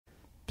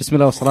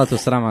Bismillah wa salatu wa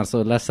salam ala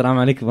rasulillah. Assalamu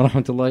alaikum wa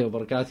rahmatullahi wa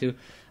barakatuh.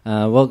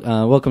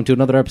 Welcome to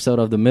another episode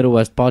of the Middle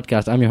West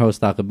Podcast. I'm your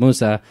host, Taqib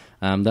Musa.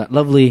 That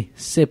lovely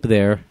sip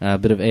there, a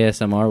bit of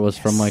ASMR, was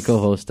from my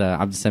co-host,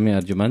 Abdul Sami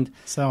Al-Jumand.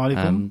 Assalamu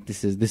alaikum.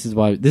 This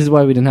is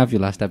why we didn't have you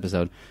last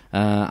episode.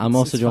 I'm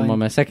also joined by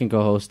my second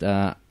co-host,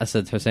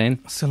 Asad Hussain.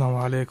 Assalamu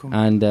alaikum.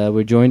 And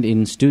we're joined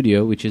in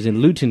studio, which is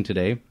in Luton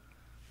today.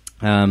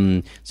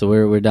 So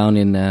we're down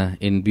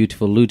in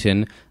beautiful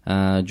Luton,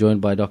 joined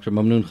by Dr.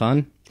 Mamnun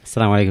Khan.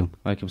 Assalamu alaikum.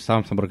 Walaikum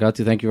assalam wa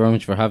barakatuh. Thank you very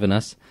much for having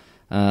us.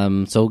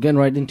 So getting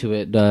right into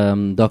it,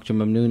 Dr.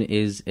 Mamnun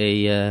is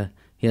he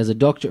has a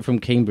doctorate from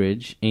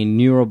Cambridge in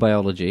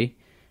neurobiology.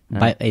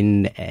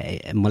 In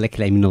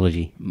molecular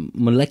immunology.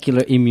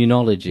 Molecular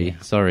immunology.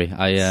 Yeah. Sorry,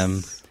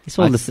 it's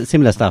all the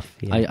similar stuff.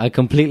 Yeah. I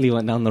completely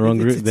went down the wrong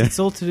route there. It's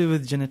all to do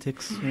with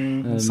genetics,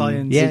 science.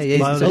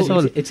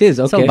 Biology. It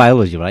is. Okay. It's all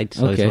biology, right?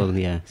 So okay.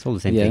 It's all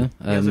the same thing.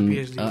 He has a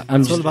PhD.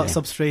 It's all about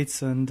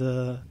substrates and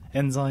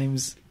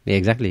enzymes. Yeah,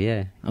 exactly.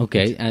 Yeah.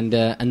 Okay, and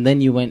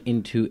then you went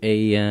into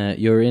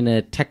you're in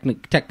a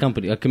tech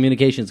company, a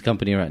communications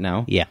company right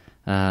now. Yeah.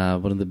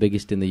 One of the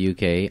biggest in the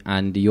UK,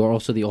 and you're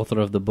also the author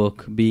of the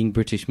book Being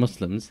British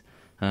Muslims,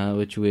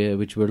 which we're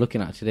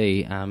looking at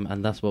today,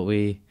 and that's what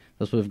we've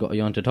got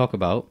you on to talk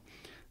about.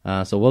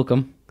 So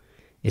welcome.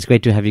 It's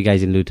great to have you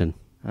guys in Luton.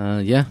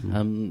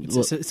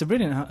 It's a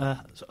brilliant.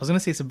 I was going to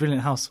say it's a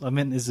brilliant house. I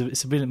meant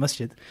it's a brilliant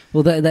masjid.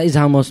 Well, that is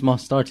how most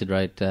mosques started,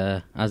 right?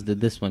 As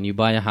did this one. You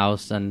buy a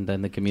house, and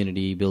then the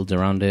community builds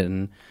around it,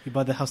 and you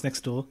buy the house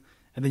next door,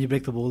 and then you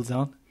break the walls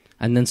down,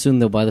 and then soon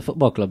they'll buy the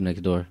football club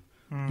next door.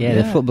 Yeah,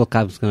 the football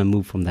club's going to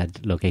move from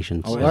that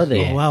location. Oh, are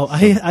they? Oh, wow.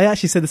 I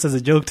actually said this as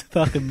a joke to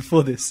Thaqib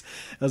before this.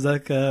 I was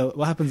like,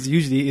 what happens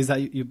usually is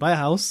that you buy a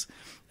house,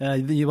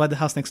 then you buy the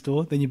house next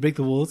door, then you break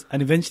the walls,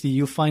 and eventually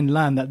you'll find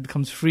land that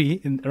becomes free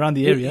around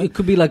the area. It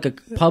could be like a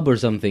pub or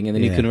something, and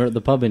then you convert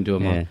the pub into a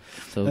mall.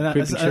 So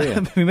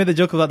we made a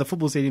joke about the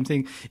football stadium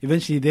thing.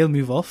 Eventually they'll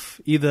move off.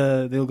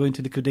 Either they'll go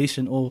into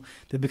liquidation or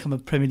they'll become a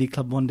Premier League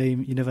club one day.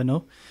 You never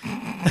know.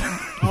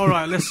 All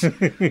right, let's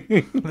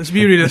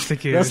be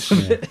realistic here. That's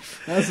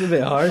a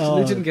bit harsh.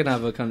 Luton can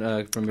have a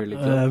Premier League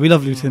club. We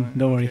love Luton,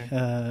 don't worry.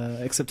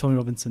 Except Tommy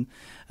Robinson.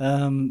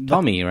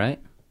 Tommy, right?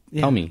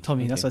 Yeah, Tommy.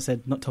 Okay. That's what I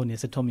said. Not Tony, I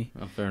said Tommy.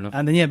 Oh, fair enough.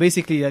 And then,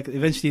 basically,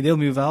 eventually they'll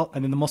move out,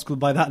 and then the mosque will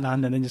buy that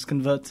land and then just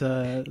convert...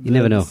 you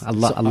never know.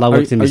 Allah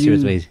works in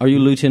mysterious ways. Are you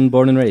Luton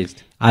born and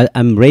raised?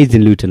 I'm raised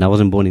in Luton. I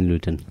wasn't born in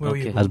Luton. Where were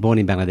you? I was born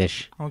in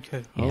Bangladesh.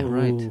 Okay. Yeah. Oh,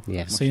 right.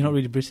 Yeah. So you're not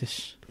really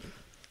British.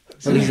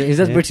 Well, he's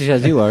as British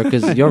as you are,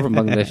 because you're from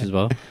Bangladesh as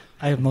well.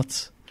 I am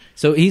not.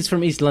 So he's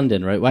from East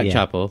London, right?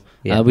 Whitechapel,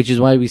 which is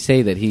why we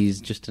say that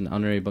he's just an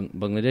honorary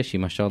Bangladeshi,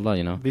 mashallah,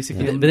 you know.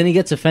 Basically, but then he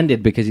gets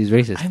offended because he's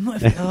racist. I'm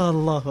not...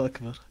 Allahu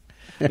Akbar.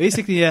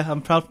 Basically,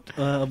 I'm proud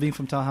of being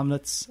from Tower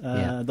Hamlets.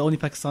 The only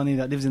Pakistani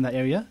that lives in that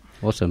area.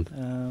 Awesome.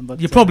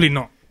 But you're probably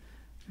not.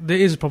 There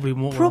is probably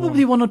more.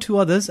 Probably one or two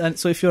others. And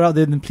so if you're out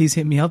there, then please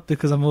hit me up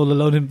because I'm all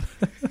alone in...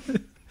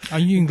 Are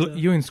you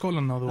you're in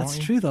Scotland now, though? That's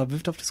true, though. I've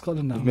moved up to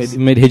Scotland now.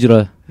 Made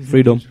hijrah,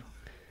 freedom.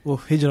 Well,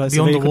 hijrah is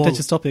a very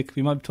contentious topic.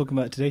 We might be talking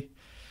about it today.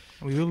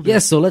 We will do.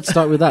 Yes, so let's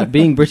start with that.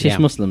 Being British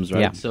Muslims,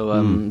 right? Yeah.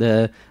 So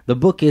the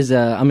book is,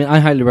 I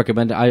highly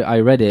recommend it. I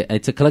read it.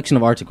 It's a collection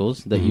of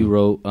articles that you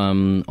wrote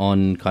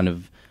on kind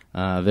of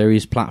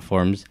various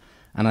platforms.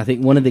 And I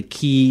think one of the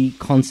key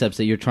concepts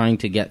that you're trying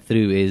to get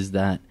through is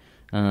that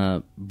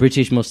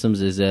British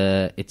Muslims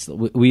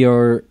we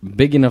are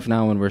big enough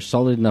now and we're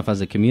solid enough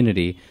as a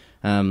community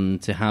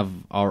to have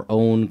our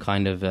own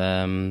kind of,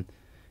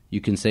 you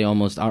can say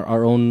almost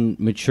our own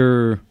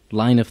mature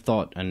line of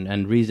thought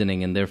and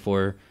reasoning, and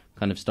therefore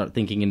kind of start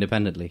thinking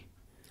independently.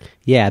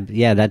 Yeah,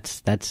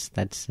 that's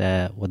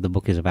what the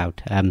book is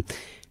about.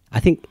 I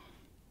think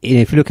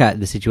if you look at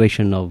the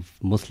situation of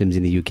Muslims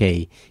in the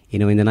UK, in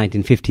the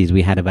 1950s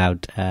we had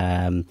about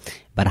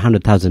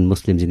 100,000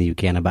 Muslims in the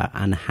UK and about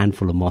a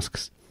handful of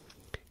mosques.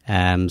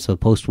 So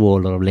post-war,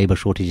 a lot of labour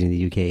shortage in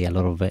the UK, a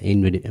lot of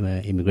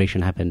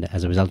immigration happened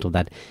as a result of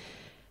that.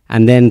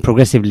 And then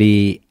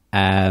progressively,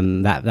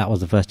 that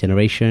was the first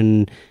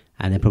generation,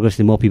 and then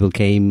progressively more people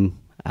came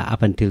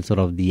up until sort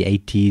of the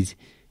 80s,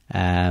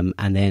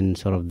 and then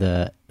sort of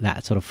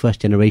that sort of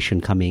first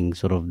generation coming,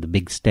 sort of the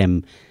big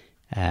stem,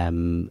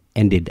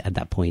 ended at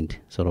that point,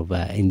 sort of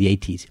in the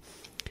 80s.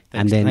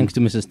 Thanks to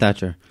Mrs.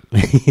 Thatcher.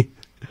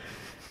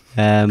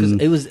 Because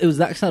it was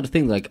that sort of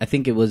thing. Like I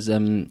think it was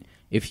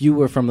if you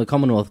were from the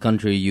Commonwealth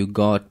country, you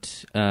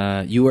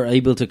were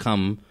able to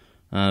come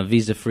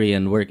visa free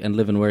and work and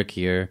live and work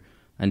here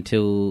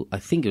until I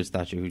think it was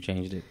Thatcher who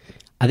changed it.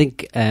 I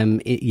think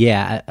I'm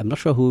not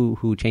sure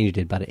who changed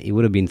it, but it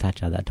would have been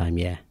Thatcher at that time.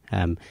 Yeah.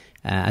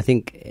 I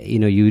think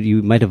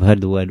you might have heard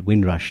the word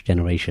Windrush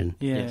generation.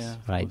 Yes,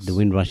 right. The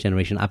Windrush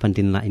generation up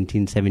until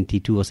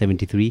 1972 or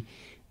 73.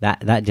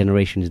 That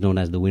generation is known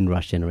as the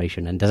Windrush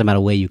generation, and it doesn't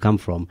matter where you come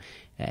from.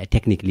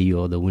 Technically,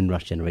 you're the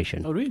Windrush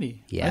generation. Oh,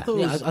 really? Yeah. I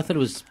thought it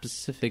was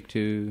specific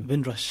to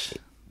Windrush.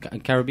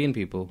 Caribbean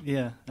people.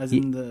 Yeah, as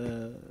in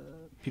the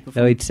people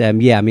No, it's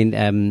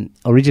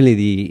originally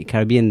the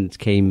Caribbeans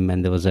came,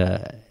 and there was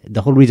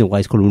the whole reason why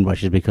it's called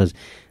Windrush is because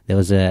there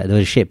was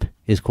a ship.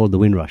 It's called the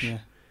Windrush,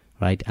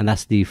 right? And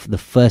that's the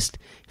first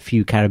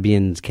few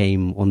Caribbeans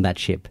came on that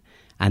ship,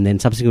 and then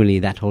subsequently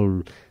that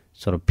whole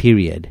sort of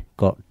period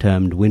got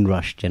termed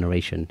Windrush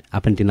generation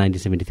up until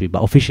 1973,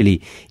 but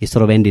officially it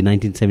sort of ended in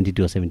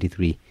 1972 or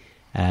 73.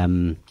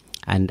 And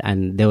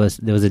there was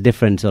a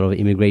different sort of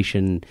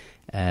immigration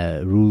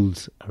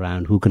rules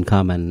around who can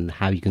come and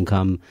how you can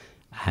come,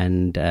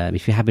 and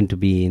if you happen to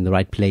be in the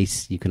right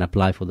place, you can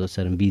apply for those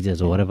certain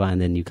visas or whatever,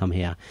 and then you come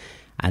here.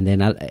 And then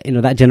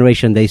that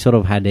generation, they sort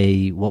of had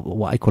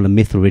what I call a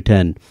myth of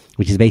return,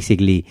 which is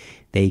basically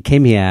they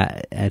came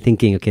here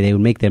thinking, okay, they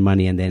would make their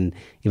money, and then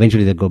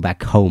eventually they'd go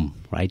back home,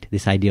 right?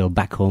 This idea of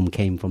back home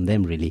came from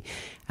them, really.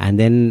 And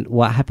then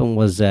what happened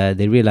was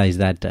they realized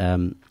that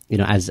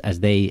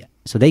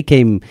so they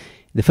came.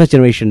 The first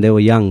generation, they were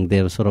young.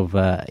 They were sort of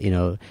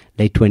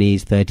late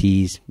 20s,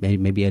 30s,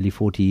 maybe early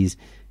 40s.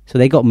 So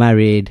they got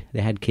married.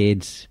 They had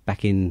kids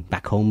back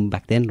home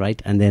back then,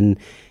 right? And then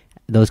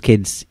those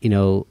kids,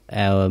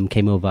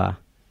 came over,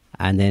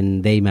 and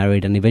then they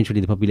married, and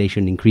eventually the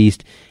population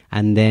increased,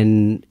 and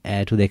then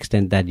to the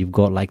extent that you've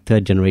got like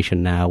third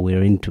generation now.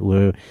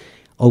 We're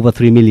over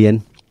 3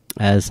 million.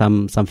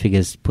 Some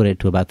figures put it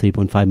to about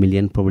 3.5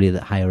 million, probably at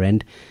the higher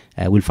end.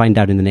 We'll find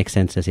out in the next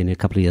census in a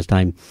couple of years'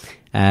 time.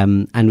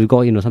 And we've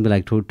got something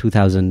like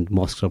 2,000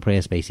 mosques or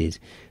prayer spaces.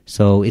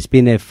 So it's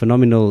been a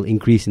phenomenal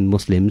increase in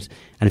Muslims.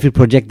 And if you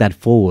project that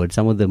forward,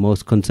 some of the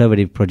most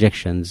conservative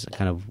projections,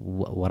 kind of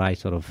what I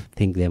sort of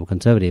think they're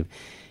conservative,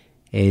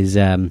 is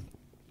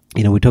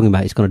we're talking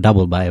about it's going to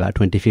double by about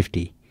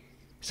 2050.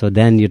 So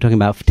then you're talking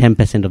about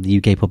 10% of the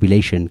UK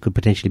population could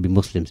potentially be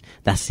Muslims.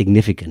 That's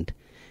significant.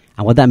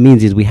 And what that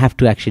means is we have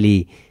to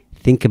actually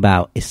think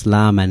about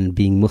Islam and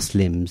being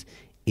Muslims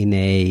in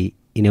a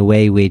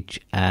way which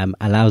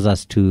allows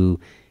us to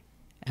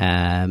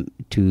kind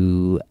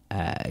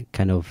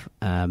of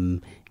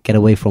get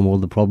away from all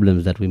the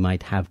problems that we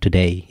might have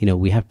today.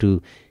 We have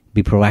to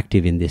be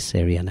proactive in this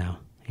area now.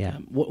 Yeah.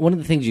 One of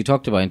the things you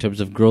talked about in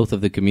terms of growth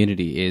of the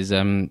community is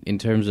in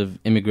terms of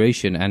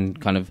immigration and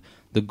kind of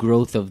the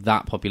growth of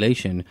that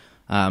population.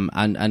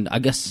 And I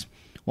guess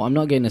what I'm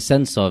not getting a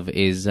sense of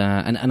is,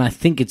 and I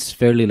think it's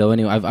fairly low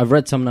anyway. I've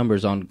read some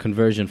numbers on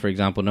conversion, for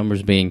example,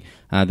 numbers being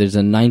there's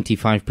a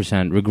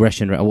 95%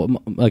 regression rate.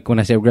 Like when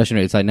I say regression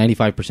rate, it's like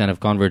 95% of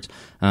converts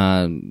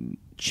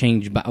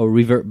change or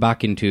revert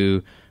back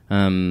into,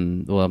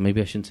 well,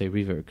 maybe I shouldn't say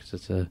revert because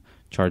it's a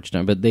charged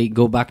term, but they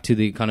go back to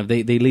the kind of,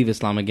 they leave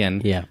Islam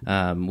again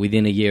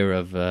within a year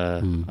of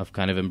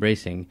kind of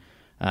embracing.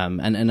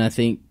 And I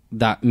think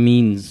that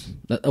means,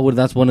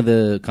 that's one of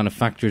the kind of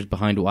factors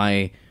behind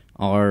why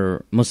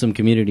our Muslim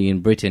community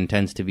in Britain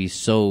tends to be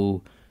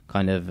so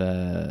kind of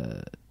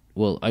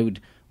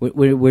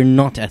we're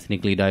not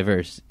ethnically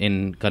diverse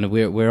in kind of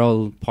we're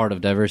all part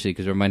of diversity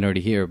because we're a minority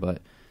here,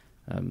 but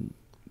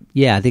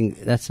I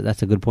think that's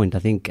a good point. I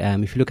think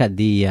if you look at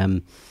the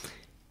in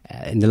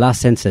the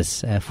last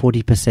census,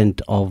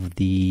 40% of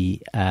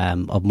the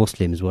of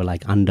Muslims were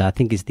like under, I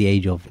think it's the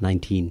age of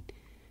 19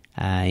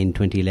 in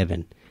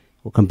 2011.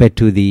 Well, compared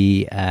to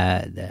the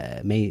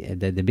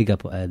bigger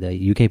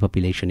the UK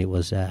population, it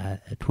was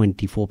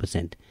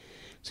 24%.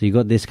 So you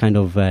got this kind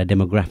of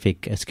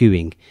demographic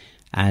skewing,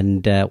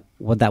 and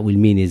what that will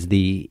mean is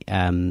the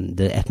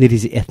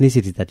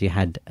ethnicity that you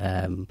had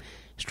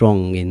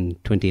strong in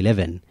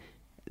 2011.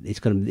 There's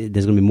going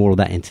to be more of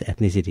that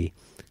ethnicity.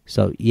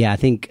 So I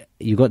think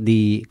you got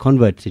the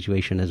convert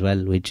situation as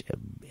well, which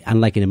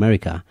unlike in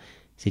America,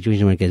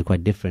 situation in America is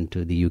quite different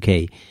to the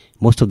UK.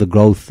 Most of the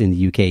growth in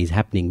the UK is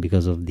happening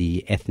because of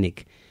the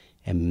ethnic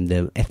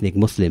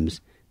Muslims.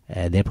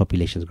 Their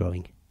population is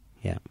growing.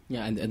 Yeah,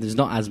 and there's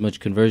not as much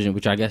conversion,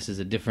 which I guess is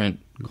a different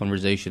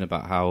conversation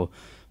about how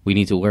we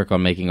need to work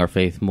on making our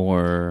faith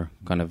more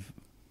kind of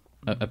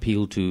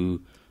appeal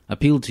to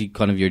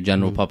kind of your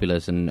general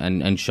populace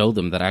and show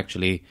them that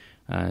actually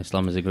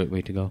Islam is a great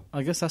way to go.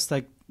 I guess that's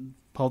like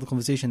part of the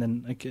conversation.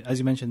 And like, as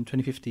you mentioned,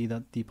 2050,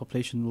 that the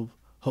population will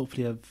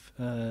hopefully have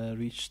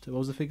reached. What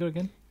was the figure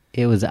again?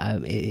 It was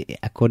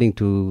according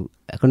to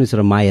sort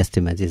of my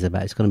estimates, it's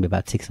going to be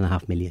about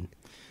 6.5 million.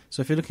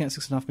 So if you're looking at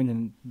 6.5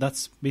 million,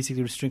 that's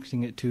basically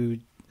restricting it to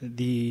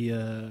the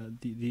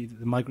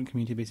migrant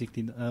community,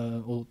 basically,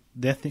 or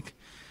the ethnic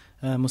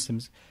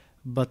Muslims.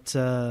 But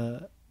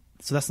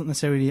so that's not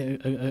necessarily,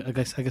 I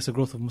guess, a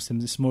growth of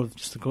Muslims. It's more of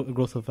just a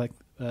growth of like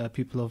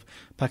people of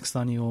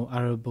Pakistani or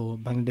Arab or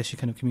Bangladeshi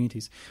kind of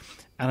communities.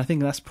 And I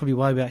think that's probably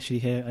why we're actually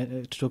here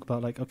to talk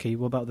about, like, okay,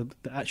 what about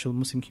the actual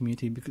Muslim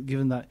community? Because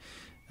given that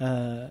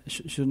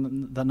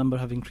shouldn't that number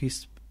have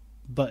increased?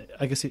 But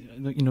I guess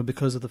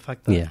because of the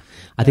fact that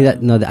I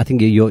think I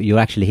think you're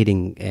actually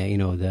hitting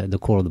the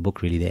core of the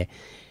book really there.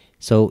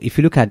 So if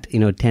you look at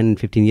 10,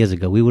 15 years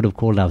ago, we would have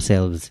called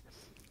ourselves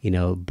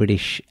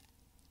British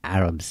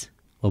Arabs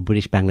or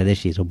British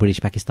Bangladeshis or British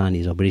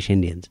Pakistanis or British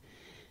Indians.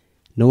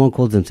 No one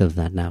calls themselves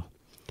that now.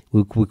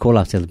 We call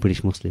ourselves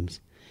British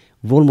Muslims.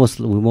 We've almost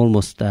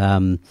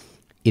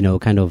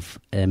kind of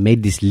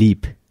made this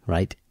leap,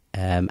 right,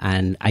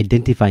 and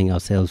identifying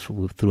ourselves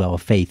through our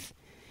faith,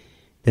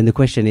 then the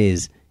question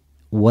is,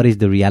 what is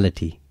the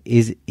reality?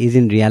 Is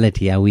in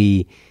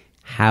reality,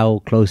 how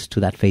close to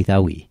that faith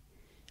are we?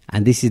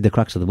 And this is the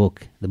crux of the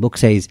book. The book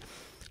says,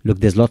 look,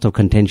 there's lots of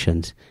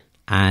contentions,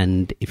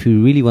 and if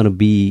you really want to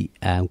be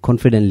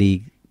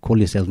confidently call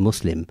yourself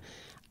Muslim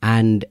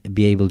and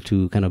be able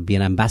to kind of be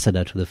an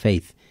ambassador to the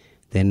faith,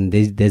 then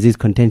there's these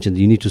contentions.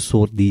 You need to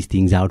sort these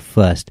things out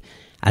first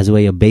as a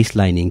way of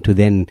baselining to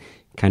then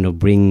kind of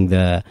bring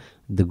the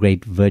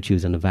great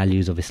virtues and the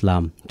values of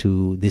Islam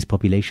to this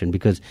population.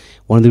 Because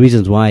one of the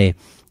reasons why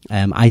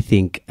I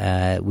think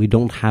we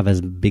don't have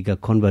as big a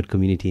convert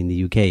community in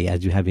the UK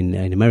as you have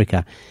in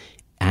America,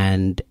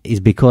 and is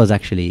because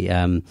actually,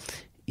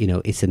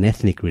 it's an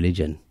ethnic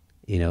religion.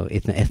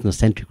 It's an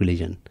ethnocentric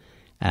religion.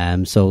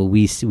 So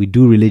we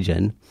do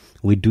religion,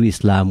 we do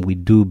Islam, we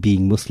do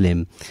being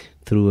Muslim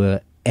through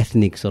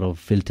ethnic sort of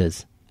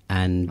filters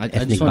and ethnic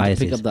biases. I just want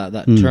to pick up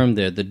that term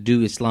there, the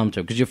do Islam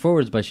term, because your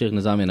forward's by Sheikh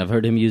Nizami, and I've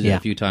heard him use it a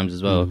few times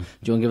as well. Do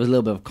you want to give us a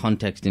little bit of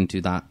context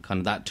into that kind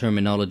of that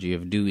terminology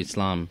of do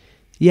Islam?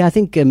 Yeah, I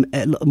think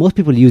most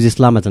people use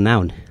Islam as a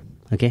noun,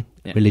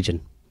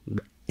 religion.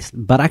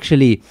 But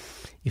actually,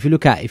 if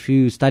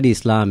you study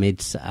Islam,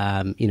 it's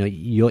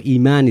your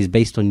iman is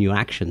based on your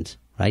actions,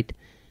 right?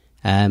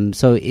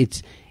 So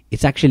it's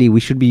actually, we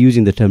should be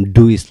using the term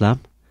do Islam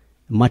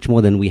much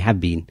more than we have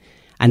been.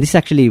 And this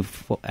actually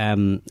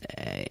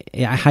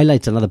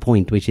highlights another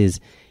point, which is,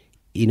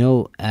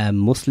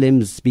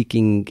 Muslims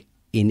speaking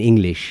in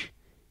English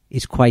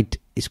is quite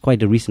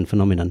a recent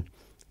phenomenon.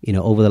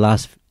 Over the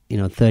last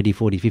 30,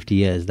 40, 50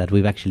 years that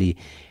we've actually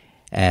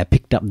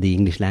picked up the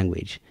English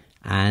language.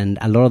 And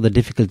a lot of the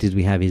difficulties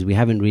we have is we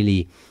haven't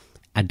really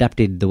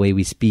adapted the way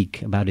we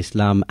speak about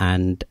Islam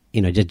and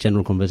just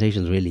general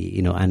conversations really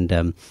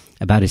and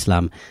about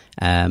Islam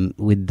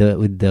with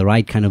the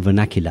right kind of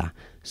vernacular.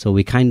 So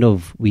we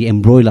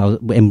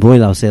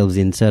embroil ourselves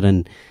in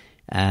certain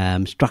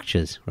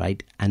structures,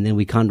 right? And then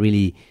we can't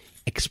really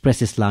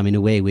express Islam in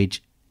a way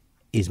which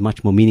is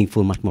much more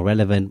meaningful, much more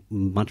relevant,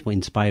 much more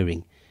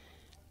inspiring.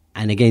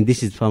 And again,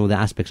 this is one of the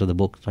aspects of the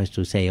book, tries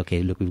to say,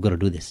 okay, look, we've got to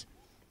do this.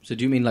 So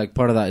do you mean like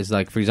part of that is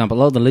like, for example, a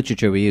lot of the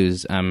literature we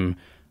use,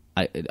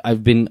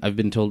 I've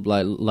been told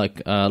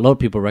like a lot of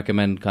people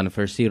recommend kind of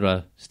for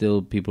Sirah,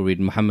 still people read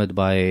Muhammad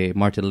by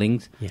Martin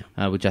Lings,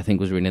 which I think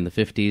was written in the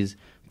 50s.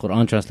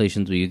 Quran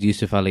translations, we use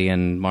Yusuf Ali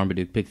and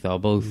Marmaduke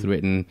Pickthall, both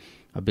written,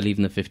 I believe,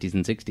 in the 50s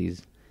and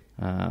 60s,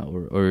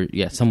 or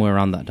somewhere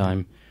around that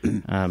time.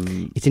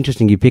 It's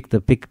interesting you pick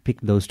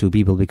those two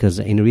people, because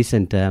in a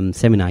recent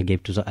seminar I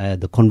gave to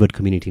the convert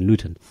community in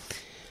Luton,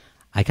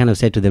 I kind of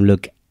said to them,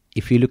 look,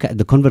 if you look at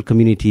the convert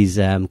community's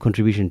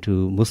contribution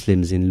to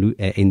Muslims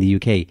in the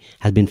UK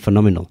has been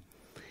phenomenal.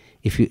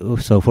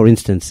 So for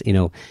instance,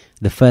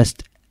 the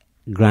first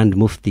Grand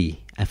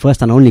Mufti,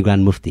 first and only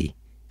Grand Mufti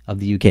of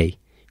the UK,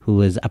 who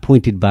was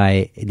appointed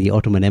by the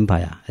Ottoman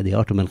Empire, the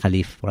Ottoman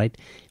Caliph, right,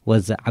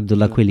 was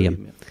Abdullah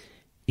Quilliam. Yeah.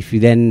 If you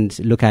then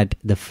look at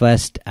the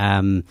first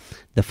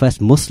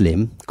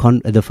Muslim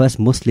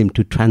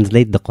to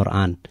translate the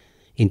Quran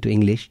into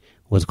English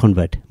was a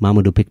convert,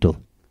 Mamnun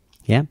Khan.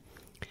 Yeah.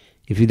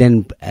 If you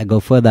then go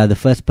further, the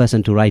first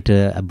person to write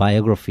a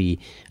biography,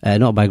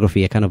 not a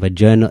biography, a kind of a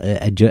journal,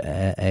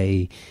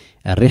 a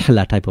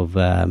rihla type of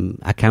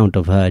account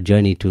of her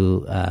journey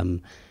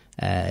to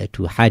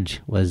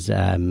Hajj was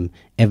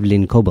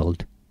Evelyn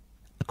Cobbold,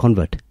 a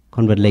convert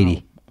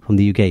lady from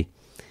the UK.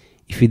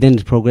 If you then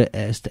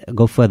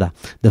go further,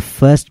 the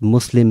first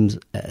Muslim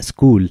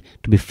school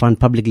to be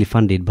publicly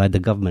funded by the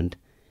government,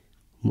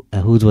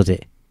 whose was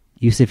it?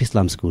 Yusuf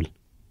Islam School.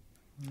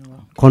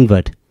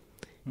 Convert.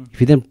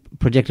 If you then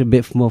project a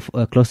bit more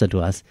closer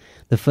to us,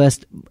 the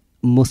first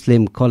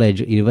Muslim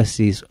college,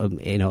 universities,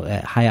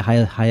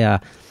 higher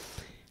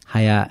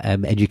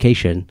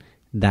education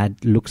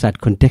that looks at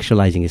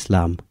contextualizing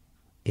Islam,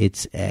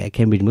 it's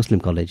Cambridge Muslim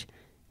College,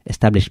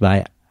 established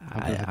by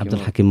Abdul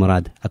Hakim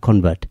Murad, a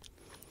convert.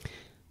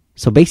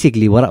 So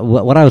basically, what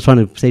I was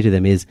trying to say to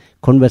them is,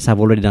 converts have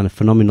already done a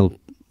phenomenal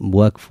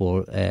work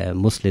for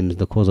Muslims,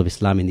 the cause of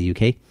Islam in the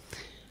UK.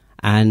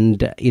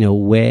 And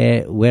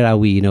where are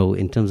we?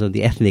 In terms of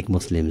the ethnic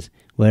Muslims,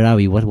 where are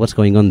we? What's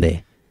going on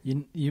there?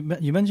 You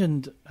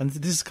mentioned, and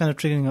this is kind of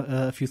triggering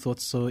a few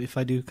thoughts. So if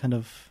I do kind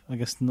of, I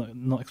guess,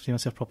 not explain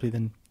myself properly,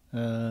 then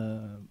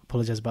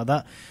apologize about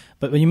that.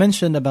 But when you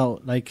mentioned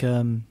about like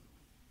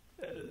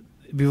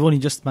we've only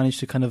just managed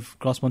to kind of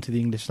grasp onto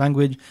the English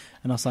language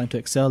and are starting to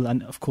excel,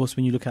 and of course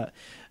when you look at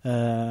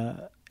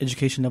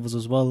education levels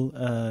as well,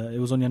 it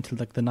was only until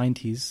like the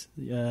 90s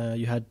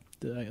you had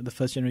the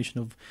first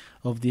generation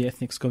of the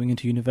ethnics going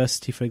into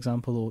university, for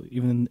example, or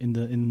even in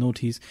the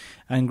noughties,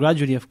 and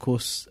gradually, of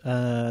course,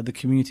 the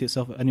community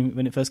itself. And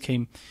when it first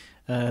came,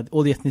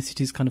 all the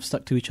ethnicities kind of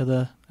stuck to each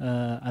other,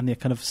 and they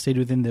kind of stayed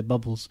within their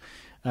bubbles.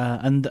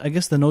 And I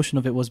guess the notion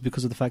of it was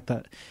because of the fact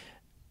that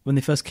when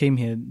they first came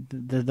here,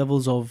 the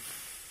levels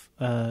of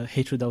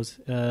hatred that was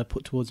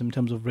put towards them in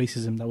terms of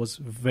racism that was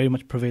very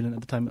much prevalent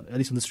at the time, at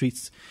least on the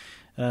streets.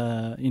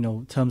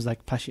 terms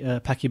like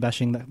Paki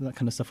bashing, that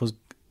kind of stuff was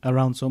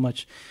around so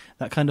much,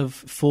 that kind of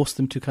forced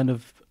them to kind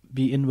of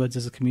be inwards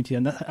as a community.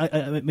 And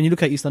that, when you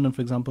look at East London,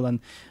 for example, and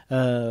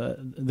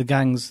the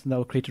gangs that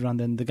were created around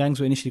then, the gangs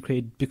were initially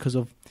created because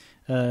of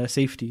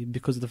safety,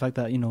 because of the fact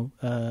that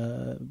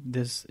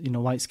there's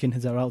white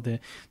skinheads that are out there,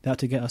 they have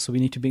to get us, so we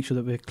need to make sure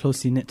that we're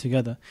closely knit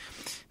together.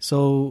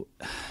 So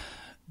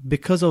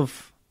because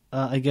of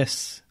I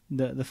guess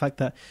the fact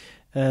that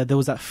there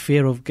was that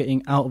fear of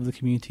getting out of the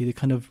community, they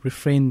kind of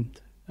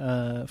refrained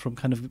from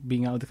kind of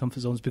being out of the comfort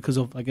zones because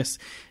of, I guess,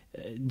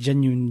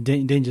 genuine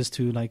dangers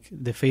to like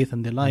their faith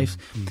and their lives.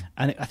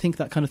 And I think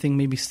that kind of thing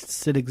may be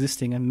still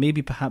existing, and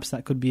maybe perhaps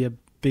that could be a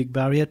big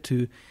barrier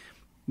to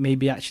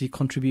maybe actually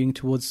contributing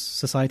towards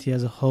society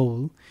as a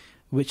whole,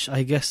 which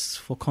I guess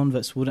for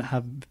converts wouldn't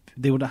have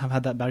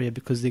had that barrier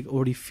because they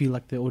already feel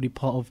like they're already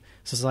part of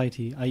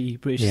society, i.e.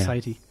 British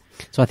society.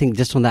 So I think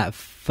just on that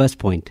first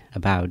point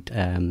about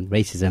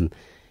racism,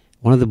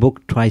 one of the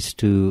book tries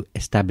to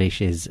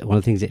establish is, one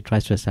of the things it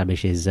tries to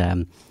establish is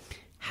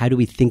how do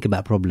we think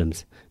about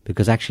problems?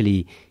 Because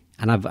actually,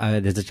 and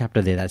there's a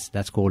chapter there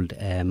that's called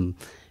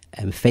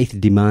Faith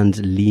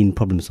Demands Lean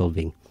Problem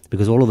Solving.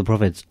 Because all of the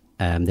prophets,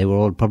 they were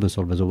all problem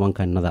solvers of one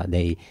kind or another.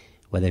 They,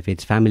 whether if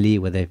it's family,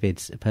 whether if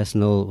it's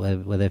personal,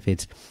 whether if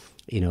it's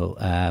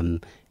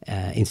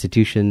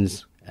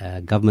institutions,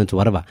 governments, or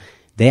whatever,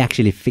 they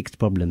actually fixed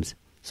problems.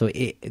 So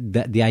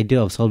the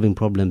idea of solving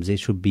problems, it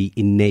should be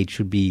innate,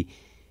 should be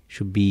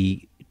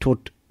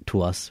taught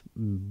to us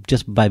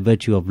just by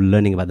virtue of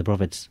learning about the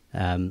prophets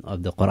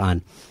of the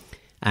Quran,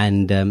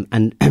 and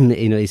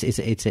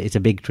it's a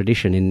big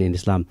tradition in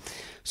Islam.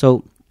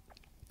 So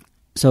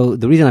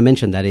the reason I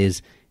mentioned that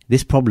is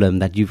this problem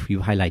that you've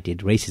highlighted,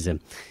 racism.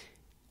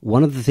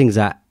 One of the things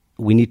that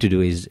we need to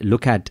do is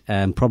look at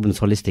problems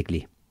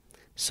holistically.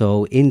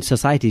 So in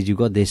societies, you've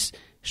got this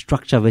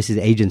structure versus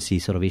agency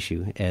sort of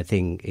issue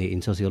thing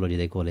in sociology,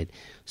 they call it.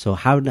 So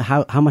how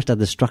much does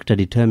the structure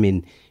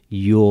determine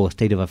your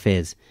state of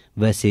affairs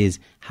versus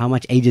how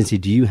much agency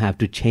do you have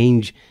to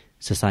change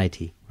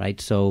society,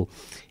 right? So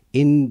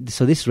this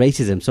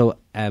racism,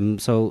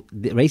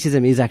 the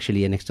racism is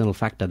actually an external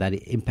factor that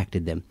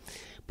impacted them.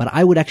 But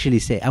I would actually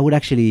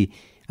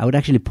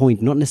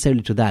point not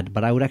necessarily to that,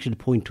 but I would actually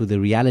point to the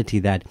reality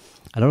that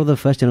a lot of the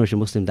first generation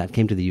Muslims that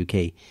came to the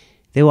UK,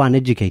 they were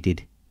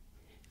uneducated.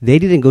 They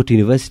didn't go to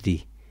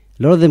university.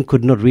 A lot of them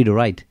could not read or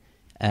write.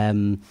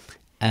 There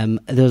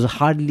was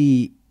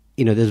hardly,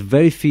 there's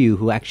very few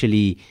who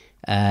actually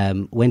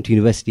went to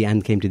university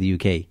and came to the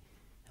UK,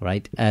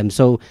 right?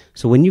 So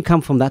when you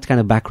come from that kind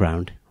of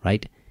background,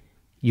 right,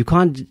 you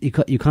can't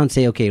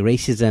say, okay,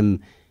 racism.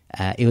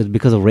 It was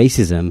because of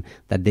racism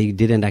that they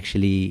didn't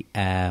actually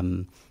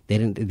come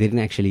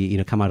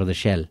out of the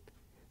shell.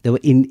 There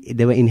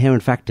were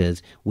inherent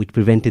factors which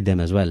prevented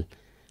them as well.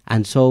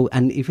 And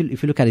if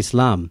you look at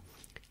Islam,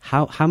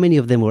 how many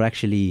of them were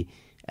actually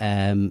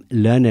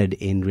learned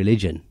in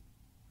religion?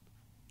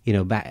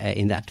 Back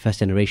in that first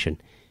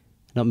generation,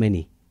 not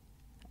many.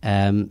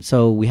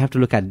 So we have to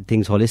look at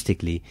things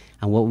holistically.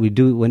 And what we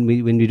do when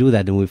we do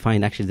that, then we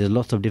find actually there's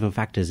lots of different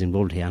factors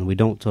involved here, and we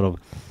don't sort of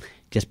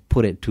just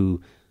put it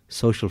to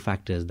social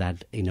factors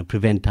that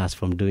prevent us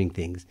from doing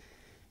things.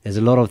 There's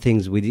a lot of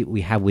things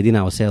we have within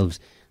ourselves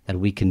that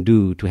we can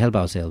do to help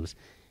ourselves.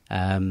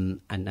 So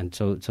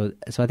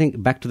I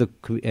think back to the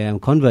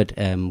convert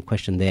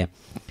question there.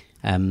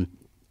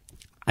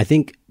 I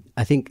think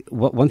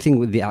one thing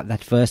with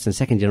that first and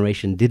second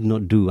generation did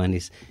not do, and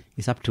it's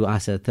up to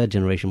us as third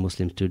generation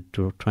Muslims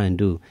to try and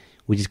do,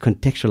 which is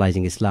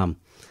contextualizing Islam.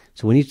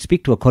 So when you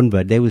speak to a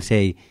convert, they will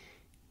say,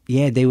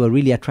 yeah, they were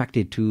really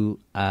attracted to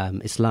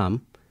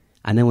Islam,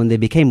 and then when they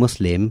became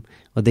Muslim,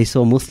 what they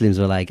saw Muslims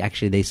were like,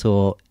 actually they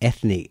saw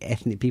ethnic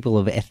people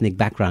of ethnic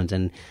backgrounds,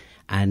 and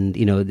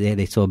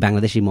they saw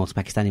Bangladeshi mosques,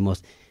 Pakistani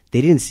mosques.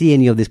 They didn't see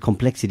any of this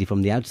complexity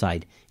from the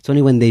outside. It's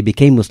only when they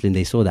became Muslim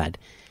they saw that.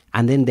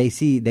 And then they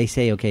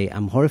say, okay,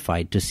 I'm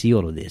horrified to see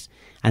all of this.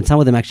 And some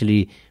of them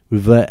actually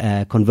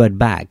convert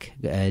back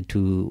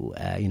to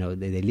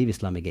they leave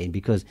Islam again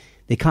because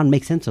they can't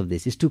make sense of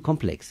this. It's too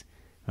complex,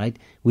 right?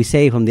 We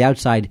say from the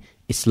outside,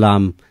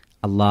 Islam,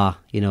 Allah,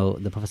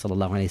 the Prophet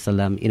sallallahu alaihi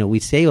wasallam, we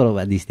say all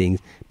about these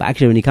things, but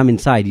actually when you come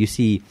inside, you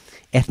see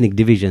ethnic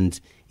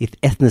divisions,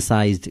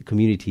 ethnicized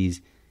communities.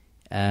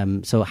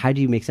 So how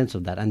do you make sense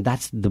of that? And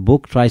that's the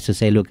book tries to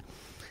say, look,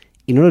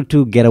 in order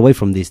to get away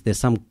from this, there's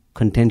some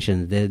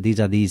contentions. These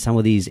are some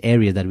of these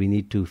areas that we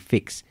need to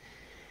fix.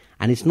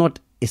 And it's not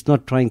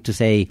trying to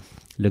say,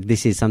 look,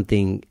 this is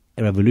something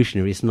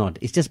revolutionary. It's not.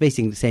 It's just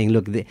basically saying,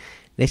 look,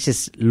 let's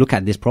just look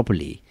at this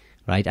properly,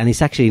 right? And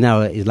it's actually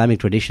now Islamic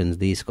traditions,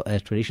 the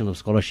tradition of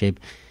scholarship,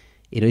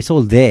 it's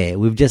all there.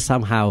 We've just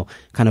somehow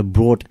kind of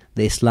brought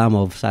the Islam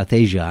of South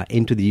Asia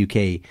into the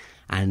UK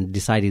and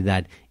decided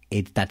that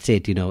that's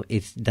it.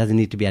 It doesn't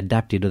need to be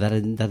adapted, or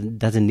that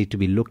doesn't need to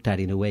be looked at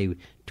in a way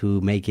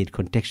to make it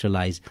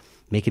contextualized,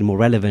 make it more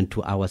relevant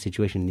to our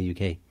situation in the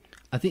UK.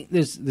 I think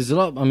there's a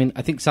lot. I mean,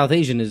 I think South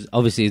Asian is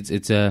obviously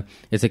it's a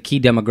key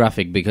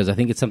demographic, because I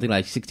think it's something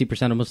like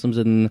 60% of Muslims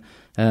in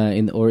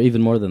or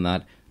even more than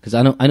that. Because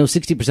I know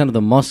 60% of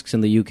the mosques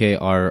in the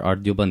UK are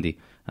Deobandi.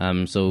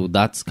 So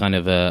that's kind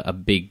of a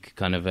big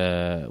kind of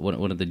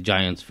one of the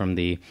giants from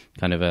the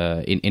kind of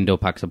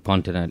Indo-Pak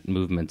subcontinent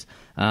movement.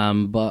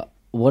 But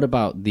what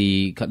about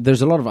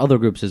there's a lot of other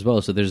groups as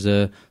well. So there's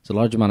a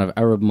large amount of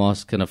Arab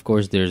mosques, and of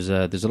course there's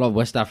a lot of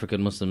West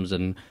African Muslims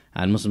and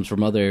Muslims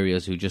from other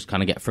areas who just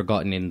kind of get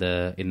forgotten in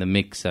the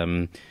mix.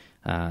 And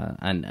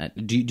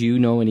do you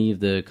know any of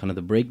the kind of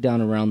the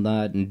breakdown around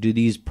that? And are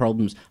these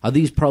problems?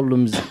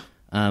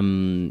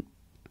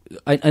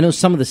 I know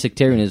some of the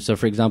sectarianism. So,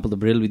 for example, the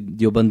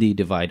Barelvi-Deobandi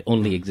divide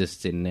only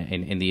exists in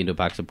the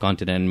Indo-Pak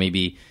subcontinent, and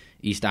maybe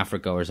East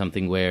Africa or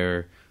something,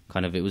 where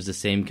kind of it was the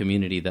same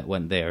community that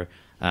went there.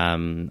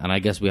 And I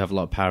guess we have a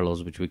lot of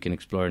parallels which we can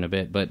explore in a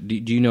bit. But do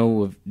you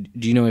know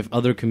if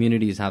other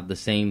communities have the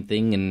same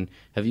thing? And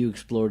have you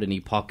explored any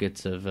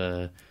pockets of?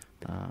 I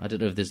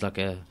don't know if there's like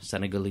a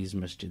Senegalese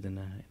masjid in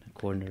a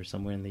corner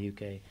somewhere in the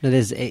UK. No,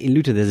 in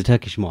Luton. There's a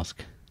Turkish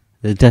mosque.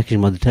 The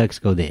Turks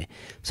go there.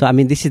 So I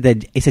mean, it's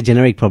a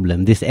generic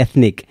problem. This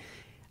ethnic.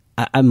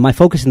 My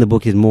focus in the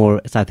book is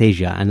more South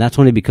Asia, and that's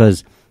only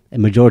because a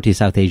majority is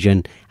South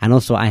Asian, and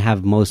also I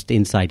have most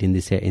insight in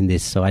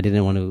this. So I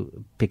didn't want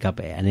to pick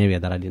up an area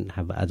that I didn't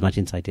have as much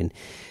insight in.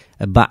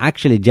 But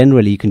actually,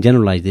 generally, you can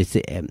generalize this.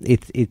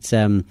 It's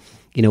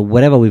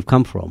wherever we've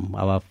come from,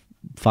 our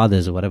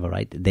fathers or whatever,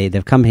 right?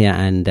 They've come here,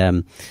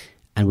 and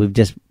we've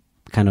just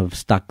kind of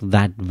stuck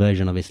that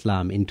version of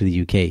Islam into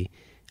the UK.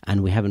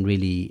 And we haven't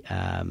really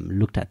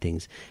looked at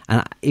things.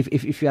 And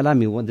if you allow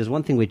me, there's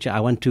one thing which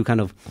I want to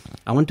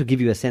give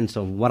you a sense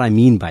of what I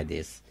mean by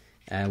this.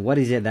 What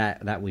is it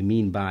that we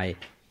mean by,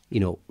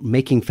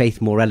 making faith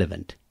more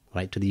relevant,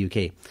 right, to the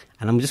UK?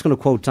 And I'm just going to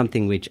quote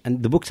something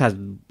and the book has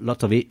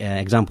lots of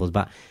examples,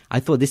 but I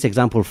thought this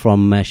example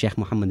from Sheikh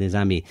Muhammad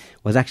Nizami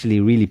was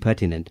actually really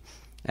pertinent.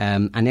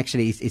 And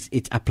actually,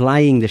 it's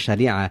applying the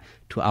Sharia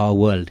to our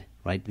world,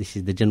 right? This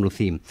is the general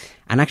theme.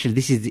 And actually,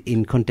 this is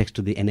in context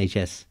to the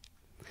NHS.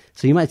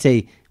 So you might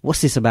say,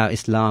 what's this about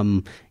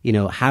Islam?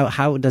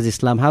 How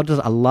does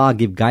Allah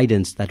give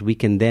guidance that we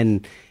can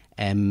then,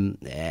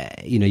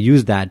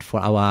 use that for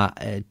our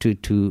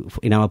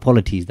in our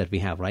polities that we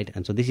have, right?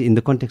 And so this is in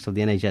the context of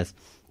the NHS.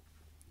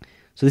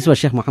 So this is what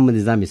Sheikh Muhammad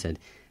Nizami said.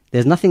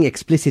 There's nothing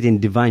explicit in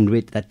divine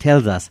writ that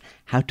tells us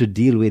how to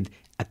deal with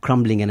a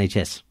crumbling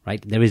NHS,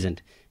 right? There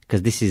isn't,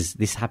 because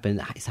it's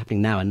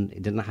happening now, and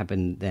it did not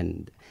happen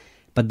then.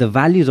 But the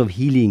values of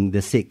healing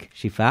the sick,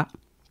 shifa,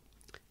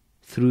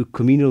 through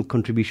communal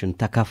contribution,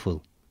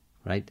 takaful,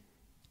 right,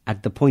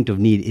 at the point of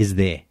need is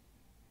there.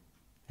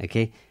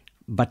 Okay?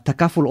 But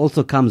takaful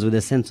also comes with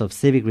a sense of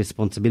civic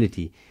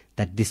responsibility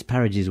that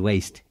disparages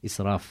waste,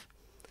 israf,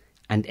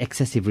 and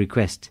excessive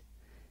request,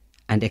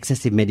 and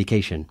excessive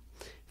medication.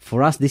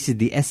 For us, this is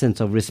the essence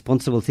of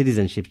responsible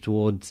citizenship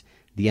towards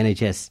the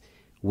NHS,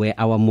 where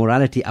our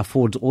morality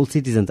affords all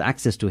citizens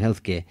access to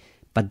healthcare,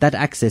 but that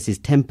access is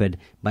tempered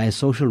by a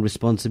social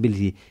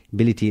responsibility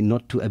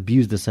not to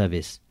abuse the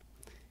service.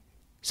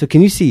 So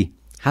can you see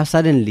how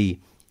suddenly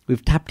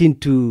we've tapped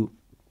into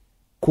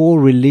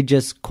core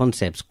religious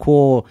concepts,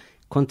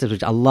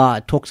 which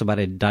Allah talks about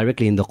it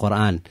directly in the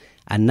Quran,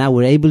 and now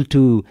we're able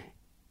to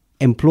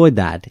employ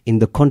that in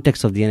the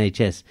context of the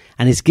NHS,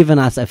 and it's given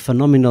us a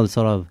phenomenal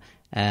sort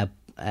of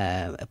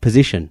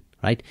position,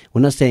 right?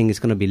 We're not saying it's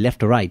going to be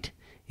left or right.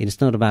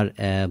 It's not about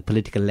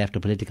political left or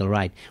political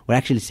right. We're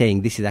actually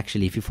saying this is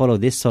actually, if you follow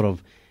this sort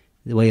of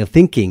the way of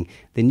thinking,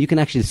 then you can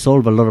actually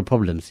solve a lot of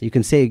problems. You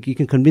can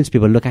convince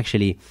people, look,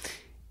 actually,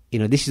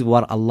 this is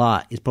what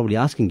Allah is probably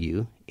asking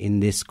you in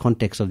this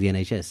context of the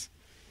NHS.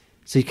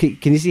 So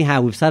can you see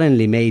how we've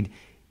suddenly made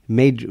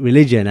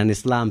religion and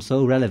Islam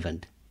so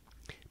relevant?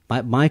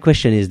 My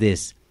question is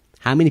this: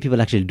 how many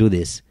people actually do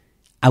this?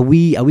 Are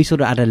we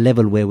sort of at a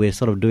level where we're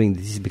sort of doing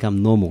this has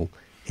become normal?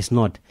 It's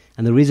not,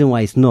 and the reason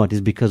why it's not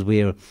is because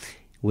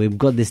we've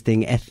got this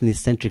thing,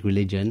 ethnic-centric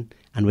religion,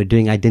 and we're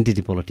doing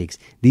identity politics.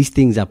 These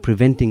things are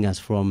preventing us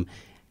from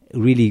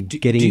really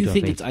getting into Do you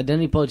think it's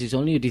identity politics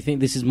only, or do you think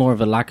this is more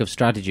of a lack of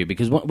strategy?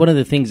 Because one of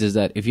the things is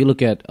that if you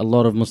look at a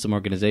lot of Muslim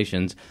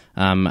organizations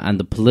and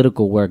the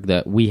political work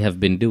that we have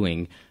been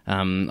doing,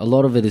 a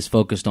lot of it is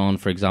focused on,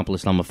 for example,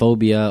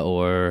 Islamophobia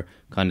or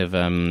kind of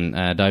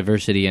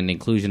diversity and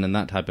inclusion and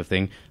that type of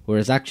thing,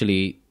 whereas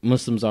actually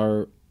Muslims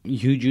are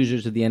huge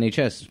users of the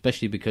NHS,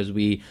 especially because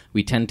we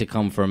tend to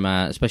come from,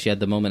 especially at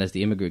the moment as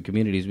the immigrant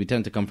communities, we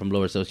tend to come from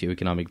lower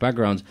socioeconomic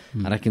backgrounds.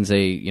 And I can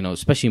say,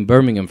 especially in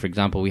Birmingham, for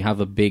example, we have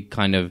a big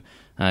kind of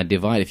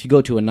divide. If you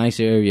go to a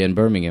nicer area in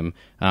Birmingham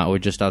or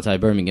just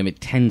outside Birmingham,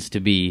 it tends to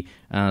be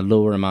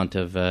lower amount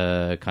of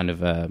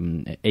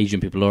Asian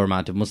people, lower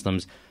amount of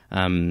Muslims.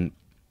 And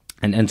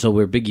so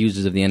we're big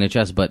users of the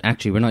NHS, but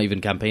actually we're not even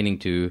campaigning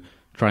to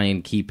try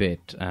and keep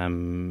it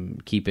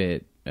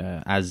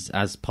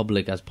as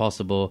public as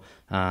possible,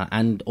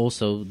 and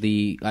also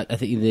I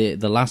think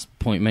the last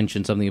point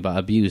mentioned something about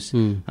abuse,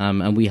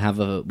 and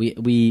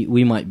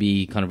we might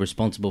be kind of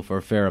responsible for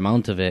a fair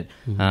amount of it.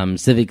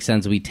 Civic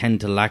sense, we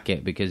tend to lack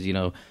it because you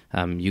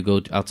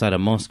go outside a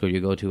mosque or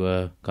you go to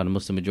a kind of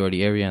Muslim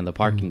majority area and the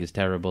parking is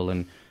terrible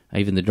and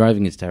even the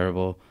driving is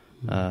terrible.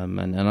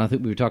 And I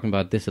think we were talking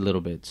about this a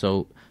little bit.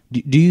 So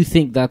do you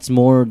think that's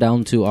more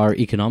down to our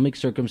economic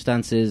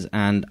circumstances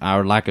and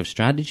our lack of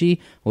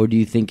strategy, or do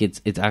you think it's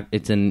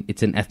an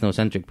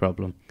ethnocentric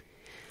problem?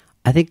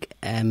 I think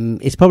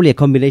it's probably a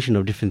combination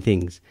of different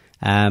things.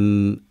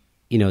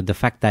 The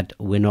fact that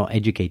we're not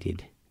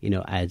educated,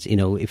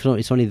 if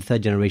it's only the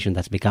third generation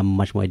that's become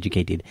much more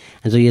educated,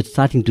 and so you're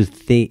starting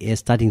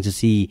to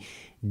see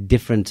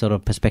different sort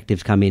of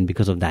perspectives come in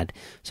because of that.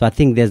 So I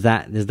think there's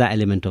that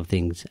element of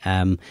things.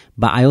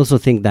 But I also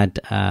think that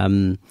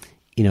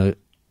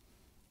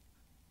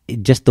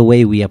just the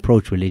way we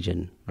approach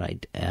religion,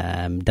 right,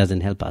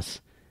 doesn't help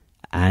us.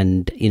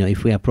 And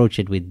if we approach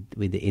it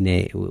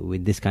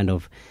with this kind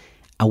of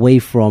away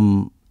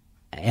from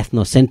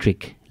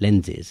ethnocentric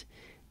lenses,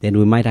 then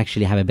we might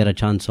actually have a better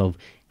chance of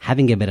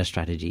having a better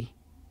strategy.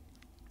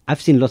 I've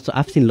seen lots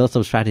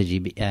of strategy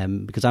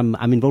because I'm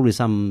involved with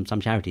some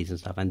charities and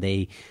stuff, and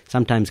they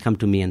sometimes come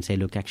to me and say,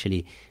 look,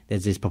 actually,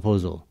 there's this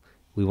proposal.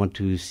 We want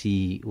to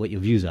see what your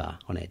views are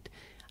on it.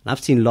 And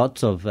I've seen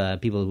lots of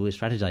people who are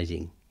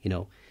strategizing,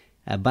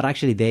 but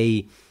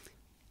actually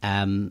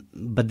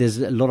but there's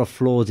a lot of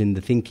flaws in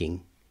the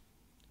thinking.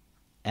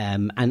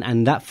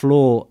 And that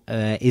flaw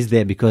is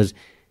there because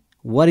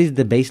what is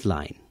the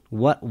baseline?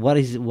 What's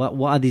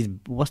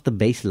the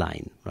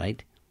baseline,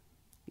 right?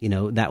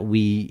 That we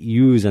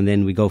use and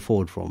then we go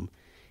forward from.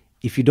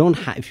 If you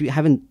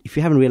haven't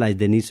realized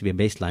there needs to be a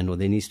baseline or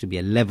there needs to be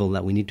a level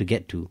that we need to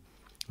get to,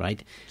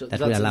 right? So that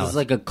will allow us. It's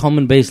like a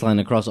common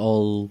baseline across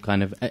all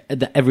kind of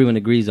that everyone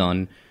agrees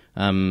on,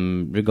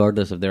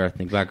 regardless of their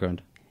ethnic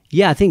background.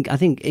 Yeah, I think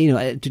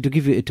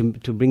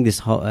to bring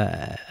this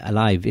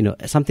alive,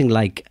 something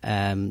like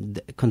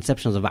the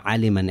conceptions of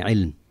alim and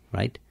ilm,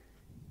 right?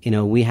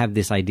 We have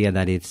this idea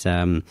that it's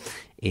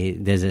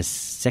there's a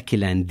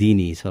secular and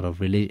dini sort of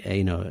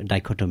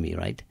dichotomy,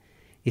 right?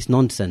 It's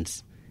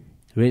nonsense.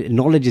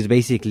 Knowledge is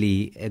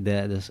basically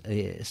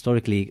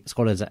historically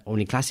scholars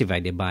only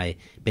classified it by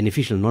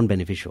beneficial,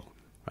 non-beneficial,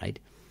 right?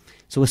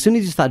 So as soon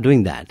as you start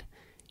doing that,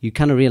 you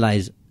kind of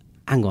realize,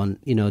 hang on,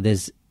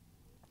 there's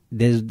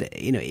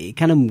it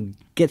kind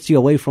of gets you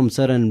away from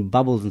certain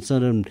bubbles and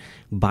certain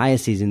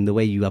biases in the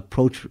way you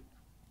approach,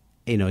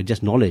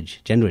 just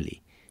knowledge generally.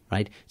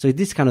 Right, so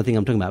this kind of thing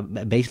I'm talking about,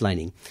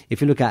 baselining. If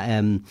you look at,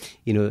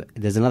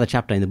 there's another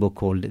chapter in the book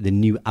called "The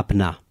New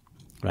Apna,"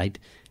 right?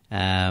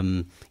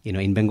 In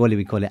Bengali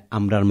we call it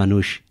 "Amrar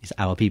Manush," is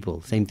our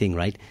people. Same thing,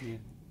 right?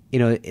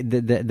 Yeah.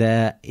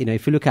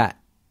 If you look at,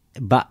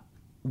 but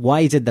why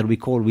is it that we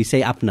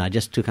say Apna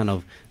just to kind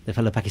of the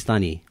fellow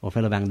Pakistani or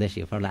fellow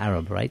Bangladeshi or fellow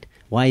Arab, right?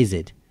 Why is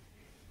it?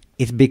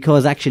 It's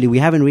because actually we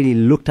haven't really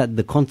looked at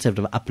the concept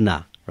of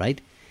Apna, right?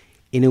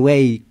 In a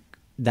way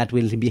that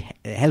will be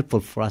helpful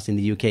for us in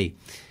the UK.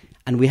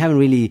 And we haven't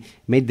really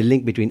made the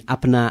link between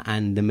Apna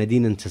and the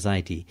Medinan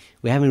society.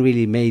 We haven't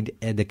really made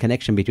the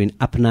connection between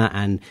Apna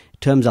and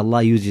terms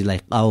Allah uses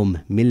like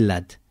Qawm,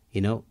 Millat,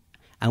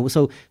 And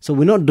so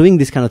we're not doing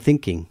this kind of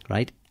thinking,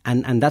 right?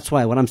 And that's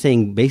why what I'm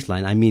saying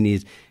baseline, I mean,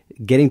 is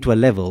getting to a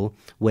level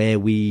where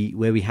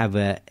we have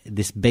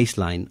this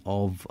baseline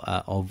of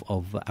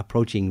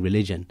approaching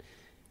religion.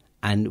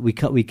 And we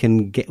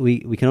can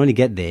only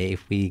get there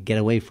if we get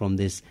away from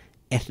these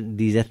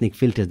ethnic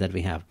filters that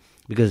we have,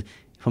 because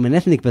from an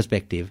ethnic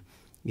perspective,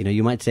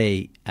 you might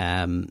say,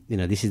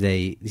 this is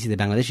a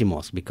Bangladeshi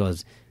mosque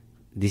because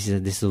this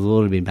has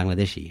all been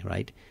Bangladeshi,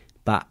 right?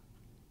 But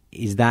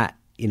is that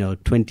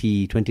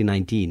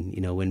 2019?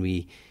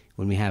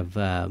 When we have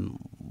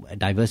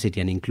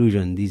diversity and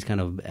inclusion, these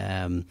kind of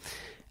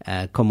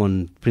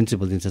common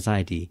principles in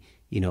society,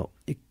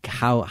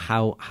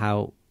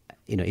 how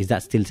is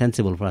that still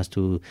sensible for us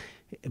to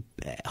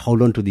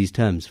hold on to these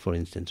terms, for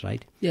instance,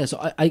 right? Yeah, so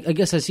I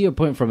guess I see your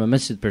point from a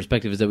message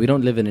perspective is that we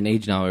don't live in an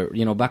age now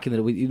where, back in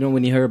the,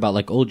 when you hear about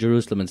like old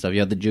Jerusalem and stuff, you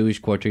had the Jewish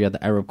quarter, you had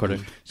the Arab quarter.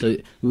 So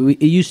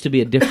it used to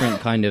be a different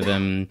kind of,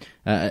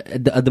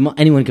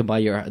 anyone could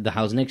buy the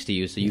house next to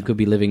you. So you could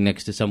be living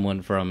next to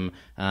someone from,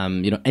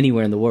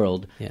 anywhere in the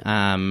world. Yeah.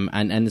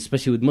 And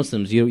especially with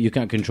Muslims, you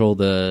can't control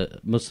the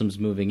Muslims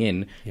moving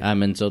in. Yeah.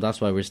 And so that's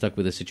why we're stuck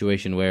with a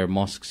situation where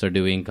mosques are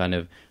doing kind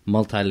of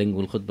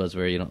multilingual khutbahs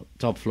where,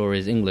 top floor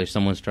is English,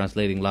 someone's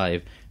translating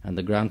live, and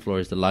the ground floor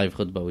is the live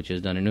khutbah, which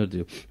is done in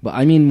Urdu. But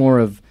I mean more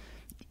of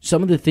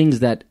some of the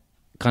things that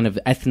kind of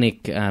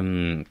ethnic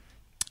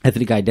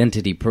ethnic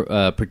identity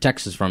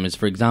protects us from is,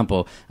 for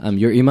example,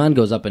 your iman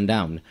goes up and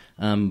down.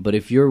 But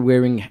if you're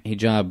wearing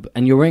hijab,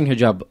 and you're wearing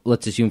hijab,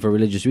 let's assume for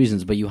religious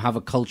reasons, but you have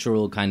a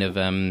cultural kind of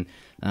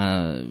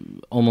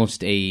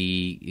almost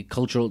a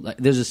cultural,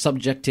 there's a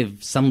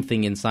subjective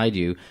something inside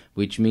you,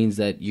 which means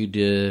that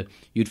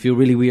you'd feel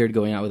really weird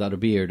going out without a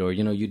beard, or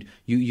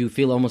you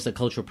feel almost a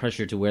cultural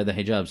pressure to wear the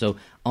hijab. So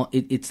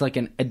it's like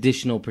an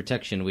additional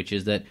protection, which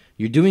is that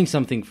you're doing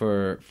something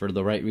for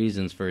the right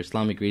reasons, for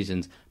Islamic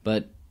reasons,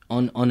 but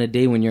on a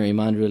day when your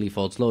iman really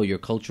falls low, your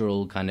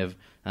cultural kind of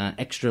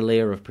extra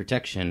layer of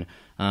protection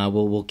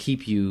will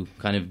keep you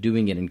kind of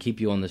doing it and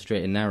keep you on the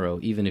straight and narrow,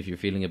 even if you're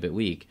feeling a bit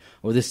weak.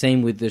 Or the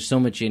same with, there's so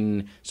much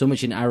in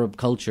Arab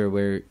culture,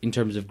 where in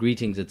terms of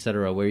greetings,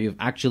 etc., where you've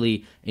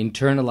actually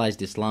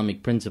internalized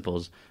Islamic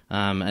principles.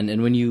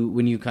 And when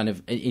you kind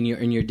of in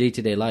your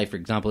day-to-day life, for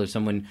example, if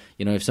someone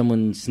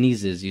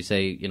sneezes, you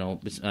say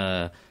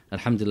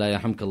Alhamdulillah,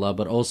 Alhamdulillah.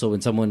 But also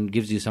when someone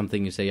gives you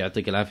something, you say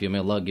Ya'tik al-afiyah, may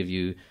Allah give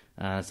you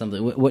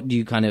something. What do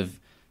you kind of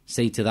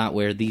say to that,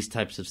 where these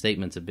types of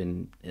statements have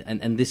been,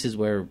 and this is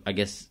where I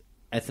guess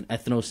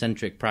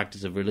ethnocentric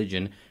practice of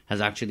religion has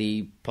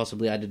actually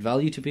possibly added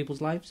value to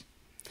people's lives?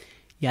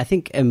 Yeah, I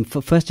think for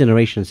first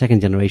generation,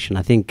 second generation,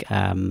 I think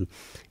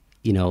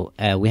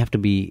we have to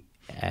be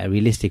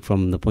realistic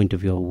from the point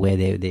of view of where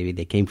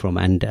they came from,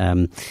 and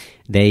a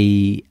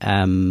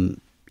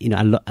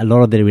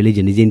lot of their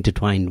religion is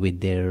intertwined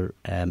with their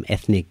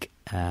ethnic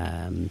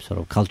sort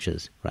of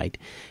cultures, right?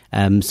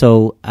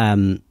 So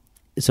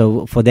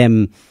for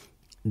them,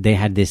 they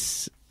had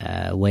this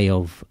way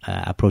of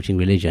approaching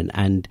religion,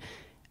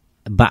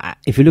 but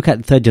if you look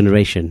at third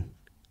generation,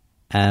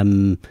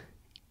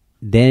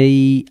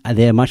 they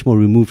are much more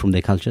removed from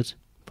their cultures,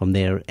 from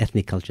their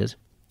ethnic cultures.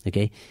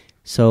 Okay,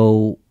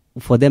 so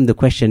for them, the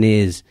question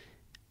is,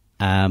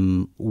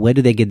 where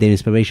do they get their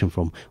inspiration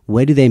from?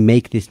 Where do they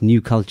make this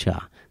new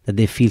culture that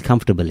they feel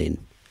comfortable in?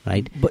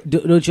 Right, but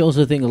don't you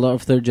also think a lot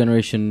of third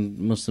generation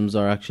Muslims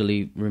are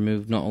actually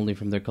removed not only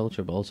from their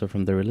culture but also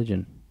from their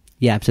religion?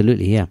 Yeah,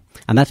 absolutely. Yeah,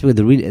 and that's where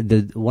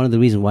one of the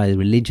reasons why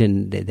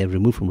religion they're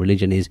removed from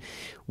religion is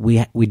we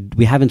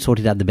haven't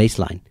sorted out the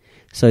baseline.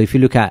 So if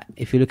you look at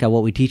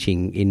what we're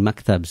teaching in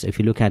maktabs, if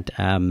you look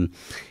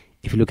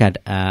at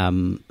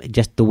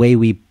just the way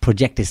we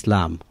project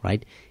Islam,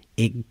 right,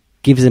 it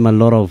gives them a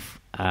lot of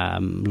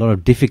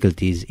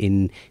difficulties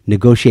in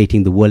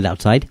negotiating the world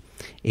outside,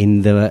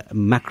 in the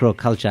macro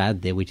culture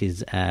out there, which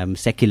is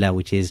secular,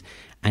 which is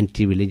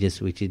anti-religious,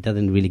 which it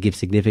doesn't really give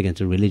significance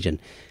to religion.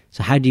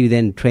 So how do you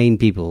then train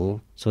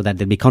people so that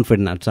they'll be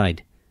confident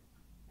outside?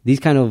 These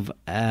kind of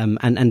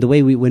and the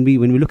way when we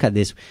look at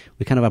this,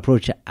 we kind of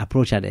approach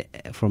at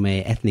it from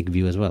a ethnic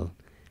view as well.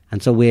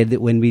 And so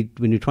when we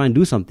try and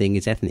do something,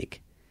 it's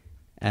ethnic.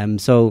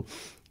 So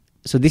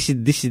this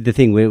is the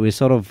thing where we're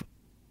sort of,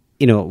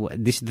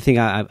 this is the thing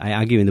I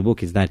argue in the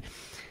book, is that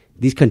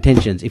these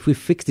contentions, if we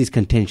fix these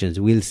contentions,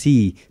 we'll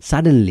see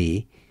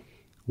suddenly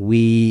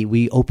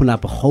we open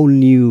up a whole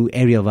new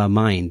area of our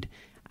mind,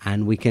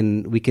 and we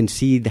can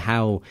see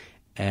how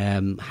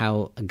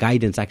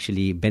guidance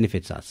actually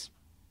benefits us.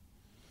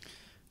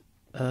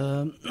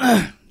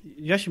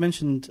 You actually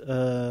mentioned,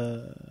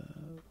 I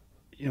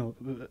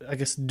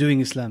guess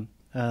doing Islam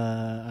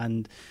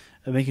and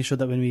making sure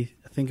that when we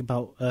think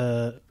about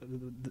the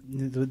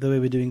way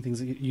we're doing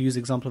things, you use the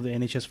example of the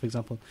NHS, for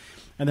example,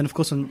 and then of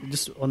course on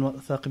what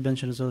Thaqib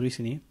mentioned as well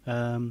recently,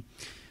 the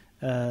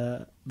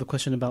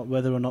question about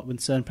whether or not with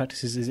certain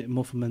practices is it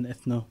more from an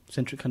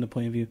ethnocentric kind of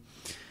point of view,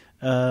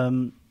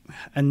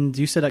 and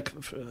you said like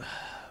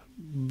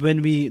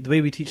the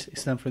way we teach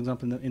Islam, for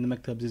example, in the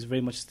maktabs is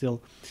very much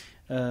still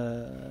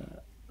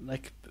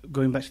like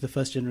going back to the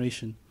first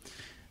generation,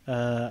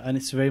 and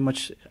it's very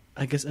much,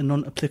 I guess, a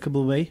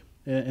non-applicable way.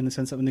 In the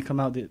sense that when they come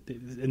out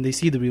and they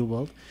see the real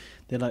world,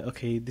 they're like,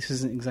 okay, this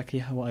isn't exactly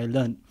how I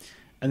learned.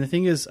 And the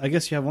thing is, I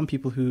guess you have one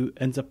people who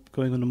ends up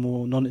going on a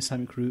more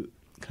non-Islamic route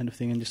kind of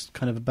thing and just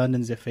kind of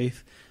abandons their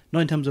faith, not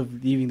in terms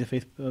of leaving their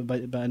faith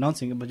by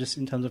announcing it, but just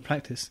in terms of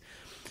practice.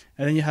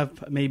 And then you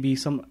have maybe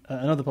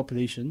another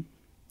population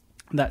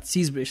that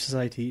sees British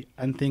society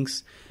and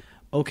thinks,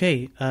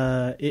 okay,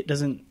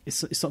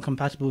 it's not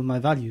compatible with my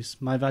values.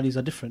 My values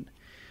are different.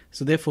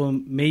 So therefore,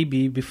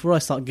 maybe before I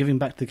start giving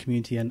back to the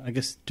community and I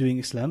guess doing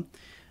Islam,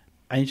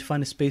 I need to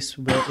find a space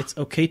where it's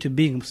okay to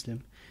be a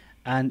Muslim.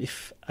 And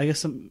if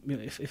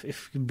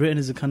Britain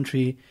is a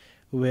country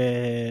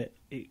where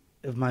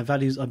if my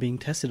values are being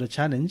tested or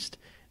challenged,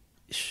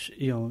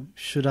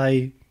 should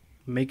I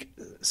make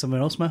somewhere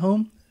else my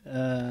home?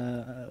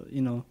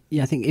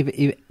 Yeah, I think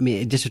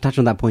just to touch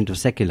on that point of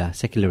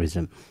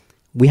secularism,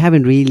 we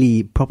haven't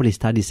really properly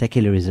studied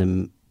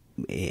secularism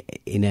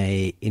in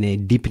a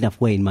deep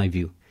enough way, in my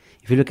view.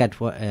 If you look at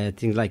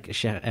things like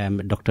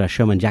Dr.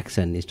 Sherman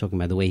Jackson is talking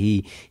about the way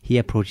he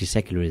approaches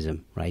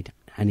secularism, right?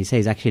 And he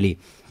says actually,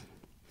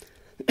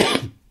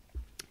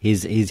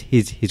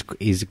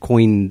 he's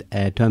coined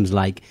terms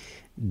like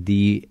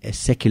the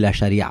secular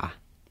Sharia,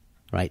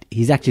 right?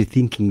 He's actually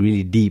thinking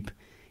really deep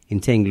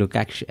in saying, look,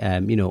 actually,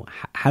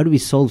 how do we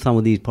solve some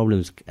of these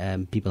problems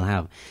people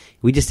have?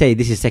 We just say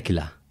this is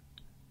secular.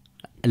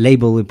 A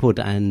label we put,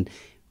 and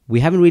we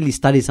haven't really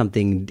studied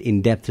something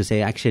in depth to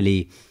say,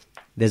 actually,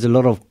 there's a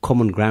lot of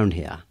common ground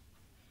here.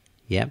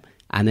 Yeah.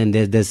 And then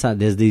there's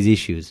these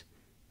issues,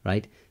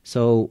 right?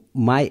 So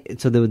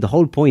the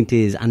whole point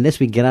is, unless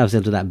we get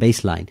ourselves to that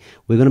baseline,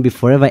 we're going to be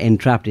forever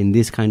entrapped in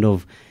this kind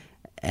of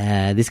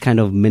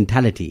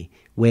mentality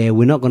where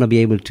we're not going to be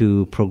able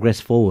to progress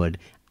forward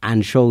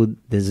and show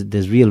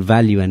there's real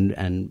value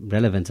and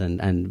relevance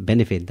and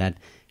benefit that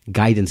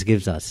guidance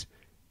gives us.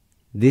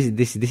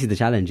 This is the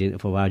challenge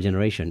for our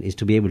generation, is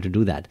to be able to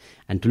do that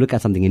and to look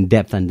at something in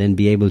depth and then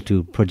be able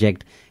to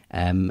project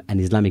an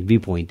Islamic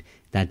viewpoint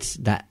that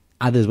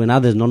when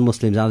others,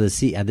 non-Muslims,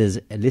 others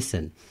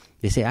listen,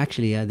 they say,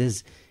 actually,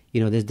 there's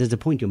a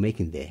point you're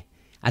making there.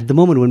 At the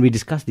moment when we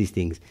discuss these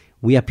things,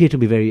 we appear to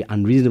be very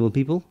unreasonable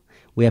people.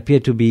 We appear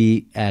to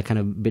be kind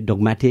of a bit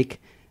dogmatic,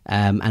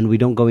 and we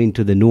don't go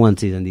into the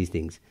nuances and these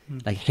things.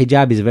 Like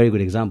hijab is a very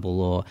good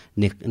example, or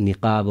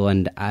niqab,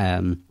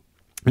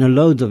 and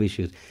loads of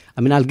issues.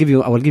 I mean, I will give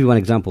you one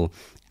example.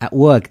 At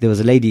work, there was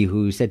a lady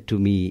who said to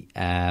me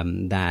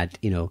that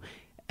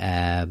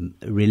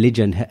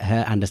religion,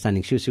 her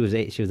understanding. She was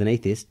an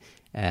atheist,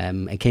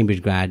 a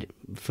Cambridge grad,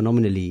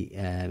 phenomenally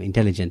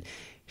intelligent.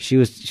 She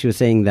was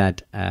saying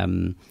that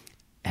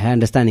her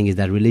understanding is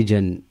that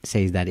religion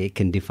says that it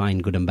can define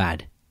good and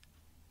bad.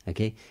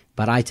 Okay,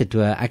 but I said to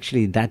her,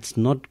 actually, that's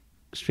not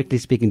strictly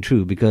speaking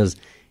true, because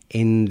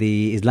in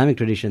the Islamic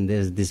tradition,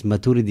 there's this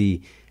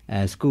Maturidi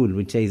school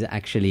which says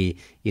actually,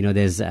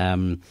 there's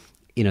a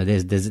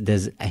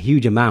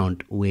huge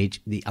amount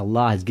which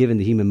Allah has given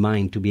the human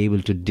mind to be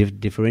able to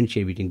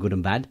differentiate between good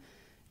and bad.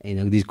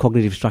 These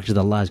cognitive structures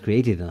that Allah has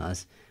created in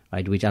us,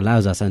 right, which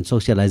allows us, and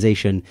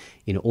socialization,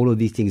 all of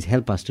these things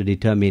help us to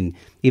determine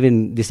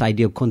even this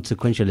idea of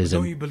consequentialism.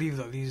 Don't you believe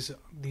that these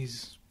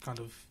kind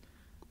of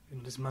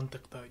this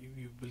mantiq that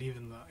you believe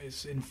in, that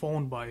is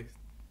informed by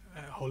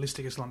a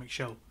holistic Islamic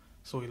shell?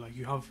 So like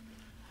you have.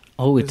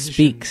 Oh, it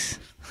speaks.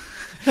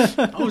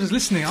 I was just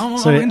listening.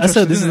 I'm I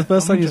said this is the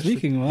first time you're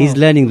speaking. Wow. He's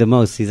learning the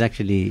most. He's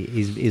actually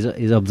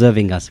he's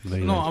observing us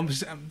very well.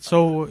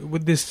 So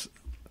with this,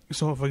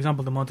 for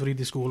example, the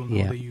Maturidi school and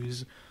how they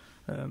use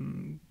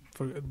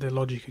for their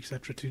logic,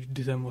 etc., to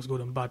determine what's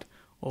good and bad,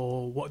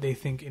 or what they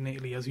think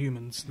innately as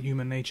humans, the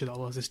human nature that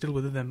Allah is still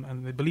within them,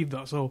 and they believe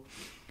that. So,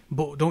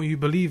 but don't you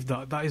believe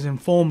that is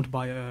informed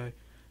by a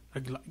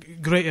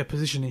greater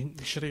position in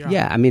Sharia?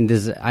 Yeah, I mean,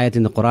 there's ayat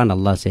in the Quran.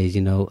 Allah says,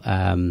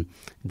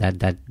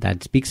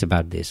 that speaks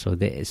about this.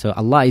 So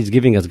Allah is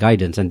giving us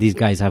guidance, and these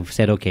guys have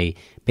said, okay,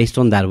 based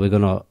on that, we're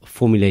going to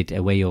formulate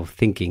a way of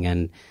thinking.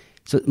 And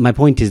so my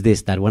point is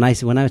this: that when I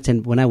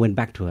went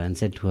back to her and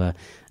said to her,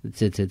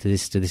 to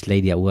this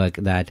lady at work,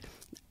 that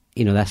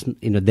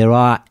there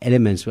are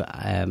elements,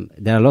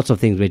 there are lots of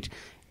things which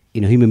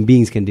human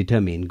beings can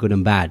determine good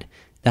and bad.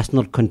 That's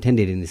not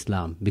contended in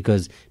Islam,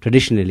 because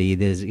traditionally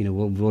there's,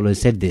 we've always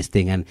said this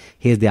thing, and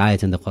here's the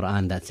ayat in the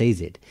Quran that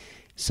says it.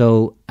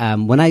 So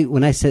when I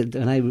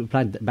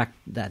replied back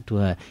that to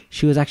her,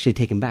 she was actually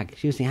taken back.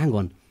 She was saying, "Hang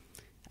on,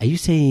 are you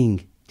saying?"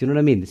 Do you know what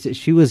I mean? So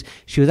she was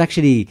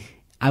actually,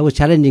 I was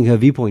challenging her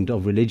viewpoint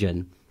of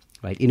religion,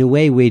 right, in a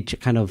way which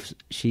kind of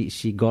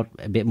she got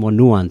a bit more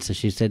nuance. So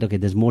she said, "Okay,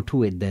 there's more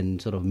to it than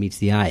sort of meets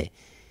the eye."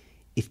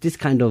 It's this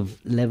kind of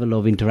level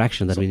of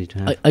interaction that we need to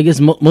have. I guess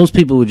most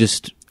people would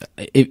just,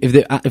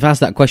 if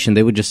asked that question,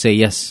 they would just say,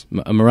 yes,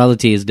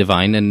 morality is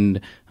divine,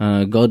 and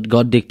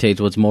God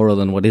dictates what's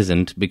moral and what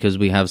isn't, because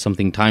we have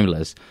something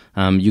timeless.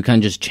 You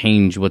can't just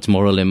change what's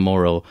moral and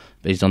immoral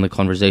based on the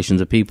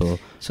conversations of people.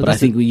 So but I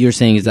think what you're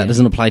saying is that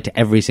doesn't apply to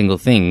every single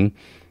thing.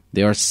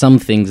 There are some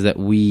things that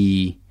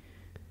we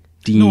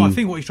deem... No, I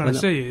think what he's trying to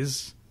say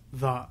is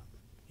that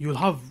you'll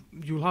have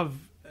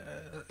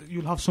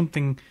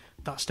something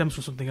that stems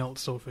from something else.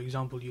 So, for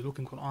example, you look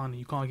in Quran and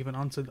you can't give an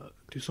answer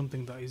to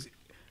something that is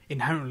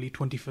inherently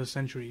 21st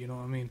century. You know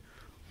what I mean?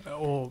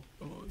 No,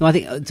 I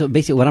think so.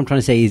 Basically, what I'm trying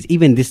to say is,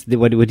 even this,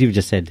 what you've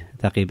just said,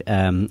 Taqib,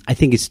 I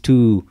think it's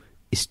too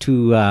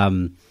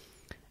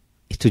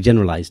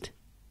generalized,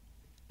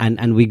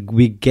 and we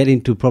get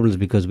into problems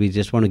because we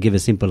just want to give a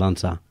simple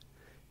answer,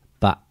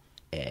 but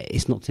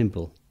it's not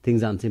simple.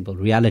 Things aren't simple.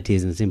 Reality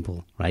isn't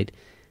simple, right?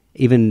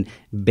 Even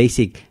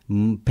basic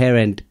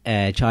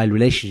parent-child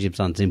relationships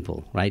aren't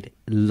simple, right?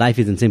 Life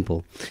isn't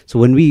simple. So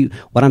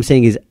what I'm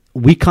saying is,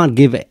 we can't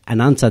give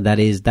an answer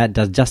that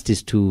does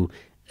justice to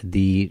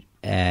the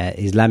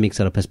Islamic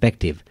sort of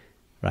perspective,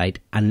 right?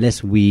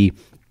 Unless we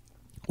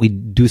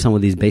do some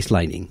of these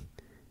baselining.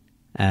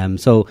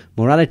 So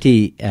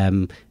morality,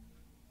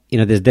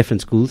 there's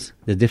different schools,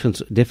 there's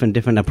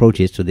different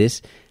approaches to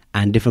this,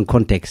 and different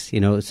contexts.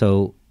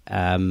 So.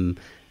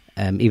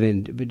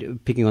 Even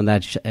picking on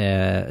that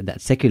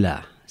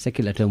secular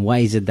term, why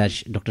is it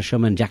that Dr.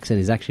 Sherman Jackson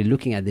is actually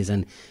looking at this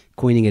and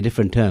coining a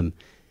different term?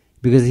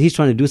 Because he's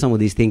trying to do some of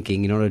these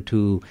thinking in order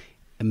to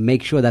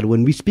make sure that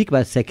when we speak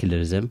about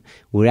secularism,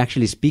 we're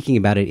actually speaking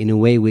about it in a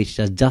way which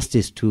does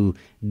justice to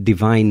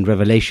divine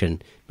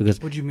revelation.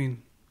 Because what do you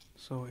mean?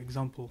 So,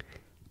 example.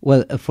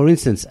 Well, for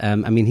instance,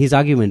 his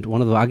argument,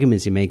 one of the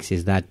arguments he makes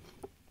is that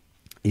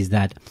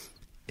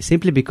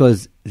simply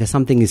because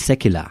something is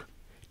secular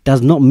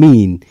does not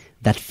mean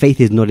that faith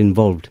is not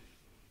involved.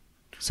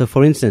 So,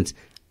 for instance,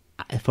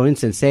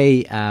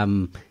 say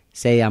I'm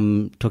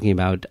talking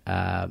about,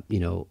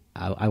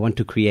 I want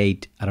to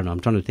create, I don't know, I'm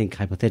trying to think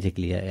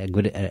hypothetically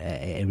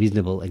a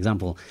reasonable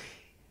example.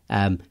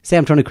 Say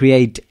I'm trying to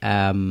create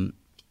a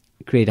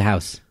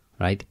house,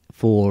 right?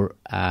 For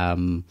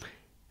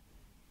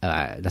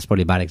that's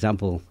probably a bad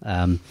example.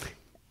 Now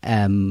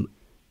I'm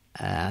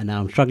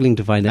struggling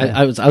to find.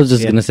 I was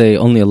just going to say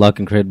only Allah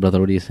can create, brother.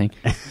 What are you saying?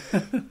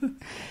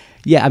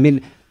 Yeah, I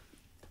mean,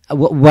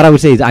 what I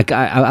would say is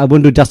I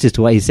won't do justice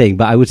to what he's saying,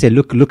 but I would say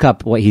look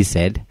up what he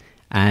said,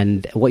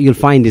 and what you'll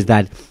find is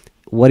that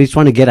what he's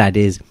trying to get at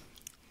is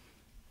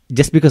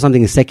just because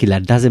something is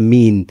secular doesn't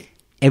mean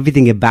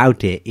everything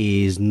about it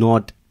is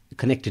not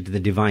connected to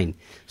the divine.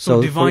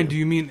 So divine, do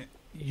you mean?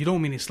 You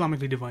don't mean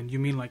Islamically divine. You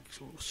mean like...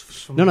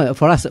 No.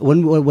 For us,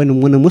 when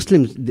a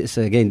Muslim...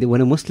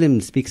 when a Muslim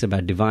speaks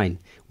about divine,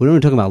 we're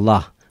not talking about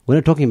Allah. We're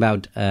not talking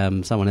about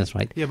someone else,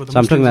 right? Yeah, but the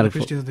Muslims and the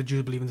Christians and the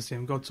Jews believe in the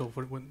same God. So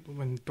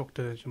when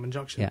Dr.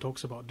 Manjakshan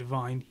talks about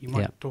divine, he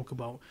might talk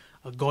about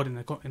a God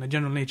in a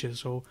general nature.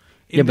 So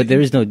but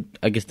there is no...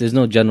 I guess there's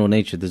no general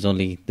nature. There's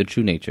only the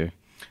true nature.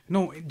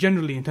 No,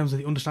 generally in terms of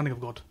the understanding of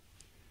God.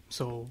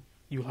 So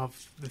you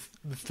have the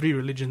three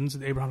religions,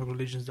 the Abrahamic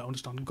religions that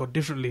understand God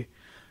differently.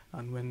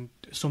 And when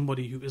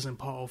somebody who isn't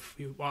part of,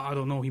 I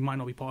don't know, he might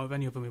not be part of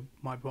any of them, he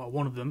might be part of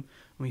one of them,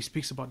 when he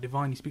speaks about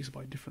divine, he speaks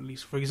about it differently.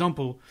 So for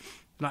example,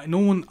 like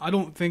I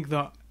don't think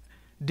that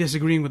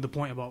disagreeing with the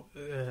point about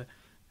a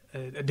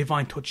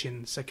divine touch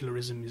in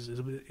secularism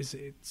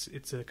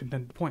it's a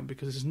contended point,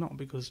 because it's not.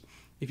 Because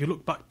if you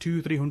look back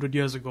 200-300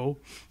 years ago,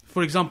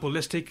 for example,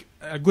 let's take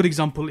a good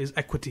example is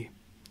equity.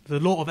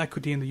 The law of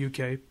equity in the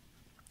UK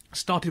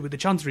started with the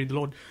Chancery,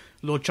 the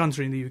Lord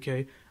Chancery in the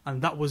UK,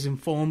 and that was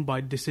informed by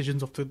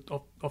decisions of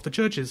the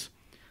churches.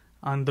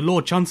 And the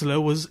Lord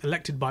Chancellor was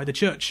elected by the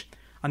church.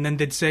 And then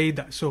they'd say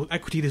that, so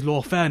equity, this law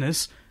of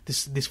fairness,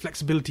 this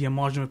flexibility and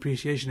margin of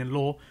appreciation in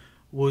law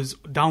was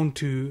down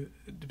to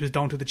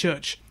the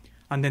church.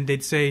 And then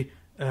they'd say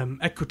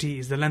equity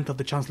is the length of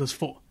the Chancellor's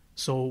foot.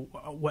 So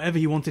whatever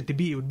he wanted to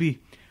be, it would be.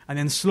 And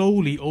then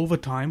slowly over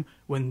time,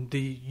 when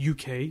the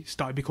UK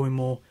started becoming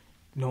more,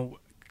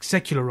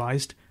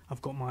 secularized,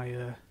 I've got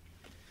my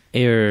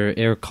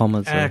air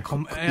commas,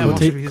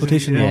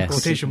 quotation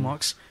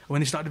marks.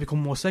 When it started to become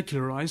more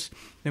secularized,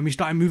 then we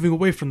started moving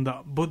away from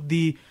that. But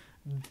the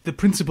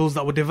principles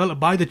that were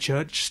developed by the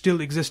church still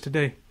exist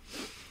today,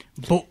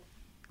 but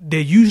they're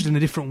used in a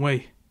different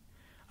way.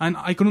 And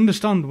I can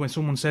understand when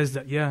someone says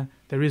that,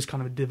 there is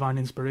kind of a divine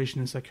inspiration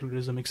in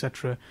secularism,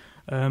 etc.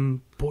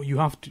 But you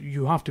have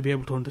to be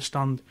able to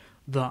understand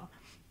that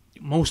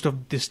most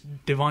of this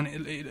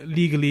divine,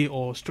 legally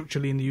or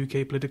structurally in the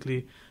UK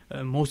politically,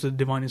 most of the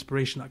divine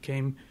inspiration that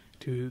came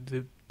to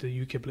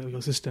the UK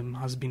political system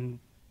has been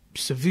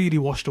severely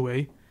washed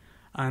away,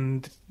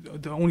 and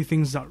the only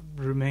things that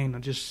remain are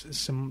just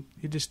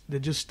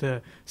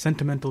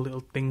sentimental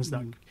little things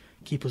that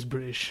keep us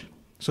British.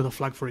 So the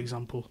flag, for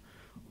example,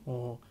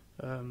 or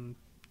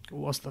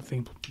what's that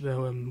thing?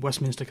 The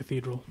Westminster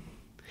Cathedral.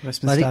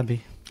 Westminster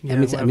Abbey.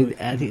 Yeah,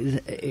 I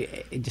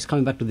think just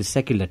coming back to the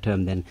secular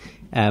term, then,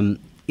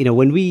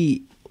 when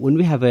we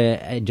have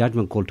a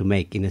judgment call to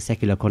make in a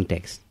secular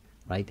context,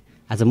 right?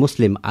 As a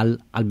Muslim, I'll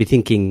be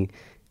thinking,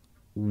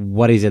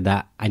 what is it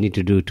that I need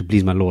to do to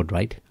please my Lord,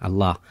 right?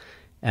 Allah.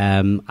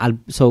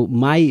 So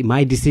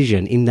my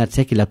decision in that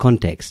secular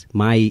context,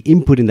 my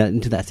input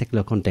into that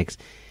secular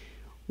context,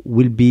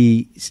 will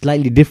be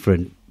slightly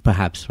different,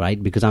 perhaps,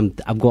 right? Because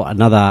I've got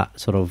another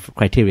sort of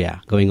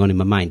criteria going on in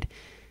my mind.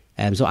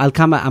 So I'll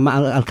come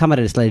at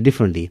it slightly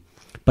differently.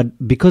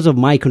 But because of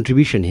my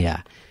contribution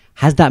here,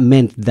 has that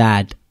meant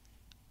that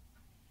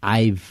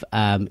I've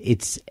been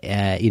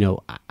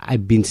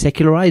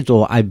secularized,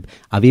 or I've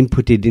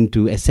inputted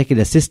into a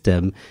secular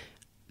system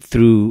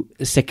through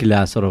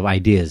secular sort of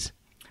ideas?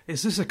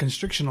 It's just a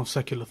constriction of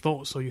secular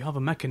thought. So you have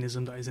a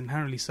mechanism that is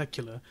inherently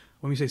secular.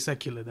 When we say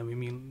secular, then we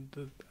mean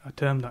a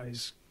term that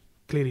is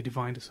clearly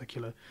defined as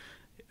secular.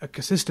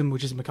 A system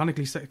which is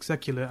mechanically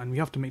secular, and we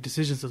have to make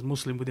decisions as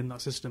Muslim within that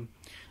system,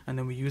 and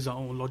then we use our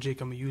own logic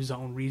and we use our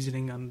own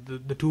reasoning and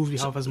the tools we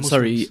have as Muslims.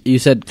 Sorry, you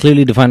said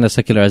clearly defined as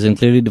secular, as in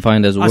clearly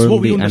defined as worldly. As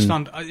what we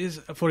understand is,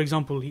 for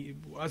example,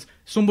 as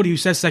somebody who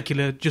says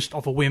secular just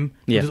off a whim,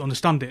 who doesn't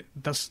understand it.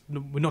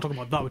 We're not talking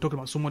about that. We're talking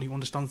about somebody who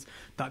understands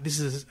that this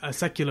is a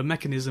secular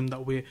mechanism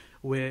that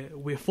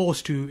we're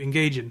forced to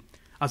engage in.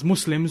 As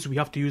Muslims, we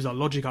have to use our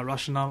logic, our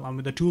rationale, and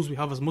with the tools we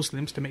have as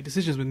Muslims to make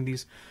decisions within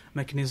these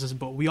mechanisms.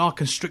 But we are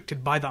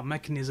constricted by that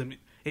mechanism.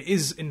 It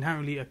is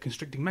inherently a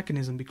constricting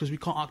mechanism because we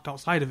can't act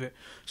outside of it.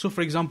 So, for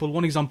example,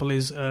 one example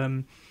is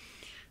what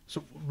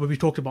we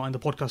talked about in the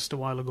podcast a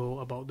while ago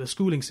about the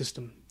schooling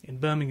system in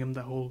Birmingham.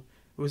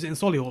 Was it in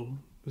Solihull?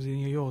 Was it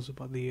in yours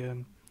about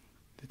the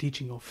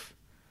teaching of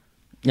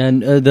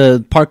And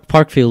the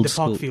Parkfield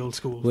school. The Parkfield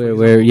school.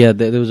 Where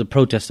there was a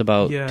protest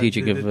about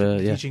teaching the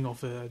of teaching of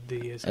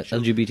the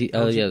LGBT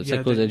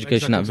sex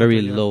education at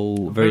very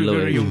low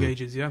young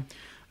ages. Yeah,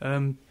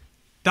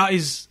 that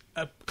is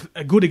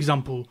a good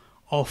example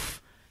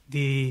of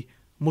the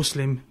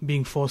Muslim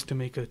being forced to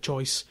make a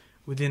choice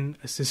within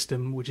a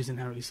system which is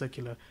inherently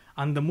secular,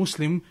 and the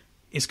Muslim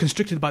is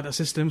constricted by that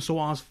system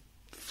so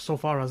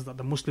far as that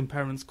the Muslim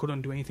parents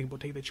couldn't do anything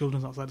but take their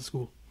children outside of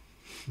school.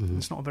 Mm-hmm.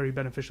 It's not a very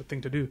beneficial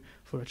thing to do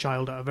for a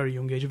child at a very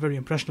young age, a very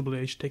impressionable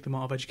age, to take them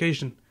out of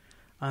education.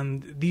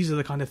 And these are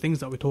the kind of things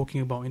that we're talking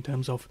about in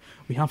terms of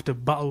we have to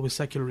battle with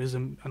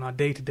secularism in our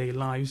day-to-day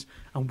lives,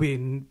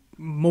 and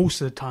most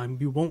of the time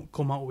we won't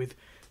come out with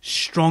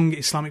strong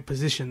Islamic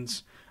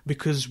positions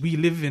because we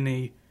live in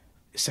a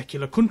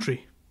secular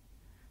country.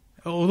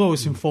 Although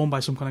it's informed by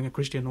some kind of a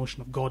Christian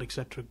notion of God,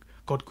 etc.,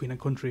 God, Queen and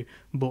country,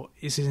 but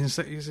it's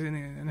an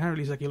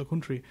inherently secular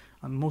country,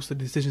 and most of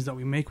the decisions that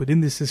we make within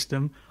this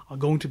system are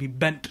going to be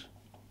bent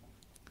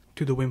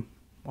to the whim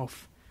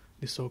of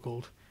this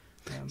so-called...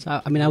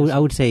 so, I mean, I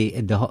would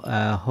say the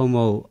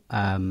homo,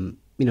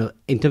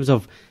 in terms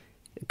of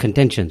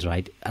contentions,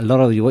 right? A lot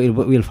of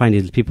what we'll find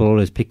is people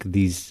always pick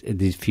these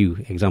few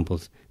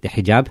examples. The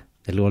hijab,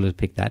 they'll always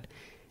pick that.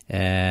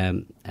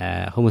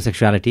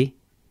 Homosexuality,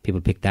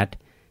 people pick that.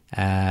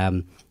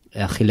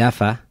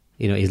 Khilafah,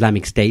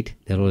 Islamic State,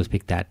 they'll always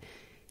pick that.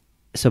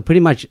 So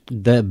pretty much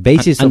the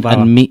basis of our...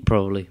 And meat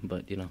probably,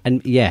 but,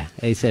 And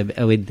it's I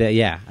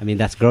mean,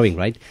 that's growing,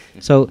 right?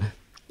 So,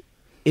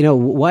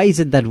 why is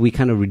it that we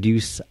kind of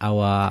reduce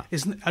our...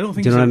 I don't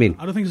think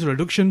it's a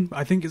reduction.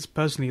 I think it's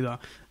personally that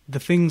the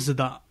things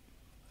that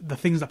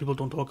people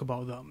don't talk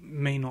about that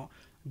may not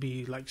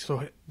be like...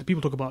 So the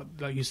people talk about,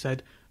 like you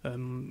said,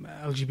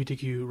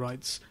 LGBTQ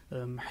rights,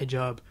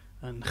 hijab,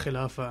 and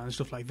khilafah and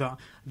stuff like that.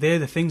 They're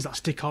the things that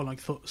stick out like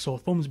sore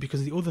thumbs,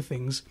 because the other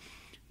things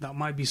that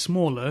might be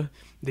smaller,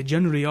 they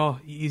generally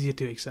are easier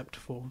to accept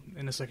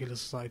in a secular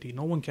society.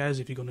 No one cares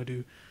if you're going to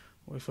do,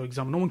 for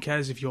example, no one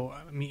cares if your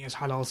meat is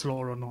halal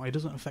slaughter or not. It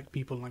doesn't affect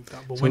people like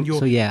that. But when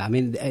you're... I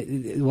mean,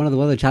 one of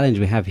the challenge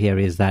we have here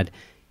is that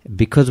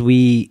because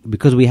we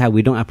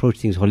don't approach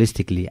things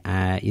holistically,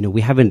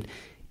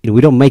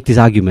 we don't make this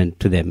argument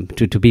to them,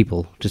 to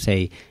people, to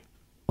say,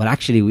 well,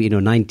 actually,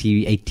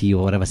 90, 80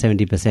 or whatever,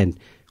 70%,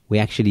 we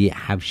actually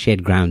have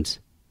shared grounds,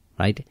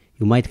 right?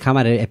 You might come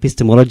at it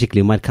epistemologically,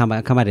 you might come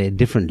at it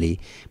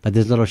differently, but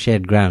there's a lot of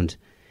shared ground.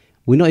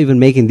 We're not even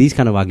making these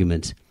kind of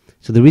arguments.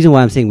 So the reason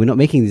why I'm saying we're not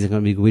making these kind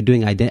of arguments, we're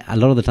doing a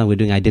lot of the time we're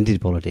doing identity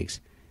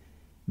politics,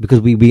 because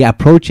we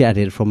approach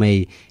it from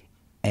I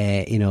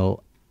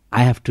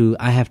have to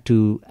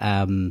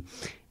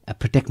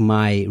protect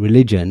my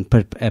religion,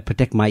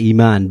 protect my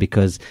iman,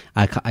 because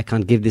I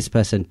can't give this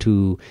person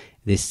to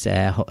this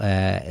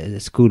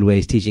school where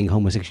he's teaching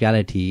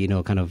homosexuality,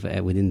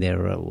 within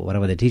their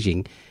whatever they're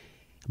teaching,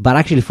 but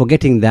actually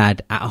forgetting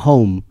that at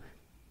home,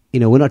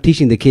 we're not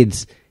teaching the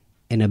kids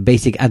in a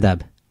basic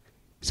adab.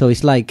 So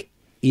it's like,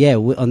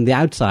 on the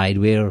outside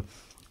we're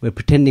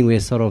pretending we're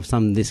sort of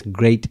this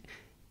great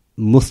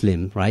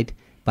Muslim, right?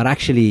 But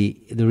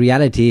actually the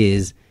reality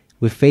is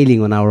we're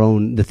failing on our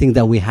own, the things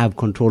that we have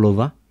control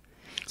over.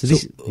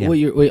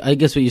 I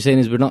guess what you're saying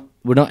is we're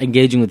not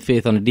engaging with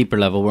faith on a deeper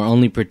level. We're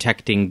only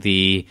protecting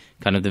the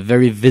kind of the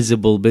very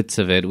visible bits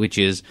of it, which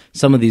is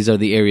some of these are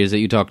the areas that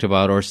you talked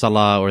about, or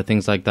salah, or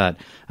things like that.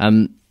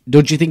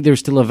 Don't you think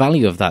there's still a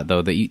value of that,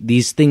 though? That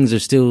these things are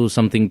still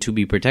something to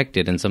be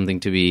protected and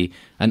something to be...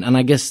 And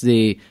I guess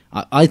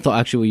I thought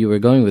actually where you were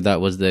going with that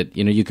was that,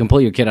 you can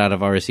pull your kid out of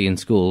RSE in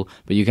school,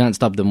 but you can't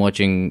stop them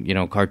watching,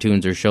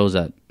 cartoons or shows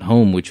at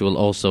home, which will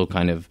also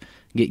kind of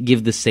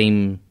give the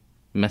same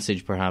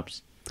message,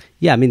 perhaps.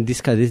 Yeah, I mean,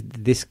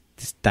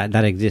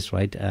 that exists,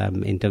 right?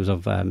 In terms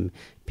of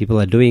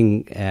people are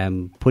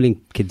doing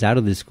pulling kids out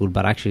of the school,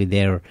 but actually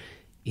they're,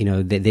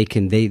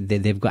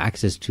 they've got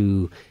access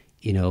to,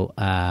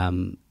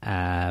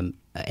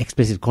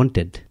 explicit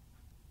content,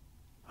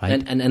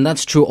 right? And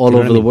that's true all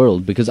over the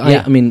world, because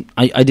I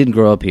didn't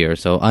grow up here,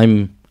 so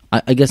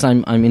I guess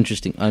I'm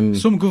interesting.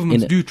 Some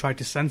governments do try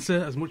to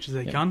censor as much as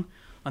they can.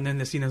 And then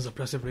they're seen as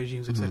oppressive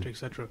regimes, etc.,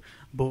 etc.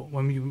 But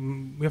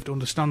when we have to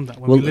understand that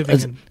when we're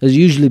living as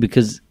usually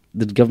because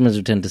the governments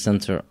who tend to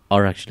censor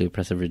are actually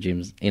oppressive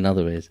regimes in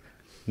other ways,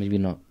 maybe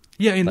not.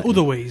 Yeah, in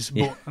other ways,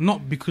 but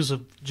not because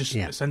of just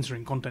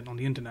censoring content on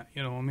the internet.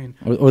 You know what I mean?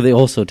 Or they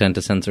also tend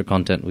to censor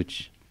content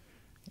which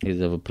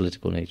is of a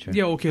political nature.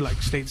 Yeah, okay,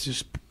 like states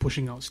just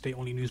pushing out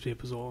state-only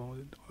newspapers or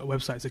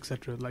websites,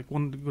 etc. Like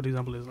one good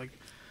example is like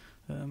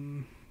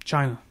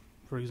China,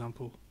 for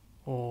example,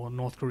 or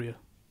North Korea.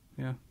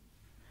 Yeah.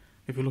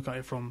 If you look at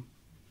it from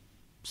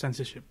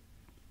censorship,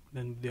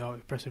 then they are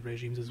oppressive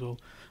regimes as well.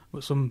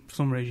 But some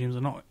regimes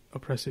are not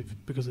oppressive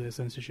because of their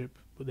censorship,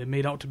 but they're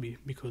made out to be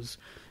because,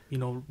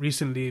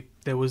 recently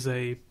there was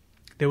a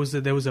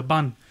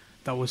ban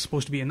that was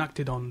supposed to be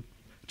enacted on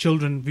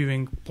children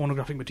viewing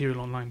pornographic material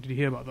online. Did you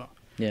hear about that?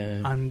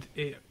 Yeah. And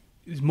it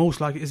is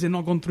most likely, is it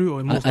not gone through?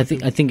 Or I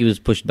think it was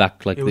pushed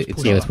back. It was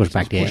pushed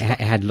back. It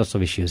had lots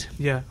of issues.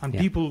 Yeah, and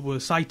people were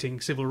citing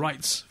civil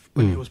rights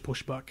when it was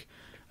pushed back.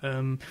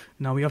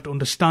 Now we have to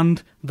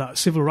understand that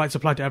civil rights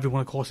apply to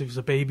everyone, of course, if it's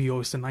a baby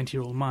or it's a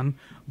 90-year-old man.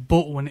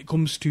 But when it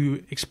comes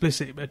to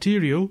explicit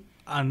material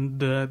and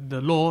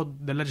the law,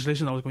 the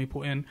legislation that was going to be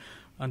put in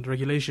and the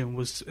regulation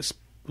was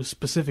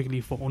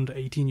specifically for under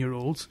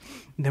 18-year-olds,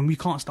 then we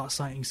can't start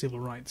citing civil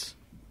rights.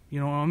 You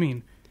know what I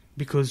mean?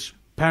 Because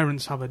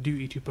parents have a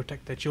duty to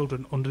protect their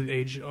children under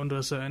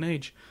a certain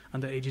age,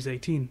 and the age is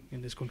 18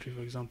 in this country,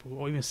 for example,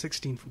 or even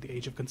 16 for the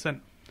age of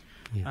consent.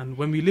 Yeah. And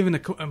when we live in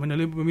when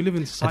we live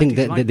in society,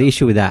 I think the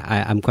issue with that,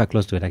 I'm quite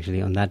close to it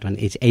actually on that one.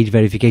 It's age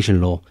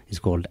verification law is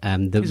called.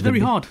 It's very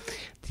hard.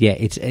 Yeah,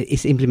 it's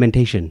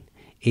implementation.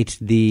 It's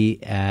the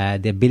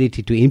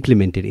ability to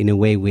implement it in a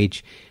way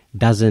which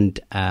doesn't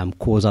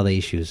cause other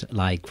issues.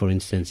 Like, for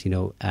instance,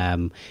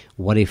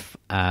 what if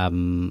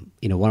one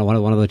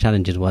of the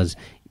challenges was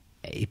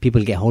if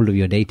people get hold of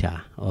your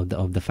data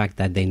of the fact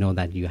that they know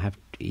that you have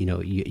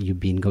you've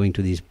been going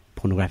to these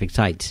pornographic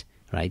sites,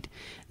 right?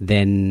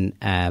 Then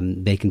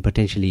they can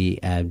potentially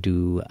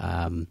do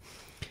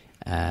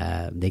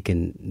they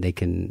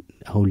can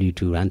hold you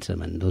to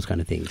ransom and those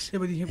kind of things. Yeah,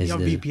 but you have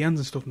VPNs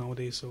and stuff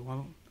nowadays, so I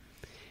don't.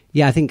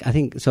 Yeah, I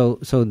think so.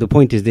 So the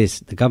point is this: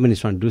 the government is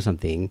trying to do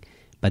something,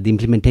 but the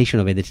implementation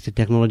of it, the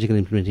technological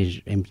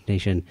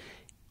implementation,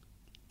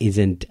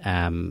 isn't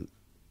going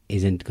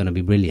to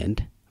be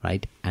brilliant,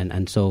 right?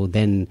 And so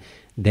then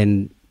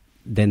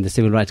the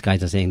civil rights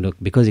guys are saying, look,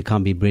 because it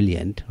can't be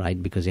brilliant, right?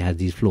 Because it has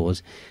these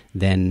flaws,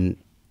 then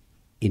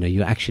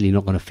you're actually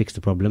not going to fix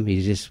the problem.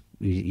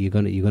 You're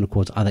going to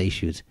cause other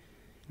issues,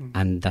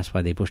 and that's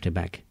why they pushed it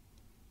back.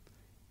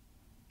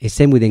 It's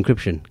same with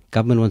encryption.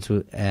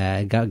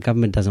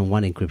 Government doesn't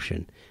want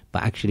encryption,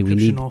 but actually we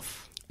need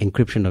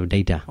encryption of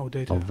data,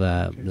 of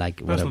like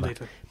personal whatever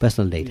data.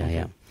 Personal data,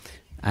 yeah.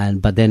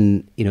 But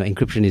then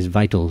encryption is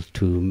vital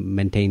to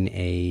maintain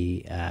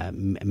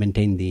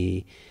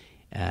the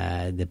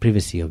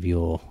privacy of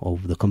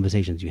the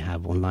conversations you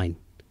have online.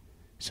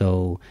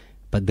 So,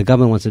 but the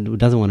government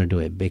doesn't want to do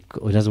it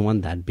or doesn't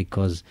want that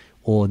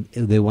or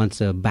they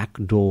want a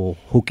backdoor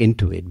hook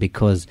into it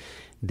because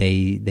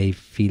they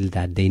feel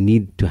that they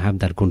need to have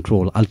that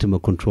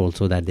ultimate control,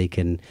 so that they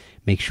can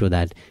make sure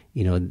that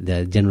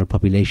the general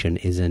population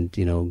isn't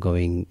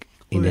going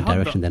in the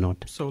direction they're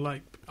not. So,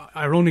 like,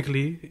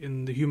 ironically,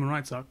 in the Human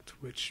Rights Act,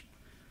 which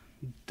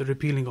the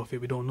repealing of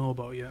it we don't know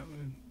about yet,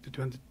 it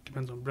depends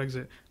on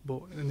Brexit,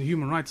 but in the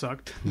Human Rights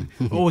Act,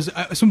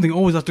 something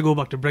always has to go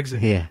back to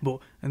Brexit. Yeah. But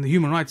in the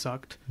Human Rights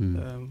Act,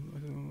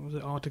 was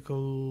it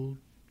Article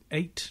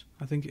 8,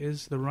 I think it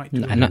is, the right to...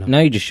 Now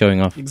you're just showing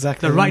off.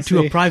 Exactly. The right to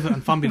a private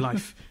and family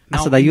life.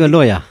 Now, so are you a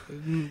lawyer?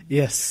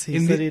 Yes.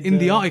 In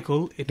the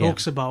article, it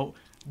talks about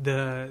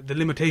the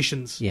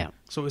limitations. Yeah.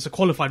 So it's a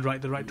qualified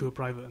right, the right to a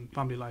private and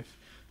family life.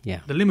 Yeah.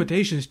 The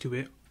limitations to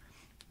it,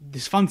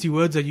 these fancy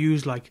words are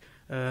used like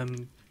to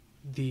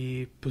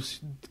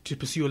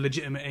pursue a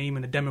legitimate aim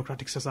in a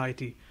democratic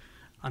society.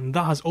 And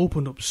that has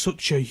opened up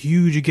such a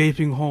huge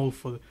gaping hole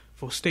for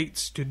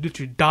states to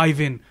literally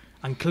dive in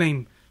and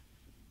claim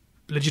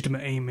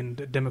legitimate aim in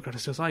the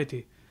democratic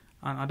society.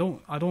 And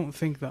I don't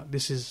think that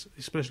this is,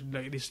 especially,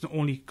 like, it's not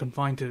only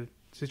confined to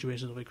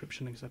situations of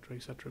encryption, etc.,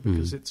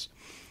 because it's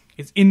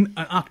in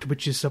an act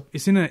which is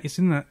it's in a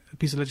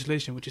piece of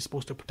legislation which is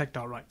supposed to protect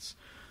our rights.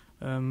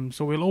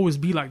 So we'll always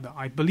be like that.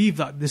 I believe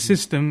that the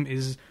system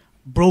is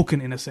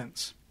broken in a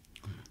sense,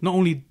 not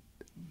only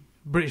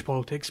British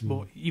politics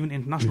but even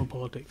international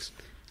politics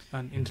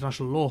and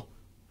international law.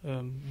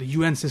 The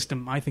UN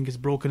system, I think, is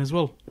broken as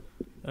well,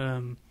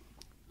 and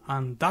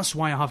that's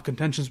why I have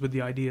contentions with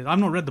the idea. I've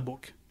not read the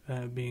book,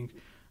 being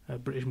a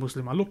British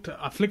Muslim.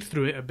 I flicked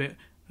through it a bit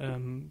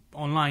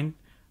online.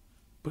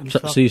 But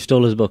so you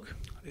stole his book?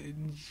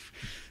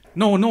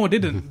 No, I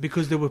didn't,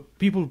 because there were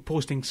people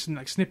posting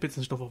like snippets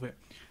and stuff of it,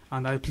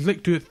 and I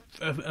flicked through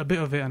a bit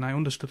of it, and I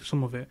understood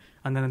some of it.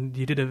 And then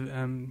you did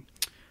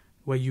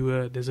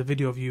where there's a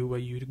video of you where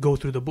you go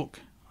through the book,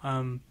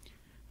 and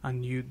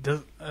you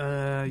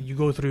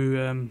go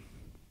through.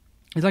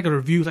 It's like a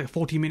review, it's like a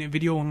 40-minute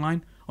video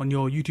online on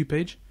your YouTube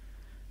page,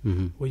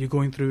 where you're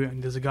going through it,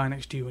 and there's a guy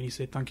next to you, and you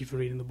say thank you for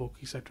reading the book,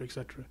 etc.,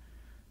 etc.,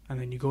 and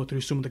then you go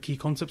through some of the key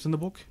concepts in the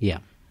book. Yeah.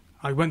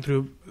 I went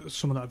through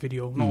some of that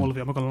video, not all of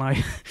it, I'm not going to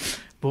lie.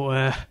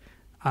 But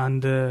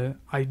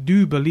I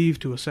do believe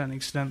to a certain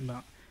extent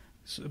that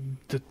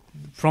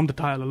from the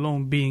title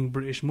alone, being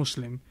British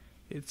Muslim,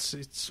 it's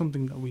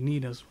something that we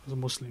need as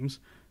Muslims,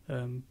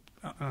 and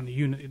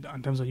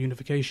in terms of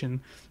unification.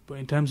 But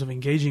in terms of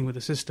engaging with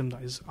a system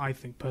that is, I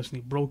think,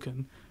 personally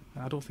broken,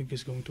 I don't think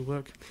it's going to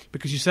work.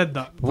 Because you said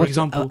that, for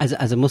example...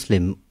 As a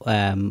Muslim...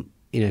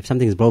 if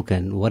something is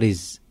broken, what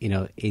is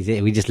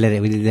it? We just let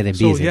it be.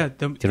 So do you know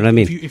what I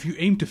mean? If you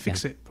aim to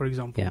fix it, for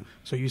example,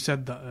 so you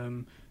said that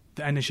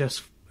the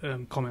NHS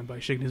comment by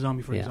Sheikh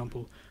Nizami, for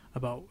example,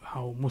 about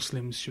how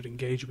Muslims should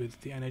engage with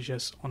the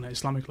NHS on an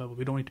Islamic level.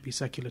 We don't need to be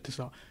secular to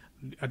start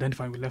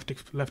identifying with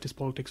leftist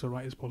politics or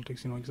rightist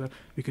politics.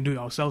 We can do it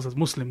ourselves as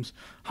Muslims.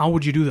 How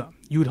would you do that?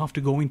 You would have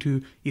to go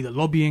into either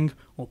lobbying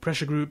or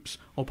pressure groups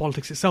or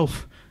politics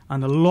itself,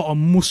 and a lot of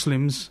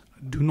Muslims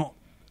do not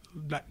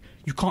like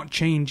you can't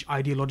change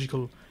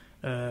ideological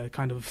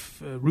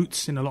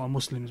roots in a lot of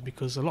Muslims,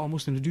 because a lot of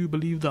Muslims do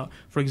believe that,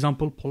 for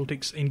example,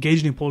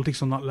 engaging in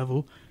politics on that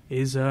level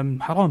is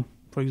haram,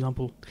 for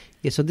example.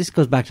 Yeah, so this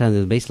goes back to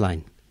the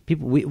baseline.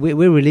 People,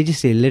 we're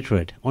religiously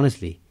illiterate,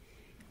 honestly.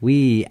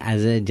 We,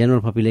 as a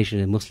general population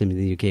of Muslims in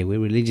the UK, we're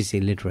religiously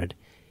illiterate.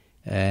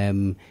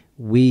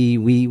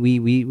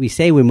 We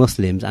say we're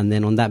Muslims, and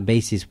then on that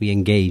basis we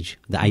engage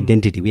the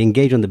identity. We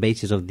engage on the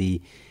basis of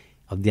the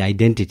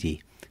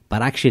identity,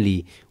 but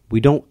actually we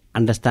don't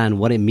understand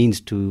what it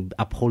means to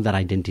uphold that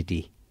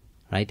identity,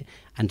 right?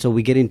 And so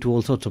we get into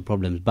all sorts of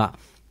problems. But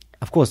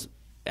of course,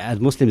 as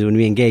Muslims, when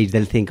we engage,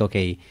 they'll think,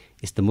 okay,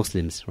 it's the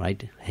Muslims,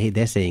 right? Hey,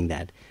 they're saying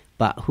that,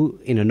 but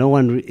no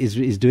one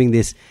is doing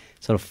this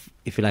sort of,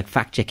 if you like,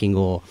 fact checking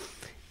or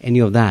any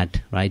of that,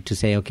 right? To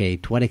say, okay,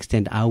 to what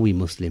extent are we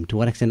Muslim? To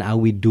what extent are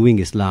we doing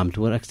Islam?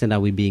 To what extent are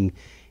we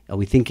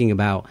thinking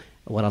about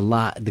what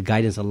the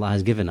guidance Allah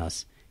has given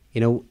us?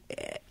 We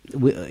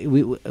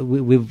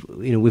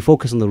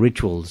focus on the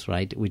rituals,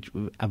 right, which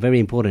are very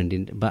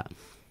important, but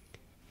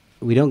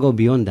we don't go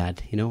beyond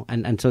that,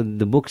 And so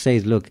the book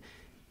says, look,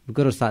 we've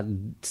got to start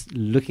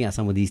looking at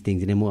some of these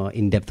things in a more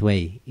in-depth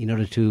way in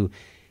order to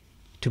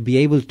be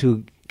able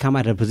to come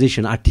at a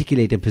position,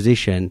 articulate a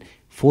position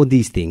for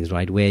these things,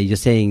 right? Where you're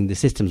saying the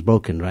system's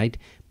broken, right?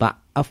 But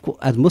of course,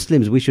 as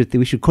Muslims, we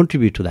should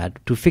contribute to that,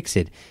 to fix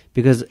it,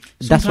 because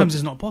sometimes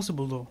it's not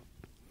possible, though.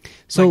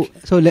 So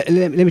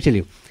let me tell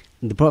you,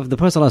 the Prophet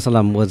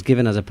ﷺ was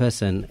given as a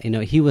person.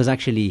 He was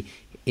actually,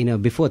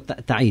 before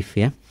Ta'if,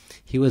 yeah,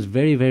 he was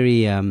very,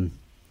 very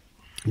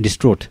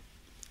distraught,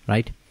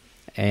 right?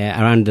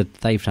 Around the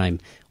Ta'if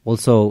time.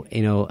 Also,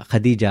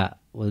 Khadija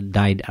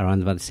died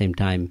around about the same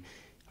time.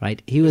 Right,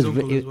 he was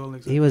exactly.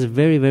 He was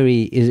very,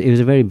 very. It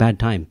was a very bad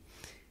time,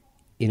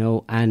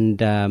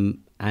 and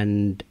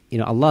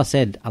Allah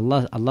said,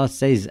 Allah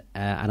says,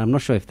 and I'm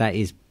not sure if that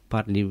is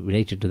partly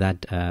related to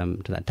that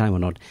time or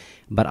not,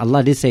 but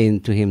Allah did say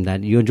to him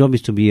that your job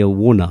is to be a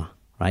warner,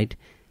 right?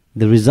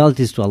 The result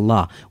is to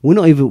Allah. We're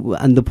not even,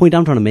 and the point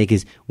I'm trying to make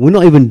is we're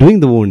not even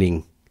doing the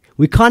warning.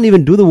 We can't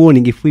even do the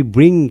warning if we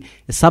bring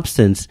a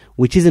substance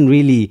which isn't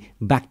really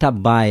backed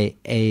up by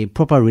a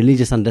proper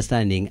religious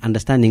understanding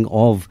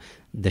of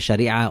the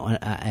Sharia,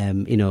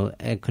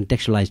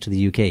 contextualized to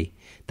the UK.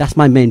 That's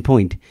my main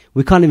point.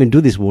 We can't even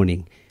do this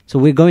warning. So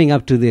we're going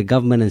up to the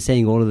government and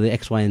saying all of the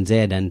X, Y, and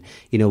Z, and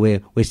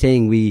we're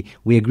saying we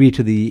agree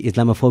to the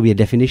Islamophobia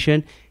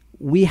definition.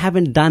 We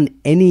haven't done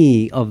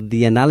any of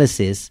the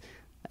analysis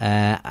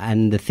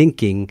and the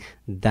thinking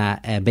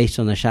that based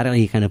on a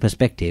Sharia kind of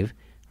perspective,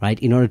 right?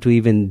 In order to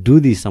even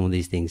do some of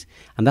these things,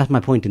 and that's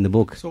my point in the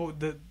book. So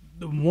the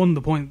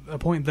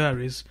point there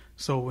is,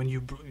 so when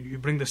you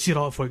bring the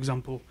Sirah, for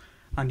example,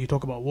 and you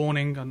talk about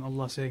warning, and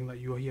Allah saying that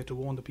you are here to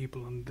warn the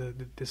people, and the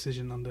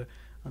decision and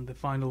the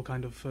final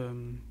kind of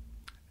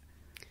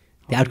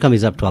the outcome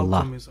is up to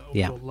Allah.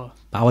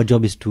 But our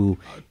job is to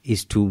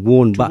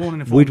warn,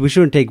 but we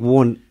shouldn't take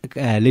warn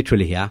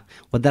literally here.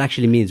 What that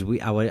actually means,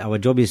 our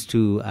job is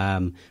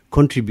to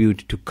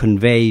contribute, to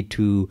convey,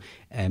 to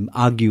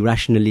argue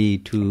rationally,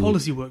 to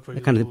policy work, for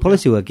example. Kind of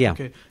policy work. Yeah.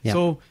 Okay. Yeah.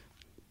 So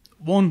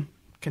one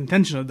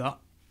contention of that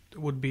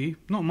would be,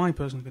 not my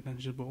personal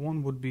contention, but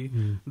one would be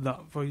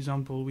that, for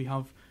example, we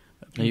have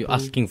Are you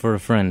asking for a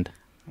friend?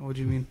 What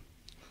do you mean?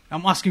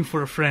 I'm asking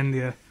for a friend,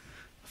 yeah.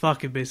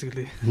 Thaqib,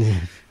 basically.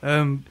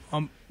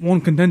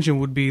 One contention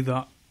would be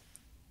that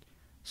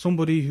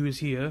somebody who is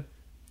here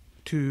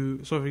so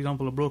for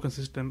example, a broken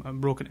system, a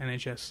broken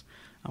NHS,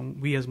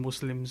 and we as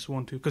Muslims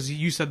want to, because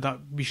you said that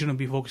we shouldn't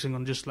be focusing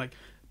on just like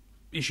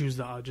issues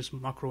that are just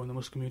macro in the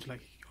Muslim community,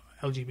 like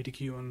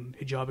LGBTQ and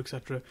hijab,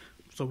 etc.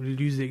 So we'll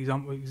use the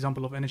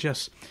example of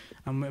NHS.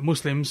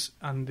 Muslims,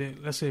 and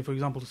let's say, for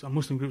example, a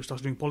Muslim group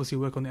starts doing policy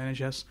work on the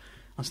NHS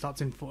and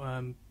starts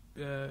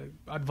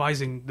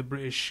advising the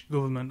British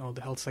government or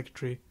the health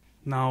secretary.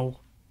 Now,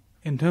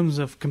 in terms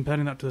of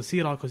comparing that to the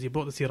Sirah, because he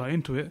brought the Sirah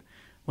into it,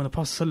 when the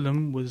Prophet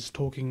ﷺ was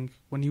talking,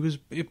 when he was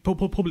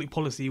public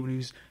policy, when he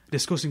was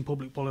discussing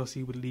public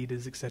policy with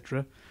leaders,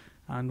 etc.,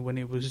 and when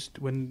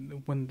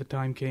the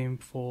time came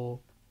for,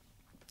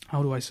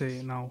 how do I say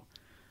it now,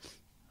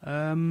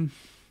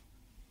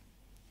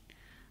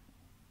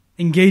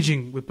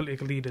 engaging with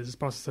political leaders,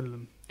 Prophet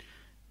ﷺ,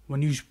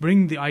 when you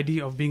bring the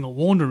idea of being a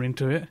warner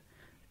into it,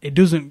 it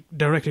doesn't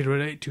directly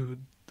relate to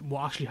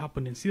what actually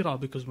happened in Sirah,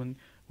 because when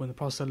the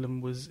Prophet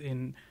ﷺ was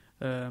in,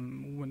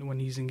 when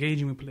he's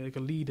engaging with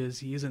political leaders,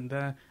 he isn't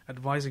there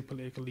advising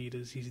political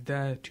leaders. He's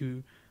there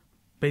to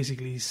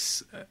basically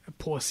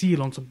put a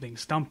seal on something,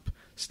 stamp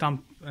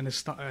an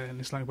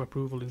Islamic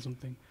approval in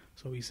something.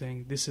 So he's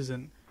saying this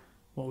isn't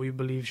what we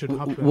believe should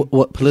happen.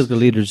 What political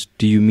leaders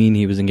do you mean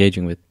he was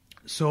engaging with?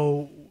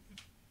 So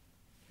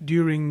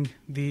when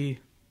the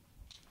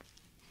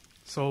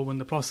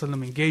Prophet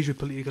ﷺ engaged with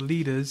political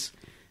leaders,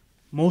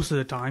 most of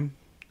the time,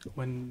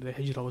 when the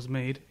Hijrah was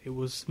made, it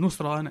was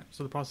Nusra, and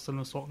so the Prophet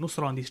ﷺ sought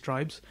Nusra on these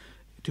tribes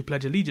to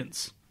pledge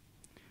allegiance.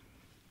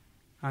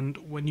 And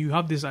when you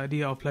have this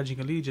idea of pledging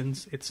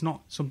allegiance, it's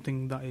not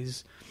something that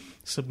is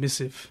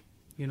submissive.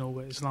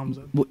 where Islam's...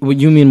 What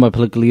you mean by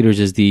political leaders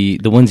is the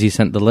ones he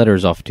sent the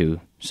letters off to.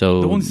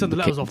 So the ones he sent the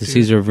letters off to. The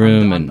Caesar of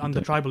Rome and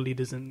the tribal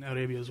leaders in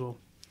Arabia as well.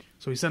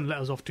 So he sent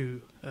letters off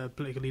to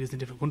political leaders in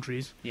different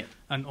countries,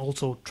 and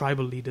also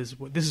tribal leaders.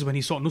 This is when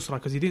he sought Nusra,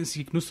 because he didn't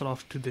seek Nusra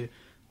off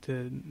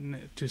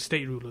to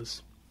state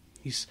rulers.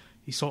 He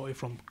sought it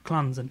from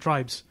clans and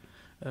tribes.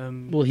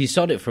 He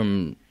sought it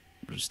from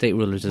state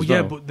rulers as well.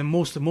 Yeah, but the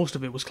most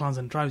of it was clans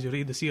and tribes. You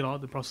read the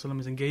Sirah, the Prophet ﷺ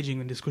is engaging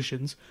in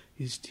discussions.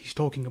 He's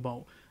talking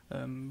about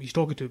he's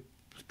talking to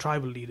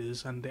tribal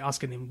leaders, and they're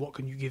asking him, "What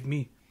can you give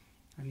me?"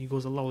 And he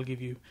goes, "Allah will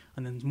give you."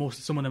 And then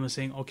some of them are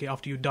saying, "Okay,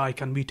 after you die,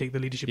 can we take the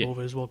leadership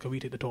over as well? Can we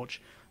take the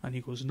torch?" And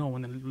he goes, "No,"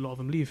 and then a lot of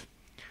them leave.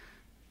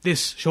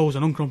 This shows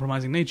an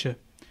uncompromising nature,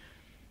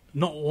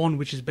 not one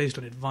which is based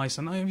on advice.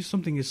 And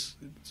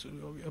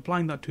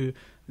applying that to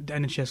the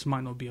NHS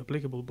might not be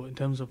applicable, but in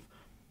terms of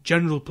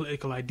general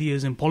political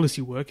ideas and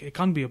policy work, it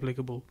can be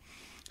applicable.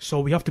 So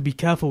we have to be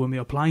careful when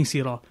we're applying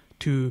Sirah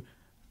to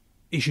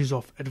issues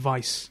of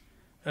advice.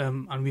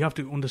 And we have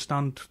to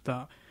understand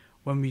that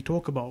when we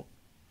talk about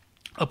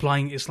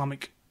applying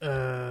Islamic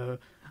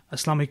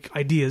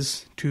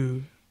ideas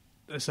to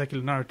a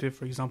secular narrative,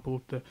 for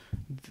example, the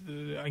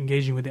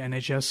engaging with the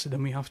NHS,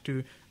 then we have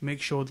to make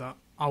sure that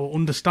our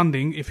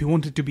understanding, if we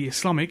want it to be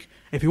Islamic,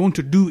 if we want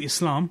to do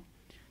Islam,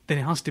 then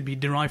it has to be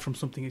derived from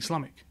something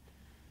Islamic.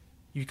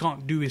 You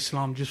can't do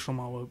Islam just from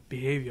our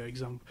behavior.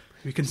 Example,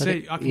 we can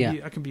say,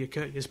 I can be a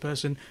courteous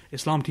person.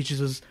 Islam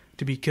teaches us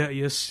to be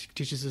courteous,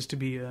 teaches us to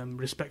be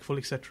respectful,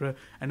 etc.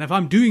 And if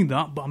I'm doing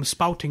that, but I'm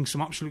spouting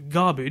some absolute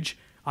garbage,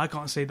 I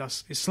can't say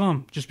that's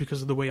Islam just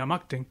because of the way I'm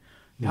acting.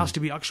 There has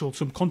to be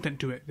some content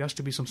to it. There has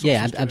to be some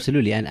substance to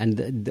absolutely. it.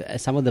 And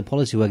some of the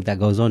policy work that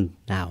goes on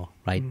now,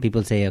 right?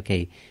 People say,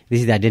 okay, this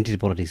is the identity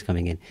politics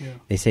coming in. Yeah.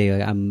 They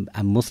say, I'm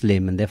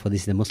Muslim, and therefore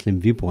this is the Muslim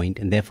viewpoint,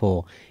 and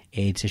therefore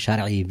it's a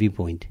Shari'i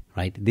viewpoint,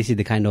 right? This is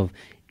the kind of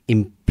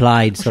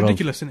implied it's sort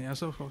ridiculous, of... Isn't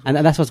it? And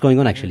that's what's going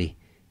on, actually.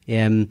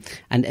 And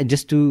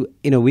just to,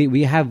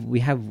 we have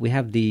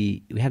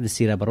the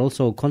Sirah, but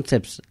also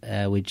concepts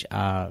which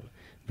are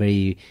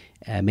very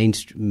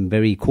mainstream,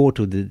 very core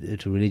to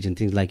religion.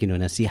 Things like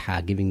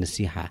nasiha, giving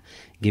nasiha,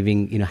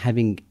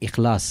 having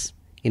ikhlas.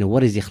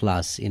 What is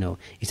ikhlas?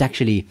 It's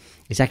actually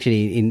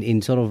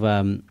in sort of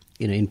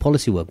in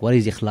policy work. What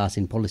is ikhlas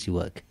in policy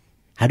work?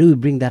 How do we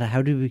bring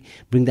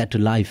that to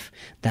life?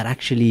 That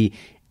actually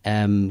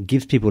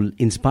gives people,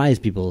 inspires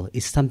people.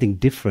 It's something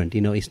different.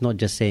 It's not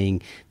just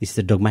saying this is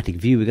a dogmatic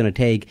view we're going to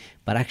take,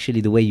 but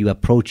actually the way you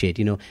approach it.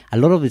 A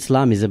lot of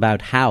Islam is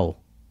about how.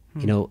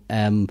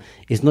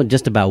 It's not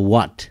just about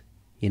what.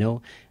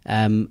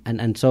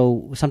 And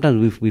so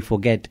sometimes we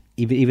forget,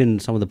 even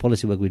some of the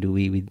policy work we do,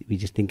 we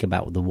just think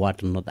about the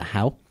what and not the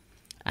how,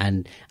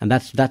 and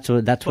that's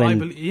when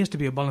it has to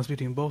be a balance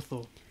between both,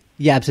 though.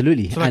 Yeah,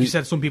 absolutely. So, like you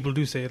said, some people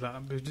do say that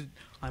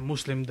I'm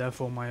Muslim,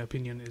 therefore my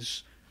opinion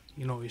is,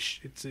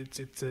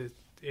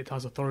 it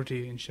has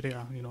authority in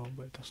Sharia,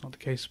 but that's not the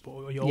case.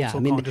 But you also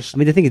can't just...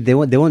 the thing is, they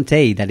won't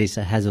say that it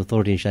has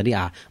authority in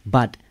Sharia,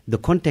 but the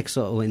context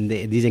in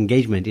this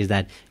engagement is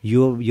that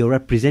you're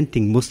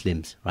representing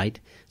Muslims, right?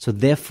 So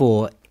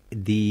therefore,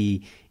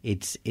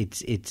 it's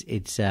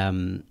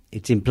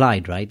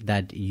implied, right,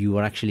 that you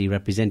are actually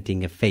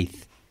representing a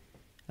faith.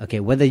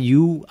 Okay, whether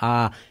you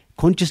are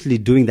consciously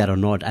doing that or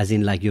not, as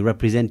in like you're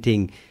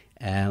representing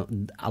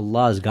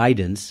Allah's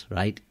guidance,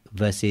 right,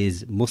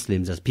 versus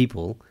Muslims as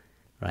people,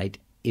 right?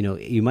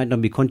 You might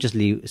not be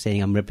consciously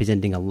saying I'm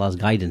representing Allah's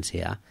guidance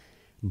here,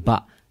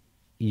 but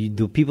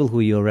the people who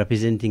you're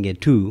representing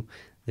it to,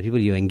 the people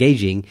you're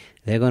engaging,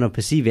 they're going to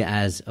perceive it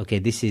as, okay,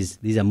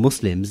 these are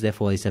Muslims,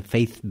 therefore it's a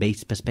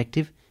faith-based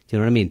perspective. Do you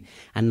know what I mean?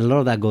 And a lot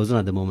of that goes on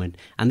at the moment.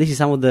 And this is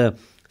some of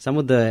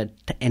the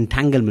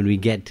entanglement we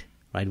get,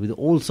 right, with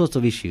all sorts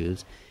of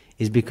issues,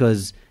 is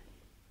because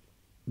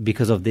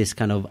of this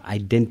kind of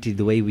identity,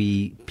 the way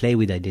we play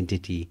with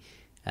identity.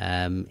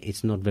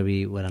 It's not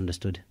very well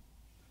understood.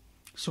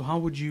 So how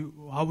would you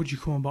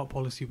come about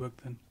policy work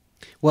then?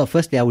 Well,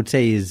 firstly, I would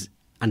say is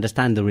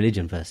understand the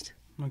religion first.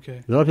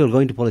 Okay. A lot of people go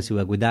into policy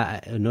work with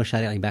that no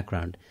Sharia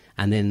background,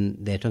 and then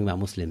they're talking about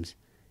Muslims.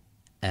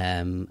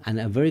 And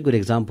a very good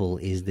example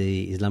is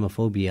the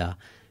Islamophobia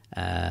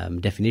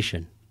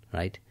definition,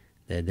 right?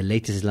 The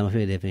latest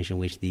Islamophobia definition,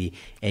 which the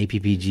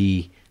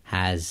APPG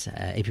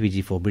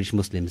for British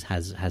Muslims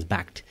has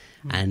backed,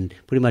 and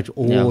pretty much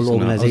all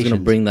organisations. I was going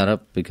to bring that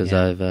up because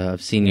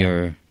I've seen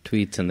your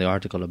tweets and the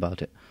article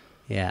about it.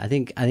 Yeah, I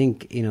think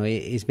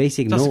it's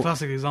basic. That's a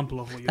classic example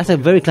of what you're That's a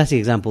very classic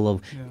example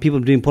of people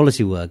doing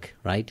policy work,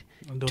 right?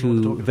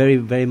 To very,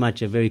 very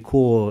much a very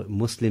core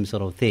Muslim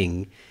sort of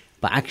thing,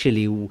 but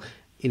actually,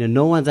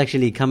 no one's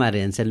actually come at it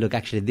and said, look,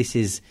 actually, this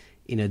is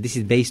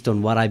based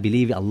on what I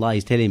believe Allah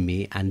is telling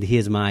me, and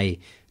here's my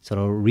sort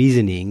of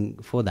reasoning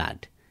for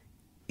that.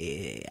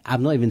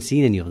 I've not even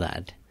seen any of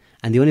that.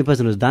 And the only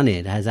person who's done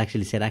it has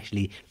actually said,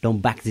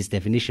 don't back this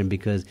definition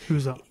because...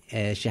 Who's that?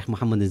 Sheikh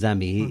Muhammad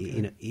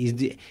Nizami.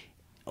 He's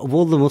of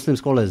all the Muslim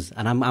scholars,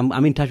 and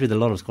I'm in touch with a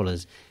lot of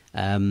scholars,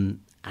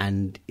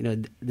 And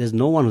there's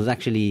no one who's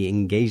actually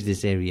engaged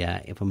this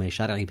area from a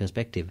Shari'i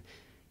perspective.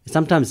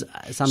 Sometimes,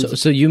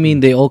 So you mean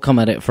they all come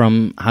at it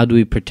from how do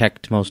we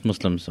protect most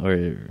Muslims,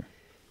 or?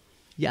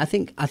 Yeah, I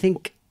think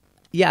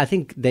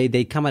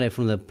they come at it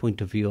from the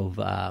point of view of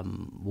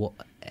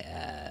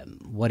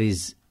what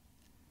is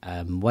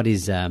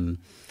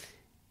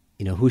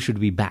who should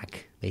we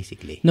back,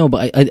 basically. No,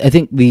 but I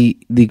think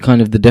the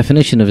kind of the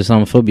definition of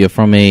Islamophobia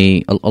from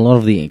a lot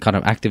of the kind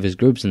of activist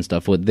groups and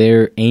stuff, what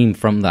their aim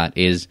from that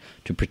is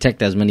to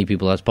protect as many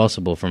people as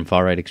possible from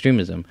far-right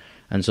extremism.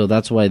 And so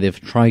that's why they've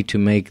tried to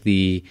make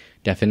the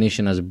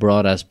definition as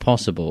broad as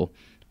possible.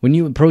 When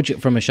you approach it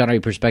from a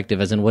Shari'i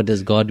perspective, as in what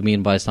does God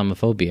mean by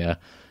Islamophobia,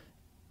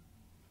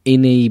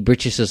 in a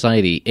British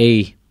society,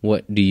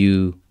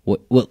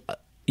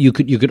 you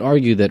could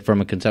argue that from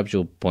a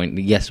conceptual point,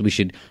 yes, we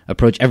should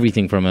approach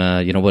everything from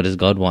a what does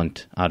God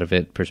want out of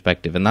it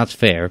perspective, and that's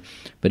fair.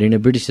 But in a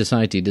British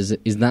society,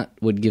 is that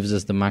what gives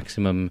us the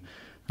maximum?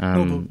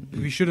 No, but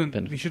we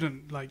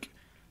shouldn't like.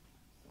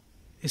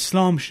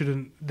 Islam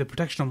the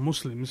protection of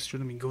Muslims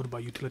shouldn't be governed by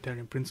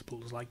utilitarian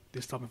principles like the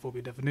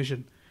Islamophobia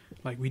definition.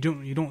 Like you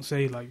don't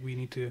say like we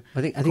need to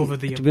cover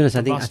the. To be honest,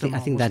 I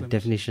think that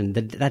definition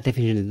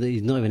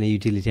is not even a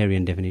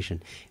utilitarian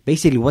definition.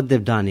 Basically, what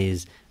they've done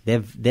is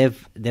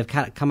they've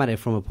come at it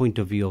from a point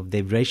of view of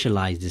they've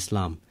racialized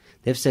Islam.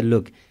 They've said,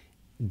 look,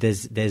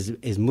 there's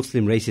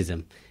Muslim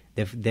racism.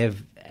 The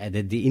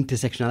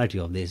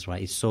intersectionality of this,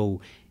 right, is so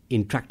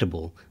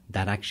intractable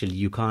that actually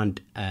you can't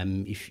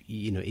it's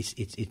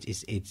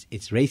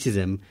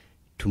racism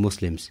to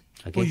Muslims.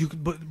 Okay,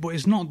 but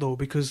it's not though,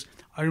 because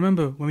I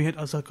remember when we had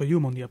Azhar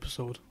Qayyum on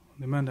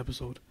the Mend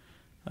episode,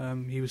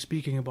 he was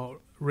speaking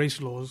about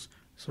race laws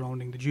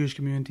surrounding the Jewish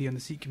community and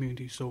the Sikh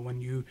community. So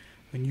when you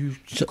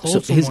call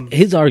someone,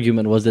 his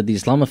argument was that the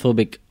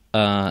Islamophobic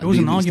it was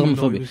an argument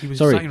though, he was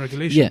citing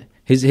regulation. Yeah,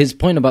 his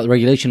point about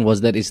regulation was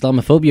that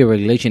Islamophobia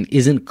regulation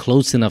isn't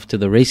close enough to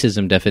the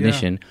racism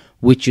definition,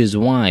 which is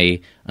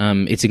why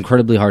it's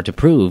incredibly hard to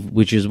prove.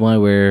 Which is why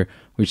we're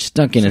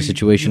stuck in a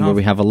situation where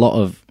we have a lot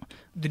of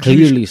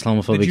clearly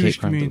Islamophobic the Jewish hate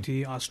crime.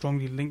 community are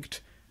strongly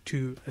linked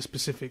to a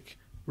specific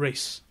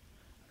race.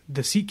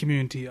 The Sikh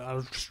community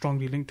are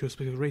strongly linked to a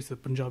specific race, the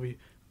Punjabi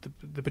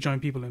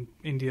people in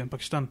India and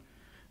Pakistan.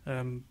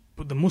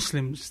 But the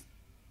Muslims,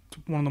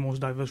 one of the most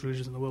diverse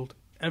religions in the world.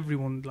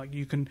 Everyone, like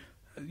you can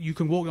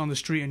walk down the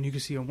street and you can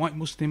see a white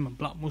Muslim, a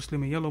black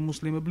Muslim, a yellow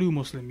Muslim, a blue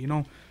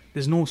Muslim.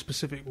 There's no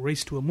specific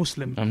race to a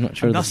Muslim. I'm not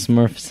sure the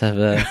Smurfs have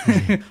a...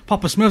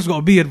 Papa Smurf's got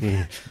a beard.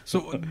 Yeah.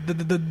 So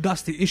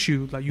that's the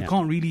issue. Like you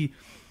can't really...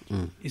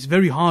 It's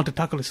very hard to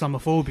tackle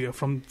Islamophobia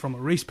from a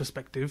race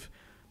perspective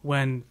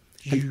when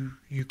you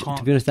can't...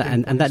 To be honest,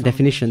 and that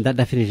definition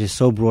is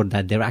so broad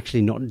that they're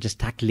actually not just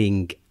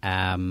tackling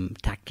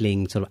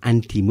sort of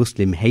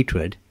anti-Muslim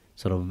hatred,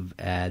 sort of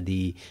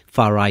the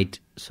far-right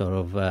sort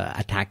of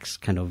attacks,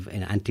 kind of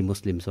an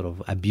anti-Muslim sort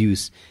of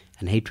abuse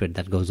and hatred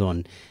that goes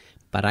on.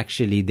 But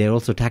actually, they're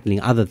also tackling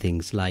other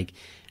things like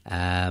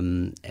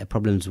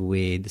problems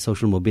with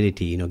social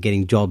mobility,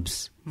 getting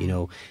jobs,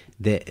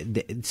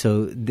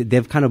 So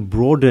they've kind of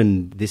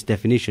broadened this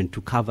definition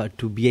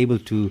to be able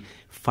to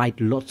fight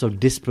lots of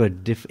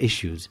disparate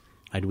issues,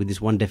 right, with this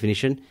one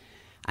definition.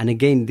 And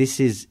again, this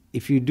is,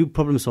 if you do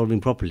problem solving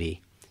properly,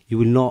 you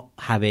will not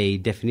have a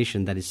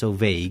definition that is so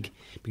vague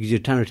because you're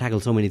trying to tackle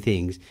so many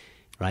things,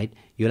 right?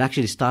 You'll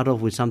actually start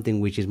off with something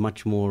which is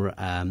much more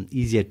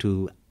easier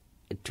to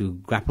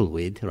grapple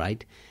with,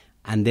 right?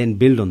 And then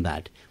build on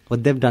that.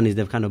 What they've done is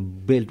they've kind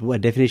of built a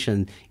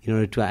definition in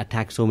order to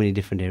attack so many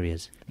different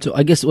areas. So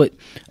I guess what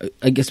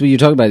you're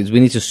talking about is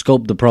we need to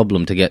scope the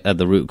problem to get at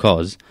the root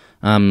cause.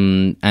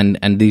 And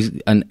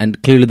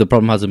clearly the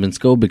problem hasn't been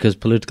scoped because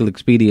political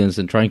expedience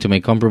and trying to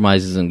make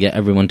compromises and get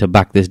everyone to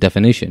back this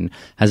definition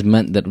has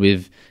meant that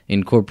we've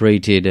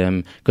incorporated.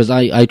 Because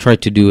I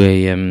tried to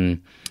do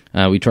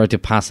we tried to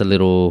pass a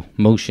little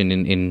motion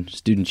in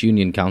Students'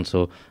 Union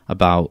Council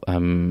about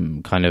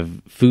kind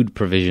of food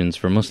provisions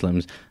for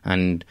Muslims,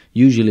 and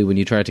usually when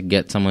you try to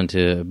get someone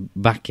to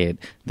back it,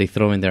 they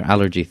throw in their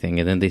allergy thing,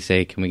 and then they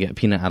say, can we get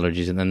peanut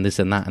allergies, and then this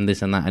and that, and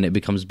this and that, and it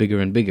becomes bigger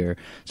and bigger.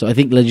 So I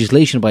think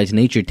legislation by its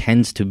nature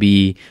tends to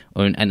be,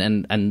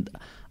 and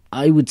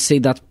I would say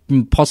that's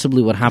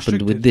possibly what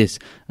happened with this.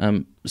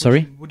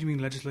 Sorry? What do you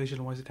mean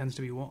legislation-wise it tends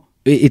to be what?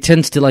 It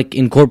tends to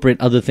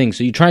incorporate other things.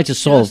 So you try to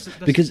solve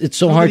because it's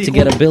so hard to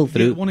get a bill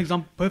through. One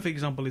perfect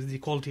example is the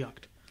Equality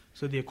Act.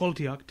 So the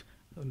Equality Act,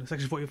 under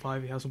Section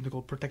 45, it has something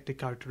called protected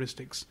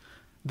characteristics.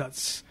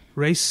 That's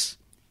race,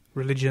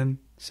 religion,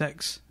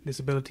 sex,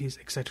 disabilities,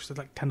 etc. So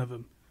like 10 of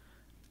them.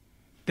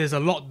 There's a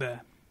lot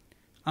there.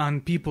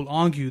 And people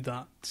argue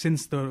that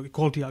since the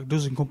Equality Act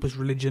does encompass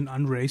religion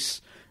and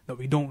race, that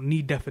we don't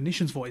need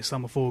definitions for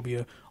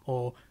Islamophobia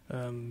or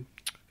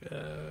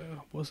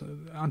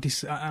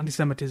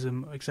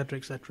anti-Semitism, etc.,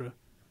 etc.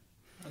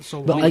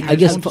 So, but I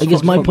guess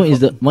my point is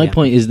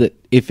that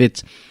if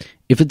it's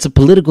a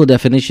political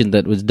definition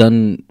that was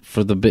done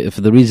for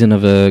the reason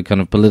of a kind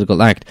of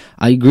political act,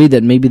 I agree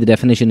that maybe the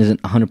definition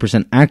isn't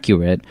 100%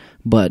 accurate,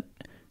 but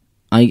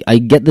I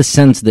get the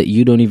sense that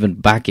you don't even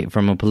back it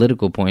from a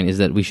political point, is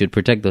that we should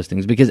protect those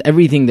things, because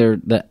everything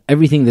that the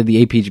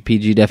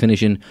APPG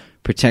definition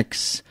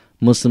protects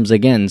Muslims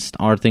against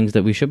are things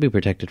that we should be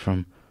protected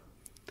from.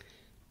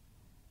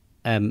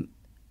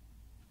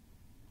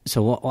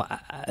 So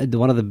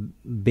one of the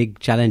big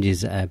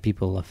challenges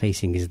people are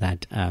facing is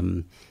that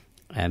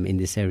in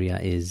this area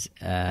is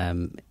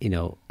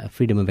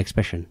freedom of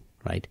expression,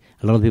 right?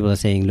 A lot of people are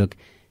saying, look,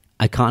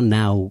 I can't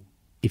now,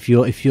 if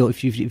you're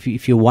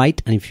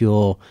white and if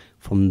you're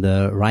from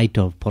the right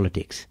of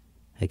politics,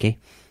 okay,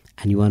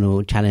 and you want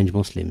to challenge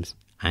Muslims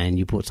and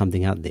you put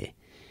something out there,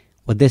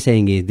 what they're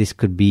saying is this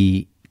could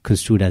be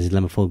construed as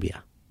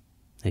Islamophobia,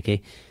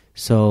 okay?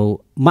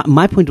 So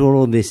my point to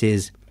all of this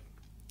is,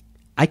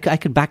 I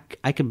could back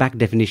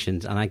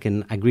definitions, and I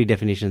can agree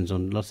definitions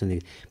on lots of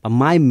things. But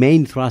my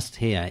main thrust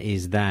here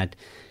is that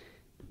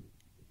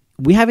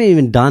we haven't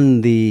even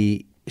done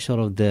the sort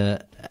of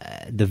the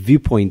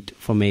viewpoint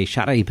from a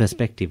Shari'i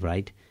perspective,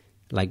 right?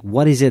 Like,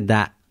 what is it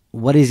that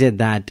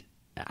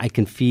I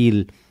can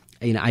feel?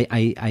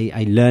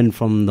 I learn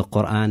from the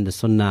Quran, the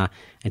Sunnah,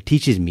 and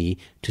teaches me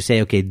to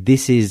say, okay,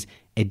 this is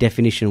a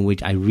definition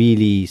which I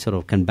really sort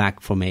of can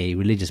back from a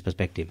religious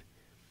perspective.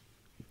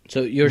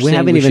 So you're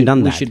saying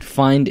we should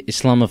find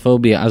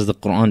Islamophobia as the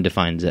Quran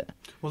defines it?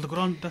 Well, the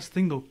Quran, that's the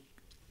thing though.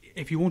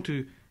 If you want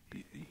to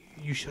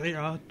use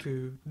Sharia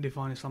to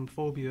define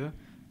Islamophobia,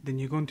 then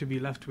you're going to be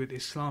left with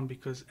Islam,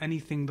 because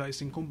anything that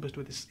is encompassed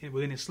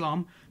within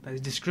Islam that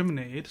is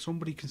discriminated,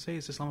 somebody can say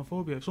it's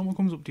Islamophobia. If someone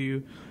comes up to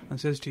you and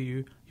says to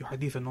you, your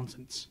hadith are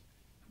nonsense,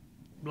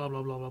 blah,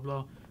 blah, blah, blah,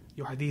 blah,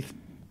 your hadith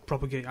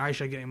propagate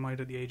Aisha getting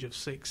married at the age of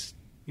 6,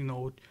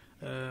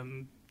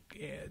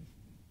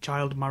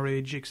 child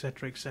marriage,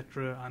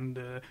 etc., and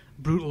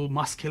brutal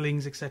mass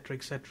killings,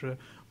 etc.,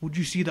 would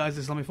you see that as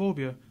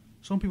Islamophobia?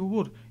 Some people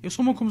would. If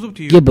someone comes up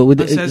to you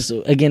and says,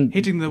 again,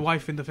 hitting the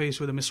wife in the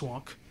face with a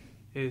miswak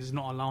is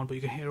not allowed, but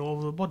you can hit her all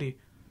over the body,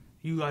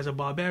 you guys are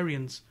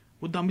barbarians,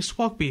 would that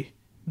miswak be?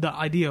 The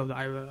idea of that,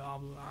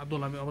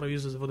 Abdullah, what I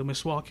use for the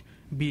miswak,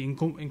 be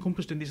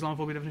encompassed in the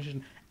Islamophobia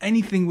definition?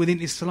 Anything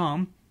within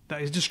Islam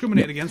that is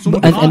discriminated against.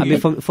 Someone can argue.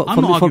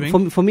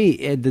 For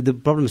me, the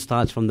problem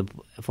starts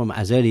from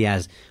as early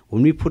as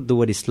when we put the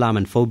word Islam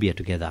and phobia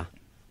together,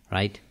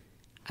 right?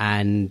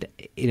 And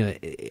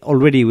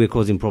already we're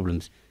causing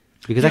problems,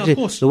 because actually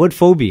the word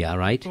phobia,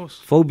 right?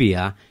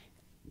 Phobia,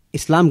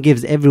 Islam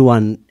gives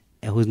everyone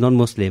who's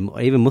non-Muslim or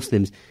even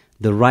Muslims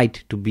the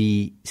right to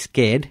be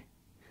scared,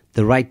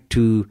 the right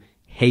to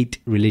hate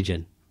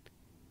religion.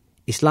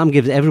 Islam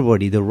gives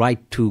everybody the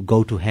right to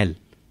go to hell.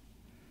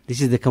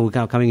 This is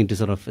coming into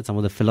sort of some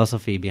of the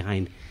philosophy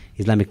behind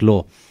Islamic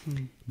law.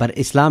 But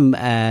Islam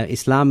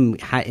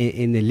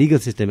in the legal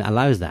system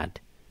allows that,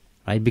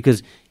 right?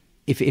 Because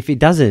if it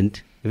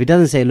doesn't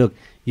say, look,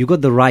 you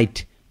got the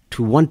right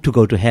to want to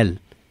go to hell,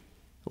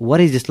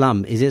 what is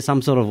Islam? Is it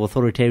some sort of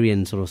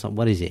authoritarian sort of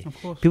what is it?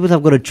 People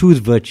have got to choose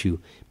virtue.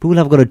 People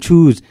have got to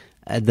choose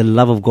the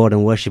love of God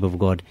and worship of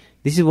God.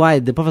 This is why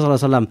the Prophet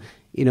ﷺ,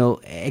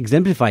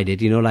 exemplified it.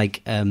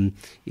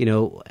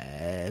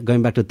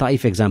 Going back to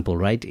Taif example,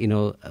 right?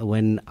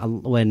 When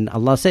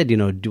Allah said,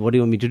 what do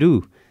you want me to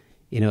do?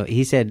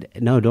 He said,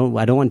 no,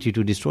 I don't want you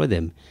to destroy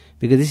them,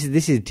 because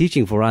this is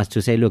teaching for us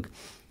to say, look,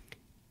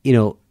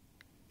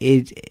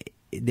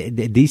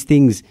 these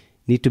things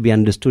need to be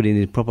understood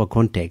in a proper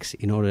context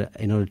in order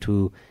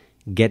to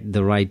get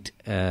the right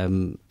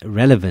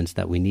relevance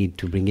that we need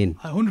to bring in.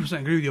 I 100%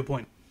 agree with your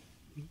point,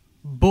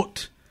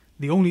 but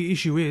the only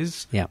issue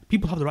is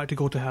people have the right to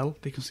go to hell.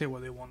 They can say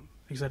what they want,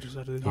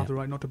 etc. They have the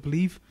right not to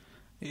believe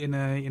in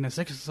a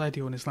secular society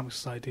or an Islamic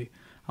society.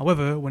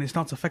 However, when it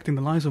starts affecting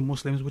the lives of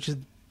Muslims, which is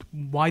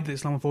why the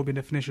Islamophobia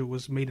definition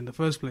was made in the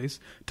first place,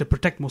 to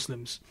protect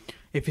Muslims.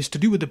 If it's to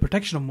do with the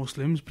protection of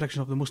Muslims,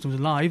 protection of the Muslims'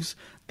 lives,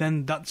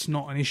 then that's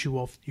not an issue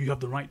of you have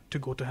the right to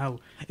go to hell.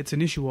 It's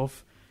an issue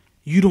of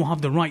you don't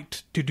have the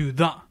right to do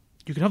that.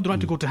 You can have the right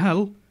to go to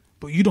hell,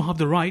 but you don't have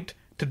the right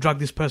to drag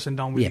this person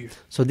down with you.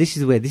 So this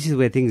is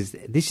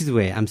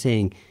where I'm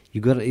saying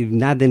you've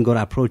now then got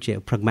to approach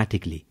it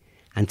pragmatically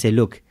and say,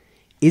 look,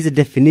 is a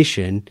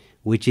definition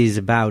which is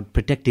about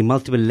protecting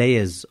multiple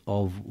layers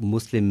of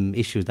Muslim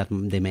issues that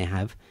they may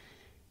have,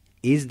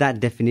 is that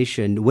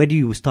definition, where do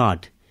you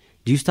start?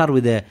 Do you start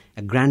with a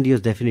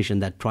grandiose definition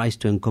that tries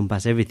to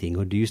encompass everything,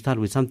 or do you start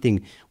with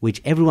something which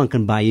everyone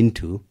can buy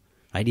into,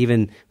 right?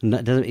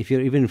 If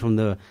you're even from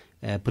the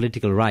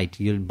political right,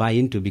 you'll buy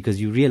into, because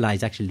you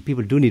realize actually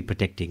people do need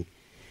protecting.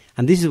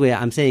 And this is where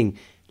I'm saying,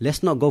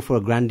 let's not go for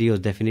a grandiose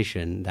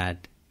definition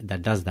that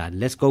does that.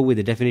 Let's go with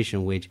a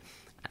definition which,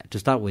 to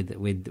start with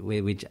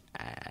which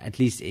at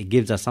least it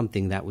gives us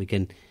something that we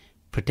can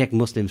protect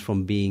Muslims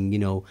from being,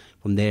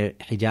 from their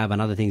hijab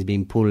and other things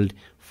being pulled,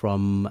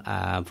 from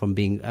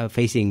being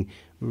facing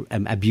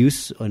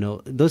abuse,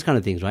 those kind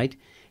of things, right?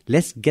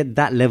 Let's get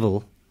that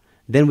level,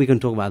 then we can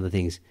talk about other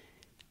things.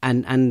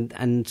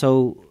 And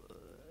so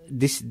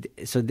this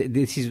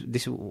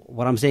is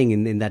what I'm saying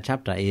in that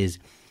chapter is,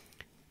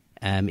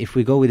 if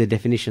we go with a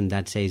definition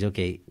that says,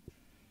 okay,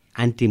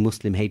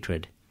 anti-Muslim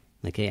hatred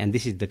Okay, and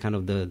this is the kind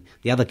of the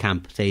other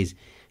camp says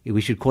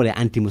we should call it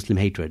anti-Muslim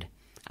hatred.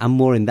 I'm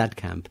more in that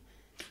camp.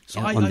 So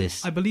on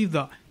this. I believe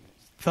that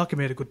Thakur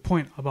made a good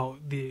point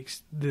about the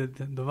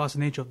vast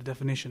nature of the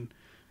definition.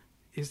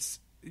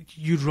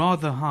 You'd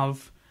rather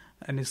have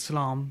an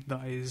Islam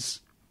that is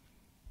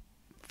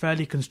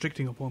fairly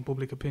constricting upon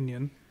public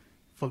opinion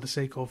for the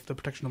sake of the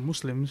protection of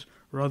Muslims,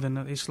 rather than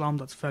an Islam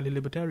that's fairly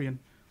libertarian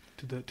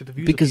to the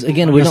views. Because of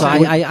people. again, we're not.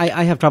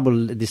 I have trouble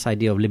with this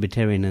idea of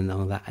libertarian and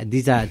all that.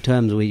 These are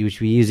terms which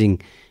we're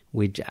using,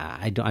 which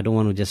I don't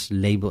want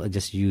to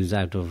just use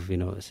out of,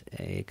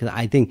 because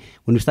I think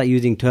when we start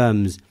using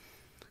terms,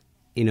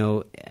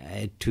 when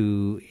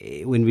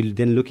we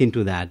then look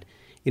into that,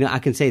 I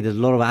can say there's a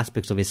lot of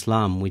aspects of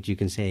Islam which you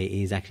can say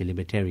is actually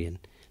libertarian.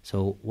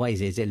 So what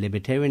is it? Is it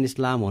libertarian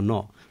Islam or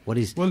not? What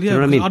is? Well,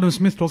 yeah, because Adam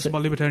Smith talks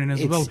about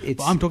libertarianism as well.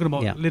 But I'm talking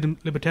about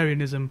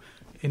libertarianism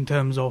in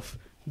terms of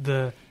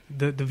the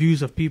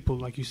views of people.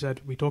 Like you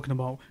said, we're talking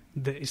about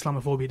the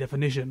Islamophobia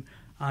definition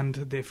and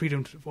the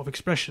freedom of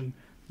expression.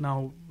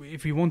 Now,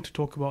 if we want to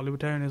talk about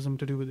libertarianism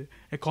to do with the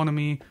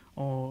economy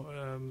or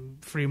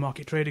free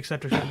market trade,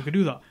 etc., we could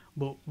do that.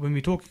 But when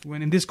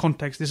in this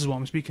context, this is what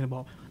I'm speaking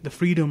about: the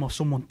freedom of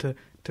someone to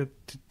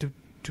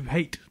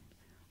hate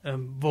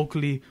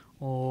vocally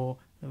or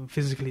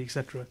physically,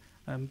 etc.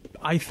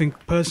 I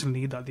think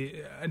personally that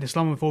an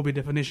Islamophobia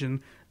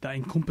definition that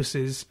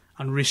encompasses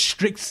and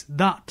restricts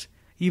that,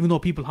 even though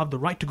people have the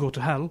right to go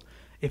to hell,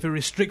 if it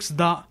restricts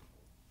that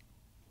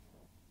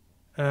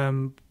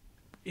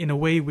in a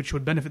way which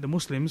would benefit the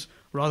Muslims,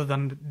 rather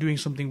than doing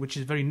something which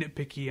is very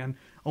nitpicky and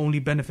only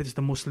benefits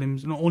the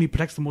Muslims, not only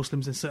protects the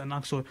Muslims in certain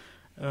acts, or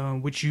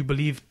which you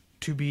believe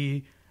to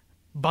be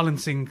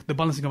the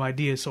balancing of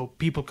ideas, so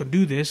people can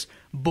do this,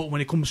 but when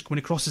it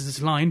crosses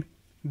this line,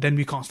 then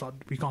we can't start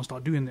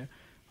doing it.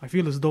 I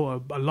feel as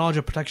though a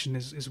larger protection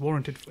is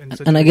warranted.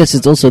 And I guess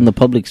it's also in the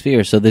public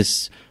sphere. So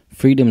this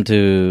freedom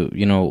to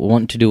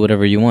want to do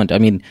whatever you want. I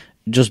mean,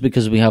 just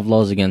because we have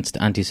laws against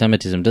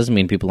anti-Semitism doesn't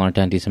mean people aren't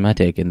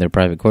anti-Semitic in their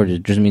private quarters.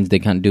 It just means they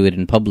can't do it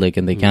in public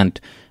and they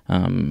can't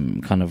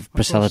kind of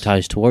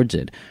proselytize towards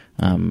it.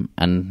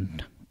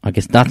 And I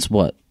guess that's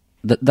what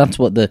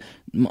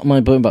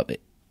my point about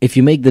it. If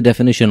you make the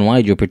definition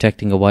wide, you're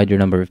protecting a wider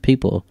number of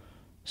people.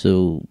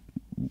 So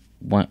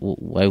why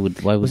would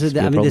this be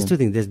a problem? There's two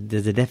things.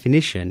 There's a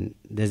definition.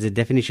 There's a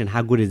definition.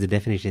 How good is the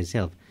definition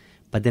itself?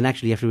 But then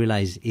actually you have to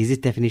realize, is this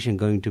definition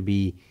going to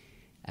be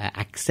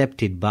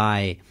accepted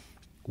by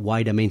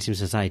wider mainstream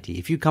society?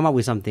 If you come up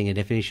with a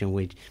definition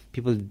which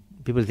people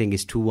think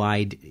is too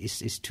wide,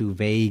 is too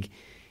vague,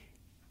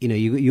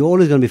 you're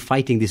always going to be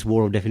fighting this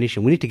war of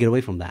definition. We need to get away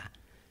from that.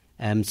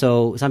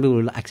 So some people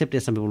will accept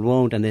it, some people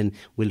won't, and then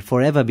we'll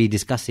forever be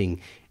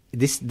discussing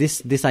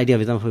this idea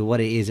of Islam,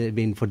 what it is, it's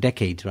been for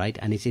decades, right?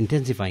 And it's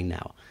intensifying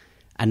now.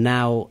 And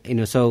now,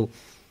 so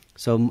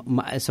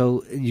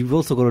you've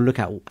also got to look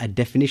at a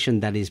definition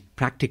that is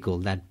practical,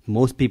 that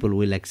most people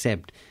will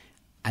accept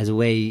as a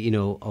way,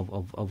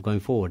 of going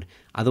forward.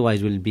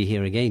 Otherwise, we'll be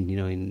here again,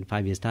 in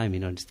 5 years'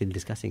 time, still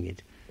discussing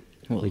it.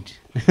 Well,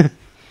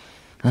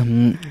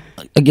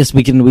 I guess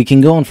we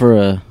can go on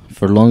for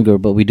longer,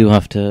 but we do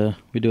have to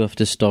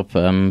stop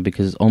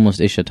because it's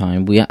almost Isha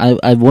time. I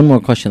have one more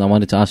question I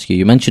wanted to ask you.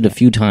 You mentioned a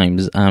few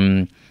times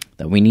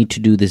that we need to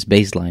do this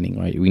baselining,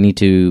 right? We need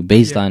to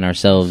baseline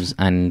ourselves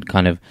and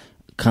kind of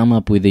come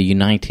up with a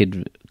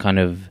united kind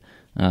of,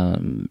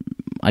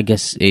 I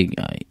guess,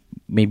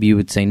 maybe you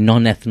would say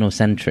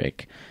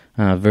non-ethnocentric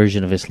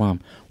version of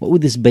Islam. What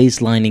would this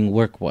baselining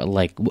work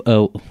like?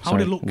 How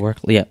would it look?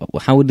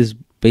 How would this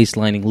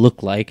baselining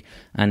look like?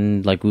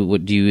 And like,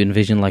 what do you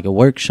envision, like a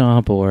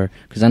workshop, or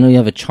because I know you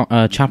have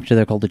a chapter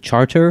there called the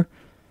Charter?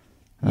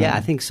 Yeah,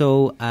 I think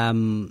so.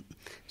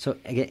 So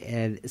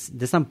again,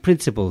 there's some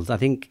principles. I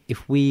think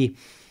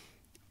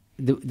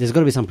there's got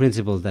to be some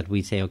principles that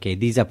we say, okay,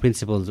 these are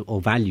principles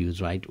or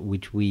values, right?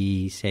 Which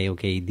we say,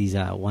 okay, these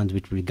are ones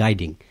which we're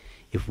guiding.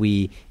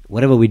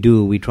 Whatever we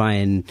do, we try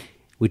and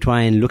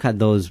look at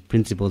those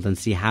principles and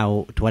see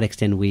to what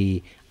extent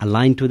we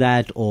align to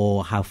that,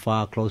 or how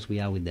far close we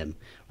are with them,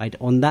 right?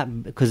 On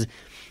that, because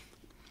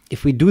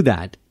if we do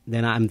that,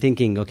 then I'm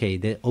thinking,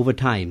 okay, over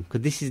time,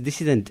 because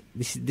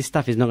this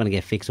stuff is not going to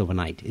get fixed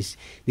overnight. This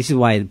is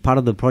why part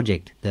of the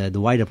project, the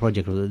wider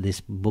project that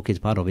this book is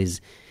part of,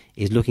 is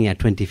looking at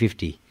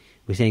 2050.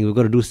 We're saying we've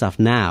got to do stuff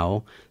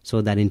now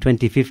so that in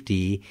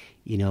 2050,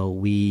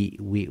 we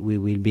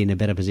will be in a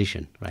better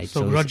position, right?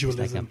 So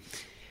gradualism.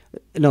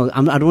 No,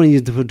 I don't want to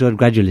use the word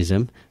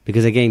gradualism,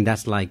 because again,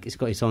 that's like, it's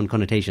got its own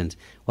connotations.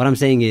 What I'm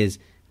saying is,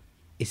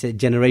 it's a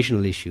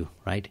generational issue,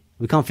 right?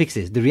 We can't fix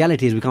this. The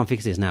reality is we can't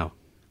fix this now.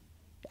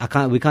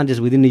 We can't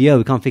just, within a year,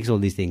 we can't fix all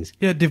these things.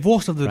 Yeah,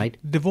 divorce of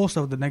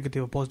the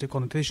negative or positive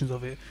connotations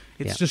of it.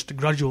 It's just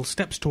gradual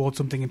steps towards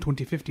something in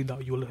 2050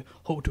 that you will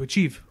hope to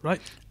achieve, right?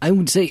 I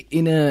would say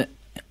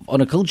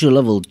on a cultural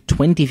level,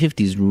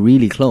 2050 is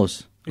really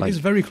close. It is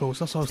very close.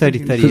 That's what I was 30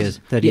 thinking.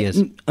 30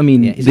 years. I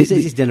mean,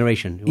 it's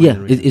generation.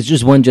 It's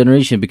just one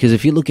generation, because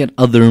if you look at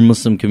other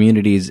Muslim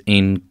communities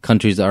in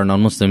countries that are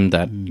non-Muslim,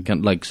 that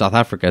like South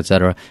Africa,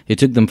 etc., it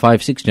took them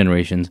 5-6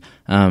 generations.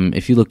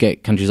 If you look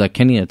at countries like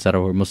Kenya,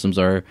 etc., where Muslims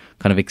are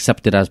kind of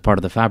accepted as part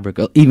of the fabric,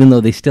 even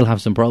though they still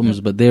have some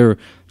problems, but they're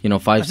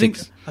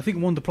 5-6. I think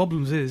one of the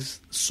problems is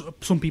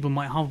some people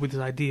might have with this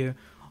idea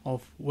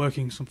of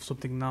working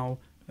something now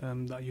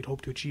that you'd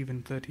hope to achieve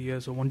in 30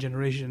 years or one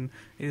generation,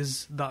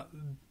 is that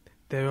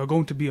there are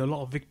going to be a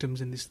lot of victims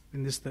in this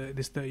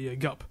 30-year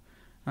gap,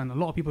 and a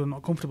lot of people are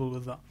not comfortable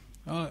with that.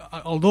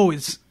 Although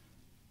it's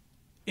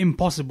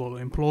impossible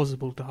or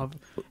implausible to have.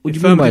 What do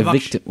you mean by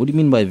victim? What do you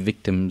mean by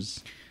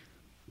victims?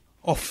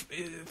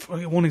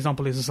 One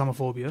example is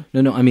Islamophobia.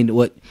 No. I mean,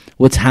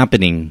 what's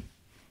happening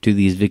to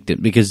these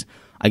victims? Because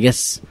I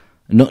guess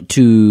not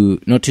to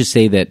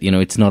say that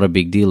it's not a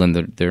big deal and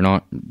there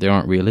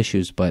aren't real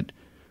issues, but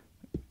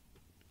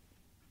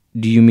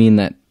do you mean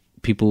that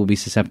people will be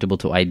susceptible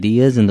to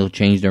ideas and they'll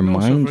change their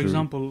minds? So for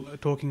example,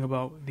 talking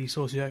about the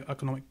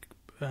socio-economic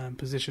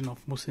position of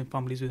Muslim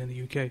families within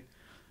the UK,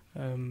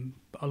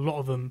 a lot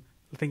of them,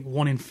 I think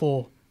 1 in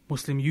 4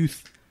 Muslim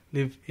youth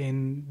live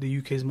in the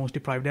UK's most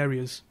deprived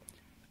areas.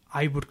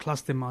 I would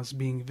class them as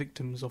being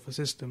victims of a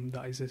system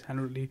that is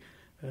inherently,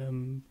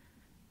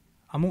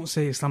 I won't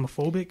say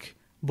Islamophobic,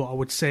 but I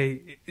would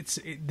say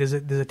there's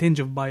a tinge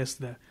of bias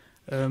there.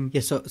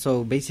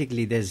 So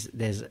basically, there's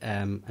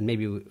and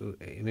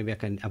maybe I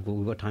can.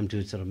 We've got time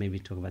to sort of maybe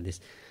talk about this.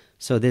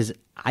 So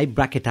I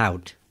bracket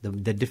out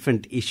the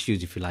different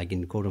issues, if you like,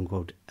 in quote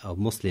unquote, of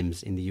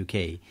Muslims in the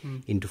UK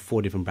into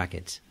 4 different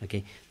brackets.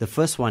 Okay, the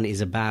first one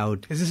is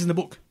about. Is this in the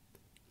book?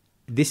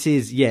 This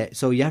is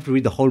So you have to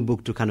read the whole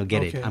book to kind of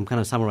get it. I'm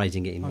kind of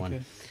summarizing it in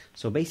one.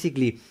 So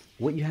basically,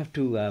 what you have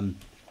to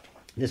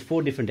there's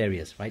 4 different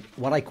areas, right?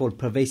 What I call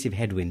pervasive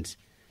headwinds.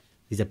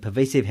 These are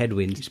pervasive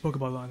headwinds. You spoke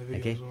about that in the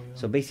video as well. Yeah.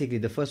 So basically,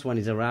 the first one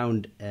is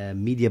around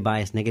media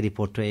bias, negative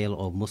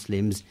portrayal of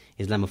Muslims,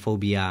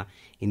 Islamophobia,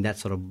 in that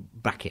sort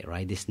of bracket,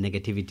 right? This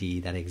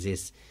negativity that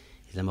exists,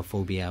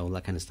 Islamophobia, all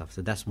that kind of stuff.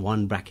 So that's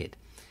one bracket.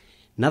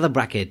 Another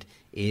bracket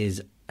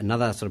is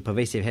another sort of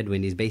pervasive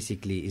headwind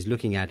is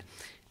looking at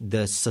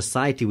the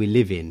society we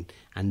live in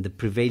and the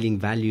prevailing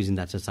values in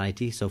that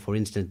society. So, for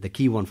instance, the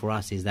key one for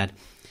us is that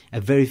a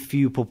very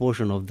few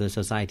proportion of the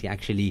society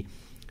actually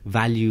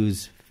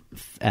values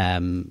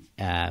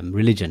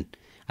religion.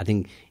 I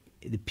think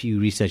the Pew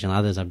Research and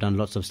others have done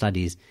lots of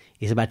studies.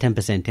 It's about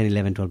 10%, 10,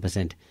 11,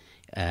 12%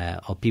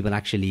 of people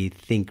actually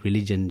think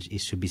religion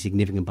should be a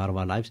significant part of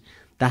our lives.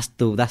 That's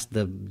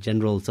the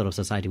general sort of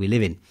society we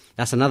live in.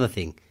 That's another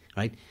thing,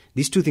 right?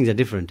 These 2 things are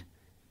different.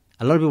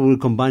 A lot of people will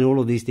combine all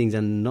of these things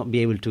and not be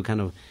able to kind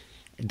of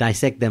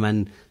dissect them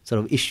and sort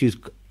of issues,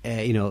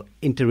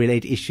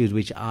 interrelate issues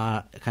which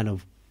are kind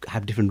of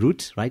have different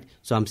roots, right?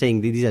 So I'm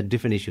saying these are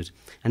different issues.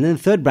 And then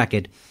the third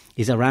bracket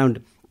is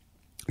around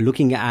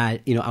looking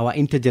at, our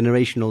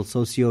intergenerational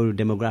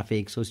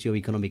socio-demographic,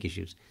 socio-economic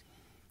issues.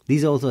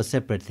 These are also a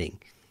separate thing.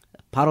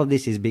 Part of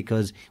this is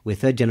because we're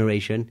third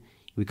generation.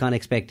 We can't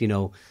expect,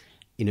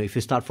 if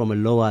you start from a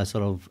lower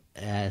sort of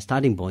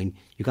starting point,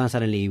 you can't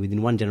suddenly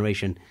within one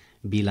generation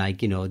be like,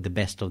 the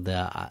best of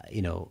the,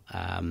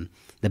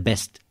 the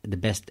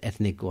best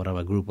ethnic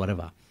whatever group,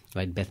 whatever,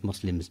 right? Best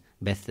Muslims,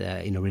 best,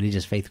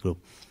 religious faith group.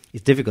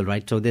 It's difficult,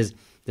 right? So there's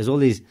all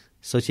these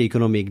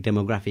socioeconomic,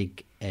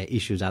 demographic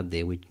issues out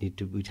there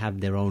which have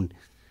their own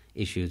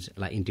issues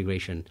like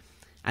integration.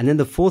 And then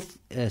the fourth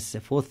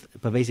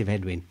pervasive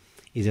headwind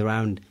is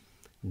around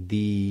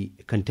the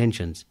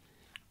contentions.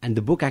 And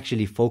the book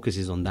actually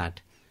focuses on that.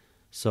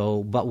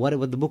 So, but what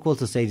the book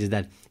also says is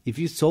that if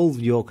you solve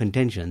your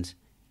contentions,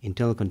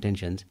 internal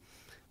contentions,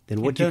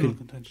 then what internal you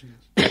can...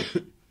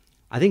 contentions.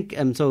 I think,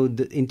 so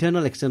the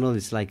internal, external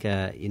is like,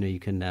 you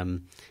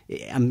can...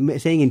 I'm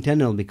saying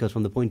internal because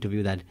from the point of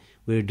view that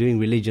we're doing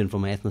religion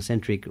from an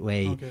ethnocentric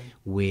way,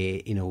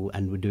 where,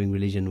 and we're doing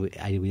religion with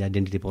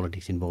identity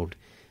politics involved.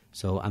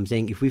 So I'm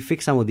saying if we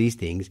fix some of these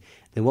things,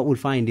 then what we'll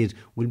find is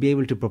we'll be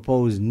able to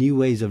propose new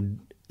ways of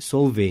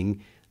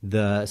solving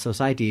the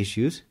society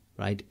issues,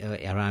 right,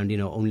 around,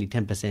 only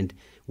 10%.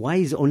 Why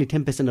is only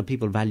 10% of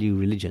people value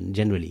religion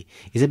generally?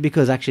 Is it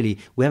because actually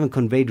we haven't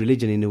conveyed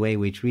religion in a way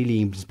which really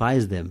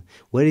inspires them?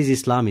 Where is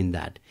Islam in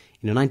that?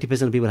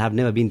 90% of people have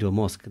never been to a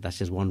mosque. That's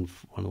just one.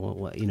 I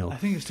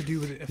think it's to do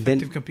with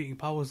effective competing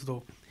powers,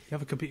 though. You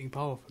have a competing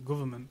power for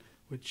government,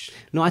 which...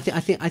 No, I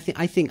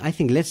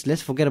think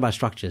let's forget about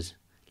structures.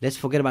 Let's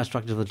forget about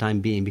structures for the time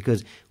being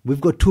because we've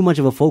got too much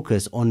of a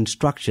focus on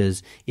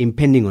structures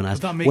impending on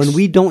us when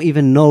we don't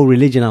even know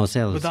religion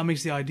ourselves. But that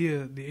makes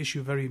the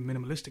issue very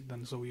minimalistic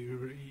then. So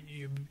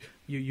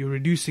you're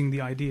reducing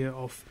the idea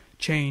of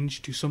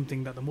change to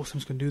something that the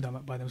Muslims can do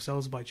by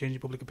themselves by changing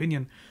public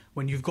opinion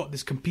when you've got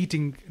this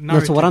competing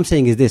narrative. No, so what I'm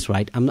saying is this,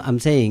 right? I'm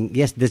saying,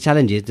 yes, the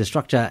challenge is the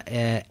structure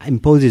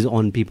imposes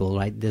on people,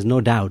 right? There's no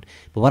doubt.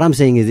 But what I'm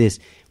saying is this.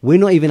 We're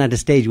not even at a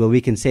stage where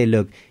we can say,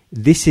 look,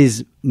 this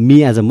is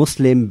me as a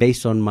Muslim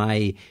based on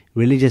my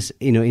religious,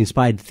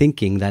 inspired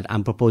thinking that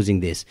I'm proposing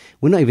this.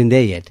 We're not even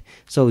there yet.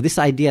 So this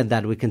idea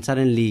that we can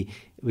suddenly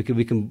we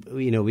can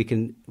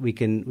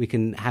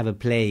have a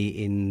play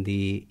in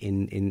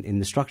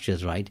the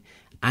structures, right,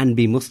 and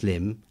be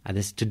Muslim at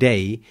this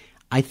today,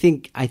 I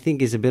think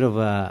is a bit of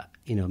a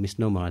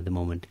misnomer at the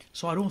moment.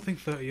 So I don't think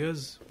 30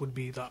 years would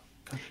be that.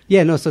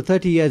 Yeah, no. So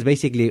 30 years,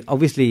 basically,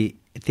 obviously,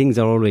 things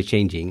are always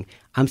changing.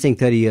 I'm saying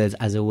 30 years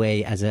as a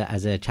way, as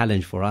a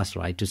challenge for us,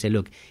 right? To say,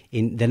 look,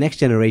 in the next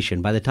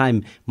generation, by the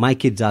time my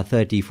kids are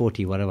 30,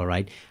 40, whatever,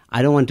 right?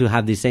 I don't want to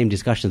have the same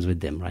discussions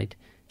with them, right?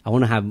 I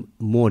want to have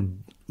more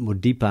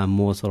deeper,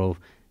 more sort of,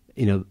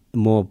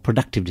 more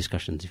productive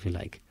discussions, if you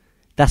like.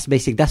 That's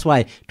basic. That's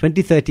why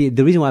 2030.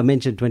 The reason why I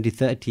mentioned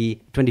 2050,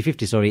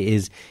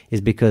 is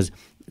because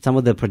some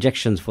of the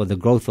projections for the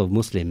growth of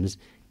Muslims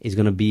is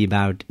going to be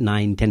about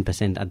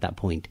 9-10% at that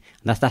point.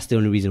 That's the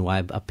only reason why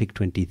I picked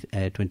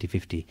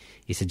 2050.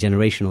 It's a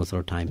generational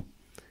sort of time.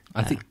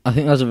 I think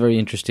that's a very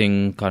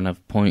interesting kind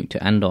of point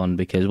to end on,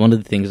 because one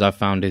of the things I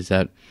found is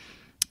that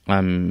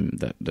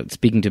that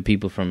speaking to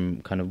people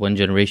from kind of one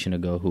generation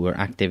ago who were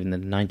active in the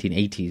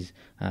 1980s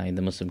in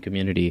the Muslim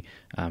community,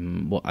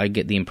 what I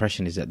get the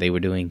impression is that they were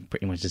doing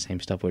pretty much the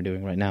same stuff we're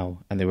doing right now,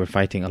 and they were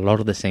fighting a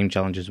lot of the same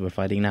challenges we're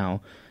fighting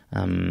now,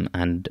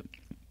 and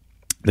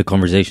the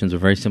conversations are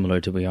very similar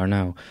to we are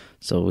now.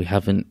 So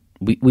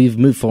we've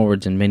moved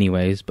forwards in many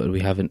ways, but we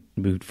haven't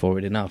moved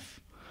forward enough.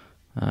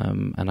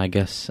 And I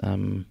guess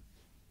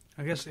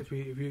if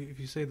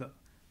you say that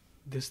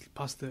this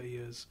past 30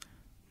 years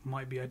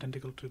might be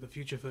identical to the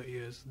future 30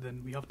 years,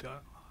 then we have to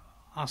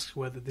ask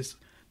whether this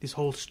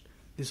whole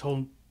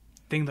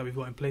thing that we've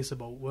got in place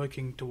about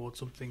working towards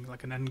something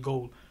like an end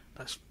goal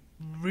that's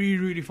really,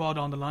 really far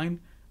down the line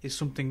is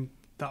something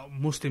that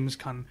Muslims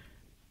can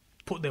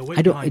put their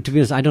weight behind. To be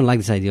honest, I don't like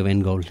this idea of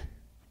end goal.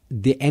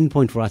 The end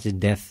point for us is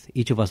death.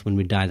 Each of us, when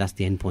we die, that's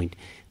the end point.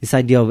 This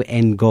idea of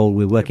end goal,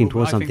 we're working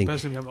towards something.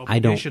 I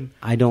don't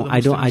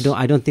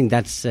think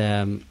that's.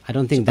 I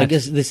don't think. I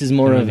guess this is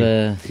more of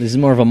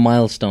a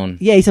milestone.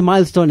 Yeah, it's a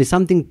milestone. It's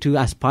something to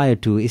aspire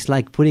to. It's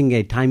like putting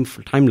a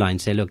timeline.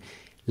 Say, look,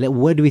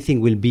 where do we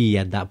think we'll be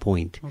at that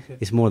point? Okay.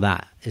 It's more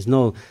that. There's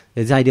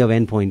this idea of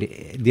end point.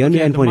 The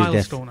only end point is death.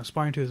 Milestone,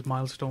 aspiring to this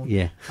milestone.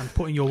 Yeah. And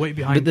putting your weight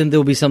behind. But then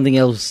there'll be something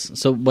else.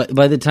 So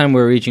by the time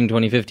we're reaching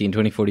 2050 and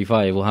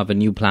 2045, we'll have a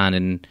new plan,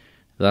 and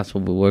that's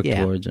what we'll work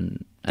towards.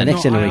 And the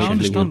next generation. I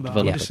understand that.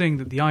 I'm just saying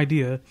that the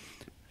idea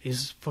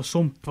is for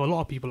a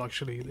lot of people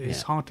actually,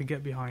 it's hard to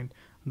get behind.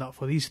 That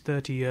for these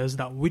 30 years,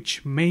 that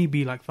which may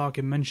be, like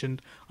Thaqib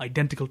mentioned,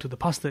 identical to the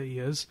past 30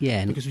 years.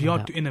 Yeah, because we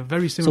are in a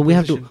very similar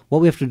position. What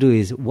we have to do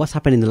is, what's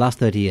happened in the last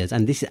 30 years,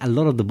 and a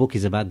lot of the book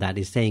is about that,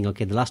 is saying,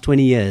 okay, the last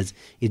 20 years,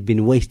 it's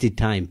been wasted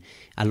time.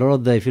 A lot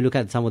of if you look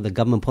at some of the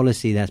government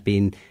policy that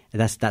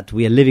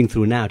we are living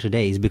through now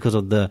today, is because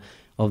of the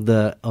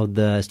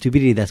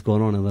stupidity that's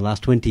gone on in the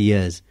last 20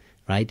 years,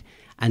 right?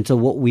 And so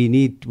what we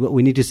need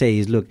to say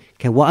is, look,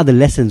 okay, what are the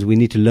lessons we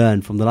need to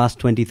learn from the last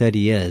 20, 30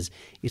 years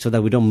so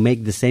that we don't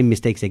make the same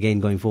mistakes again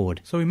going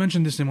forward? So we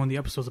mentioned this in one of the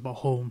episodes about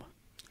home,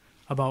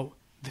 about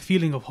the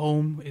feeling of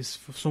home is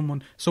for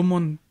someone,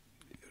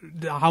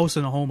 a house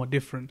and a home are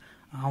different.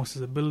 A house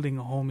is a building,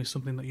 a home is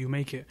something that you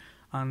make it.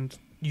 And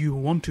you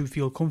want to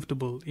feel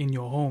comfortable in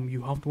your home. You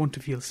want to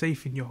feel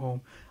safe in your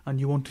home. And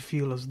you want to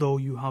feel as though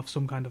you have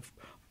some kind of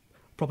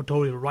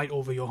proprietorial right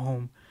over your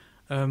home.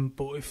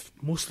 But if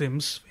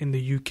Muslims in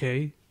the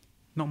UK,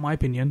 not my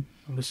opinion,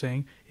 I'm just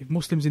saying, if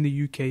Muslims in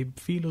the UK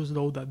feel as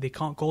though that they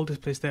can't call this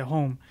place their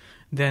home,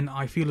 then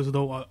I feel as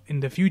though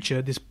in the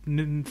future, this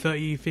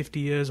 30, 50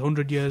 years,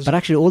 100 years... But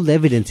actually all the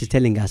evidence is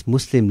telling us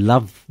Muslims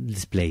love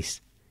this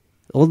place.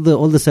 All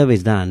the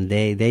surveys done,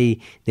 they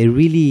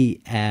really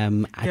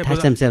attach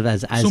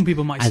themselves as some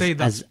people might say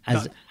as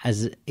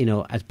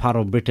part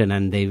of Britain,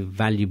 and they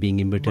value being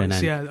in Britain.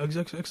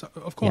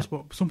 Of course,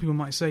 but some people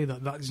might say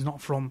that is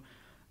not from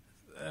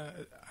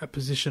a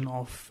position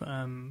of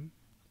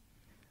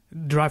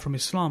derived from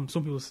Islam.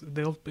 Some people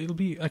it'll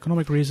be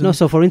economic reasons. No,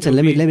 so for instance,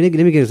 let me give you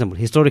an example.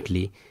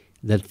 Historically,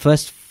 the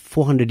first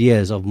 400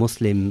 years of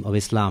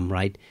Islam,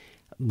 right?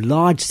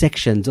 Large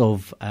sections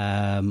of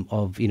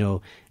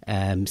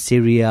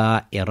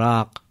Syria,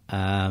 Iraq,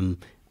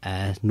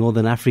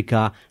 Northern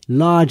Africa,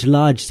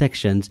 large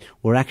sections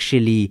were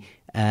actually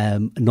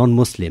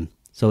non-Muslim.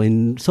 So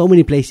in so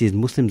many places,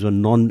 Muslims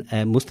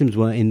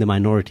were in the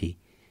minority.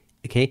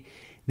 Okay,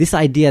 this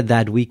idea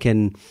that we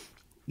can,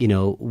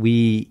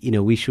 we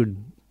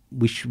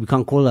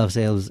can't call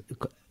ourselves,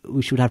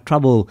 we should have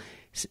trouble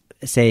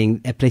saying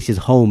a place is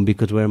home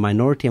because we're a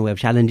minority and we have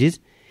challenges.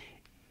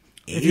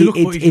 If you look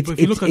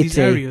at these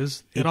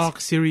areas, Iraq,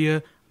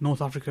 Syria,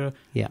 North Africa,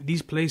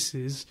 these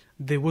places,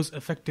 there was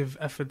effective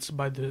efforts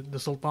by the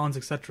sultans,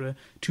 etc.,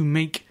 to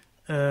make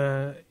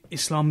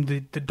Islam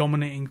the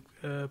dominating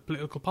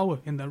political power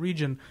in that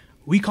region.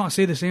 We can't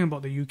say the same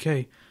about the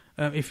UK.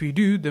 If we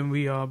do, then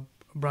we are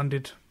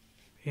branded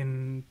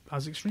in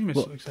as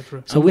extremists,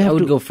 etc. So I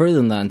would go further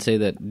than that and say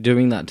that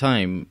during that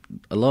time,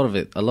 a lot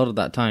of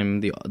that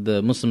time,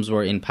 the Muslims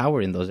were in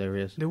power in those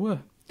areas. They were.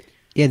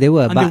 Yeah, they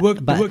were. And they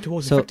worked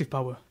towards effective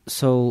power.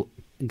 So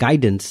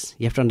guidance,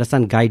 you have to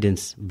understand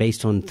guidance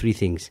based on three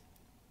things.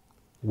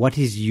 What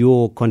is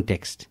your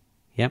context?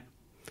 Yeah.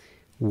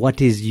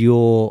 What is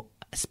your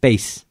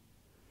space?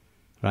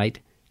 Right?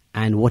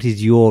 And what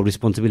is your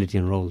responsibility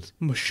and roles?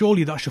 But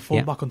surely that should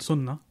fall back on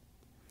Sunnah.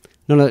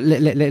 No,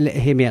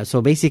 hear me out.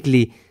 So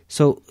basically,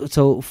 so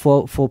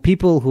for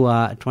people who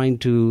are trying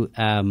to,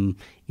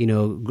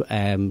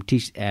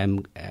 teach,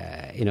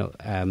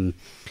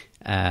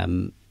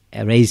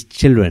 raise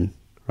children,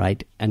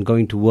 right, and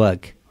going to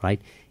work,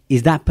 right,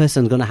 is that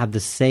person going to have the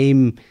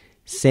same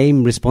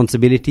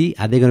responsibility?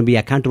 Are they going to be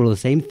accountable for the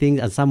same things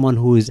as someone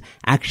who is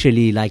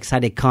actually like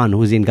Sadiq Khan,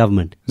 who's in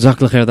government?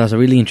 Jazakallah khair, that's a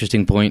really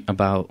interesting point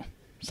about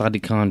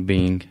Sadiq Khan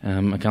being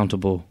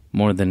accountable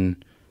more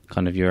than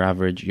kind of your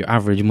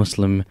average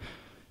Muslim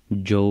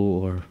Joe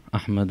or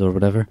Ahmed or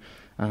whatever.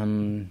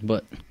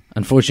 But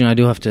unfortunately, I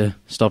do have to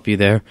stop you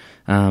there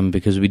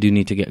because we do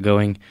need to get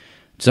going.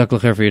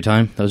 Jazakallah khair for your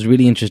time. That was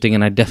really interesting,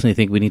 and I definitely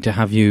think we need to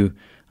have you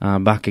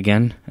back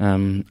again.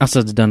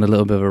 Asad's done a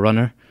little bit of a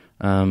runner.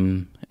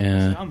 I'm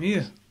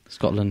here.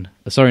 Scotland.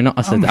 Sorry, not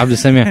Asad.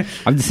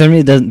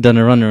 Abdusami done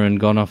a runner and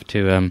gone off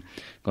to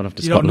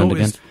Scotland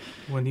again.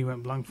 When he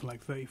went blank for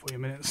like 30-40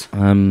 minutes.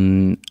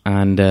 And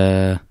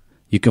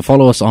you can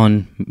follow us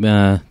on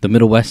the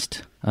Middle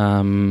West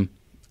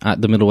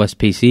at the Middle West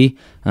PC.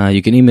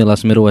 You can email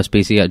us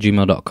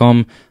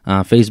middlewestpc@gmail.com.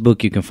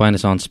 Facebook, you can find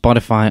us on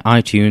Spotify,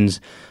 iTunes,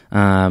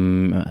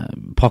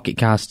 Pocket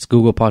Casts,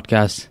 Google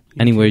Podcasts,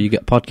 anywhere you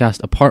get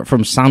podcasts, apart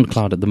from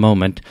SoundCloud at the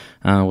moment,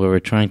 where we're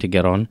trying to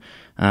get on.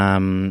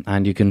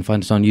 And you can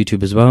find us on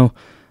YouTube as well.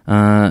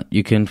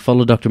 You can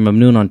follow Dr.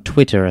 Mamnun on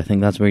Twitter. I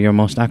think that's where you're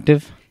most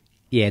active.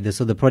 Yeah,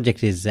 so the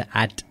project is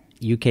at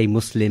UK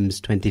Muslims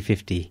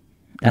 2050.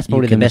 That's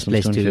probably the best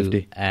place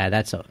to.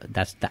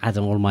 That has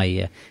all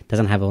my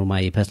doesn't have all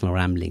my personal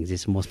ramblings.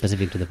 It's more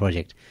specific to the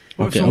project.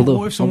 What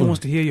if someone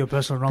wants to hear your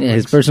personal ramblings? Yeah,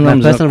 his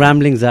personal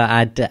ramblings are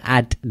at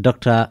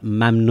Dr.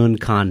 Mamnun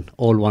Khan,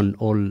 all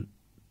one.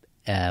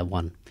 Yeah,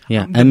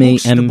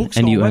 MAMNUN. The book's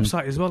on our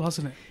website as well,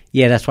 hasn't it?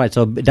 Yeah, that's right.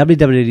 So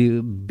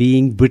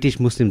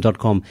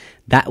www.beingbritishmuslims.com.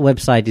 That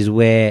website is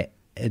where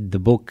the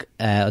book,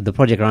 the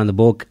project around the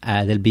book.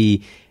 There'll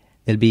be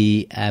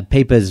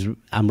papers.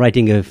 I'm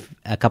writing a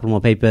couple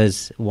more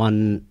papers.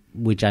 One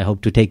which I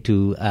hope to take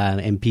to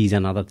MPs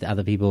and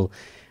other people,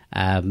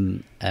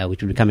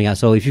 which will be coming out.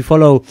 So if you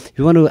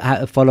want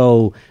to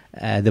follow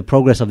the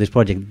progress of this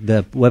project,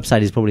 the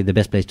website is probably the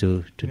best place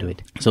to do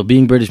it. So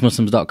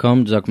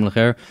beingbritishmuslims.com, jazakumullah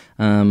khair.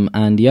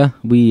 And yeah,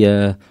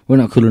 we're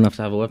not cool enough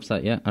to have a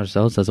website yet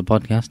ourselves as a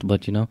podcast,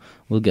 but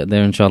we'll get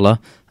there inshallah.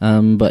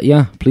 But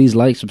yeah, please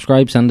like,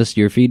 subscribe, send us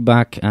your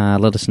feedback,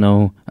 let us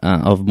know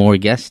of more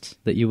guests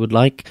that you would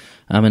like.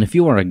 And if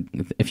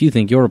you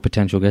think you're a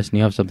potential guest and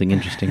you have something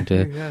interesting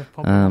to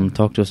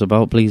talk to us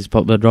about, please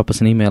drop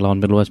us an email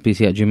on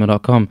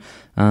middlewestpc@gmail.com.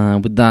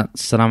 With that,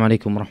 assalamu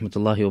alaikum wa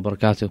rahmatullahi wa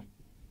barakatuh.